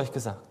hätte ich es euch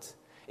gesagt.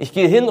 Ich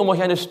gehe hin, um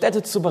euch eine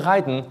Stätte zu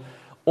bereiten.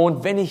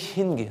 Und wenn ich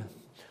hingehe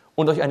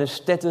und euch eine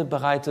Stätte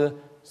bereite,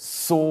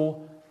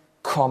 so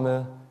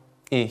komme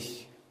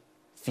ich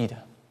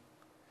wieder.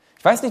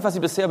 Ich weiß nicht, was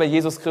Sie bisher bei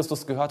Jesus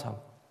Christus gehört haben.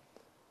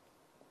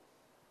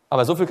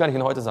 Aber so viel kann ich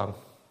Ihnen heute sagen.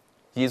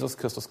 Jesus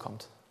Christus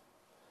kommt.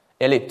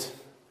 Er lebt.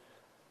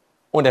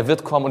 Und er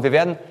wird kommen. Und wir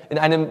werden in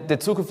einem der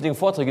zukünftigen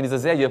Vorträge in dieser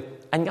Serie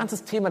ein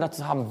ganzes Thema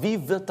dazu haben.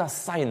 Wie wird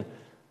das sein,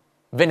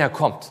 wenn er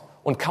kommt?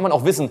 Und kann man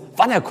auch wissen,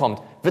 wann er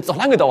kommt? Wird es noch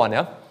lange dauern,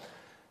 ja?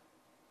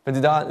 Wenn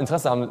Sie da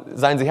Interesse haben,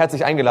 seien Sie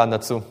herzlich eingeladen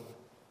dazu.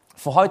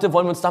 Für heute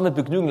wollen wir uns damit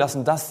begnügen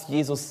lassen, dass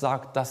Jesus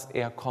sagt, dass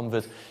er kommen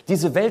wird.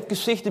 Diese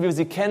Weltgeschichte, wie wir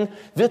sie kennen,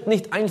 wird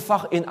nicht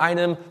einfach in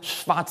einem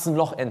schwarzen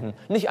Loch enden.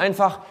 Nicht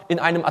einfach in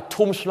einem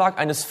Atomschlag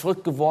eines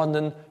verrückt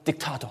gewordenen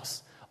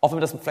Diktators. Auch wenn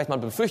wir das vielleicht mal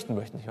befürchten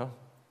möchten, nicht wahr?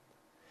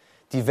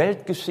 Die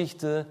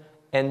Weltgeschichte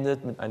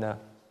endet mit einer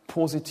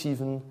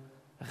positiven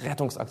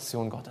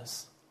Rettungsaktion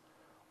Gottes.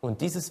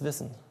 Und dieses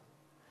Wissen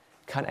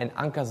kann ein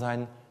Anker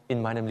sein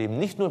in meinem Leben.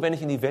 Nicht nur, wenn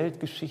ich in die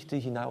Weltgeschichte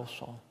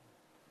hinausschaue,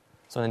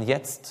 sondern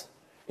jetzt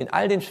in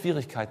all den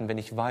Schwierigkeiten, wenn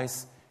ich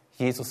weiß,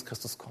 Jesus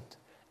Christus kommt.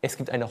 Es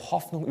gibt eine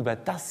Hoffnung über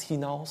das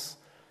hinaus,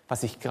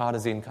 was ich gerade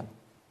sehen kann.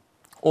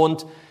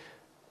 Und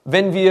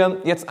wenn wir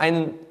jetzt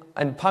ein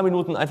paar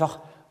Minuten einfach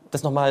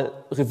das nochmal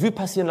Revue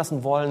passieren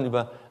lassen wollen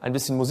über ein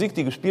bisschen Musik,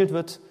 die gespielt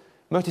wird,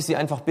 möchte ich Sie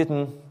einfach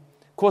bitten,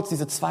 kurz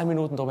diese 2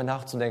 Minuten darüber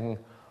nachzudenken,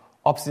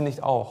 ob Sie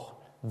nicht auch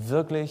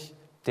wirklich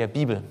der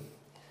Bibel,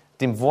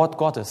 dem Wort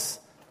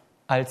Gottes,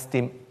 als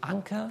dem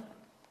Anker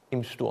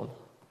im Sturm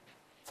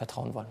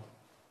vertrauen wollen.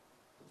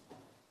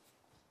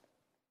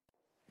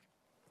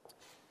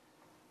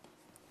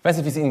 Ich weiß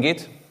nicht, wie es Ihnen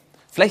geht.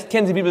 Vielleicht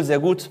kennen Sie die Bibel sehr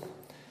gut,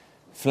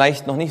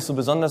 vielleicht noch nicht so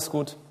besonders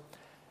gut.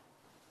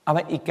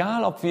 Aber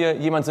egal, ob wir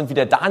jemand sind wie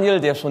der Daniel,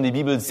 der schon die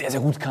Bibel sehr, sehr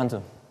gut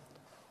kannte,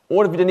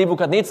 oder wie der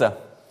Nebukadnezar,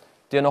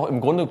 der noch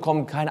im Grunde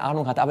genommen keine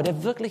Ahnung hatte, aber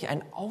der wirklich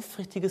ein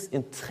aufrichtiges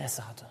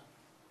Interesse hatte.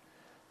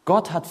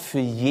 Gott hat für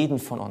jeden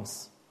von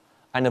uns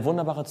eine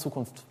wunderbare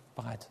Zukunft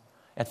bereit.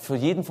 Er hat für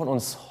jeden von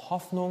uns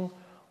Hoffnung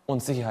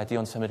und Sicherheit, die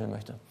er uns vermitteln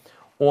möchte.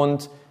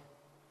 Und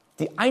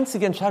die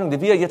einzige Entscheidung,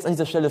 die wir jetzt an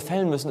dieser Stelle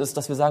fällen müssen, ist,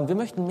 dass wir sagen, wir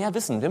möchten mehr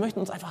wissen. Wir möchten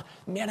uns einfach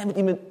mehr damit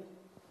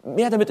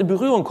in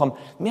Berührung kommen,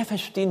 mehr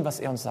verstehen, was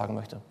er uns sagen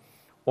möchte.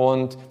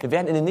 Und wir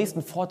werden in den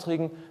nächsten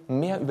Vorträgen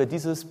mehr über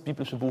dieses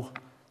biblische Buch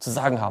zu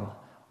sagen haben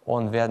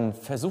und werden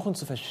versuchen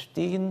zu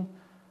verstehen,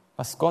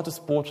 was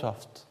Gottes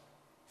Botschaft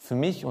für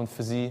mich und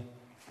für Sie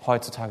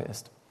heutzutage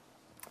ist.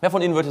 Wer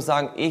von Ihnen würde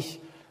sagen,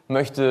 ich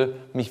möchte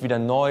mich wieder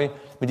neu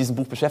mit diesem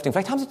Buch beschäftigen?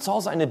 Vielleicht haben Sie zu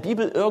Hause eine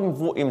Bibel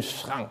irgendwo im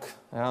Schrank.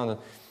 Ja, und dann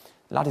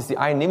lade ich Sie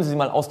ein, nehmen Sie sie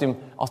mal aus dem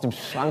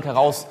Schrank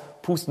heraus,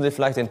 pusten Sie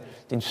vielleicht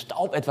den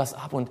Staub etwas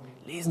ab und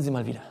lesen Sie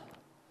mal wieder.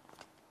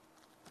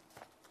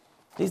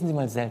 Lesen Sie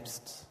mal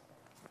selbst.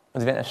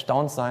 Und Sie werden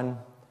erstaunt sein,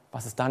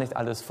 was es da nicht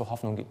alles für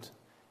Hoffnung gibt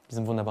in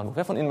diesem wunderbaren Buch.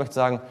 Wer von Ihnen möchte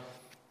sagen,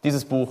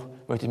 dieses Buch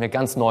möchte ich mir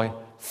ganz neu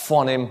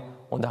vornehmen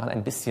und daran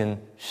ein bisschen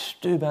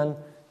stöbern,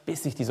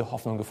 bis ich diese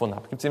Hoffnung gefunden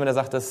habe? Gibt es jemanden,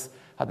 der sagt, das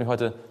hat mich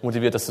heute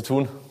motiviert, das zu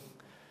tun?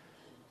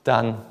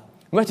 Dann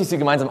möchte ich Sie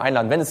gemeinsam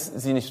einladen, wenn es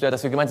Sie nicht stört,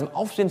 dass wir gemeinsam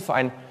aufstehen für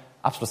ein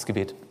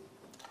Abschlussgebet.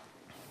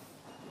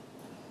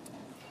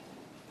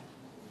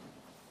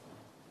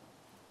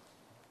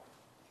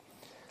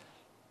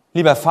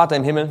 Lieber Vater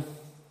im Himmel,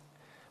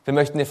 wir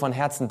möchten dir von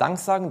Herzen Dank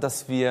sagen,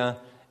 dass wir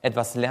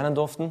etwas lernen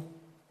durften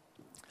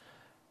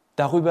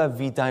darüber,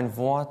 wie dein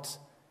Wort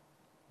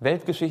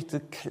Weltgeschichte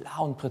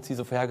klar und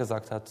präzise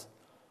vorhergesagt hat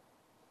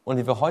und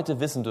wie wir heute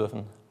wissen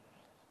dürfen,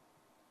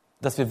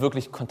 dass wir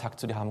wirklich Kontakt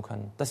zu dir haben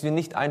können. Dass wir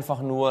nicht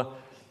einfach nur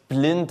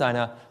blind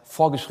deiner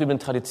vorgeschriebenen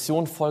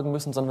Tradition folgen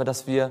müssen, sondern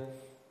dass wir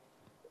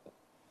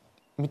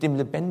mit dem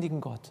lebendigen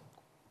Gott,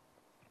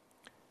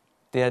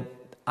 der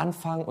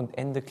Anfang und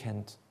Ende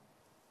kennt,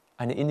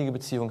 eine innige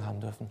Beziehung haben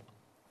dürfen.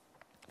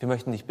 Wir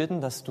möchten dich bitten,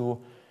 dass du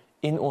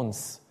in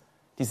uns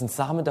diesen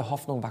Samen der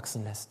Hoffnung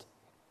wachsen lässt.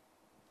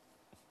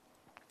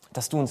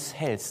 Dass du uns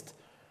hältst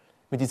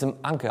mit diesem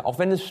Anker, auch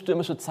wenn es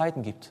stürmische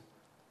Zeiten gibt,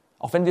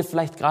 auch wenn wir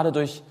vielleicht gerade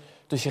durch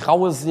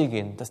raue See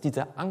gehen, dass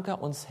dieser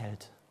Anker uns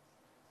hält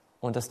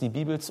und dass die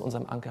Bibel zu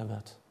unserem Anker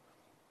wird.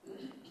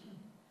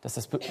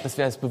 Dass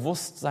wir das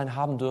Bewusstsein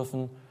haben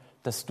dürfen,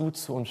 dass du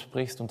zu uns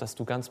sprichst und dass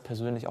du ganz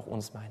persönlich auch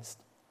uns meinst.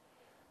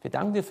 Wir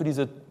danken dir für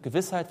diese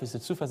Gewissheit, für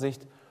diese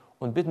Zuversicht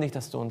und bitten dich,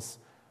 dass du uns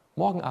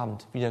morgen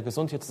Abend wieder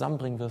gesund hier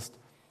zusammenbringen wirst,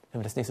 wenn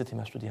wir das nächste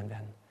Thema studieren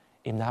werden.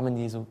 Im Namen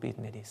Jesu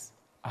beten wir dies.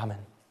 Amen.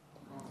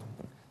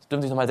 Sie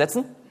dürfen sich nochmal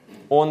setzen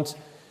und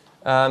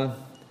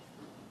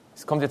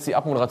es kommt jetzt die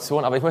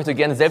Abmoderation, aber ich möchte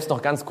gerne selbst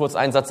noch ganz kurz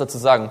einen Satz dazu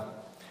sagen.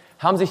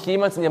 Haben sich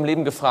jemals in ihrem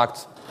Leben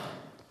gefragt,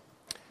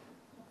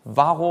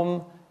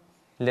 warum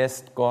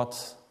lässt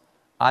Gott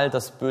all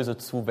das Böse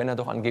zu, wenn er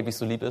doch angeblich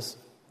so lieb ist?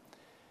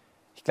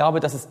 Ich glaube,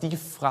 das ist die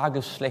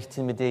Frage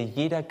schlechthin, mit der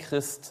jeder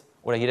Christ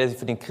oder jeder, der sich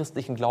für den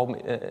christlichen Glauben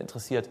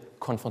interessiert,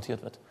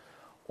 konfrontiert wird.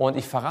 Und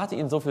ich verrate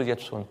Ihnen so viel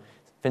jetzt schon.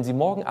 Wenn Sie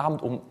morgen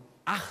Abend um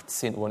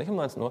 18 Uhr, nicht um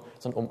 19 Uhr,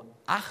 sondern um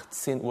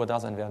 18 Uhr da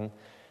sein werden,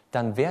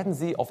 dann werden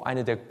Sie auf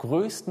eine der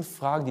größten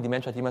Fragen, die die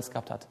Menschheit jemals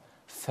gehabt hat,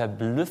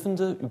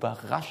 verblüffende,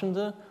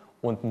 überraschende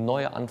und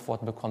neue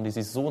Antworten bekommen, die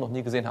Sie so noch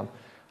nie gesehen haben.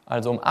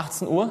 Also um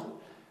 18 Uhr,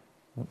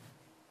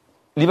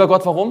 lieber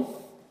Gott, warum?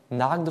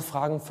 Nagende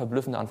Fragen,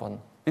 verblüffende Antworten.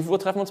 Wie viel Uhr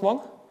treffen wir uns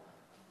morgen?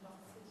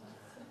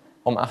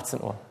 Um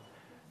 18 Uhr.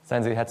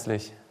 Seien Sie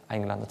herzlich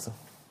eingeladen dazu.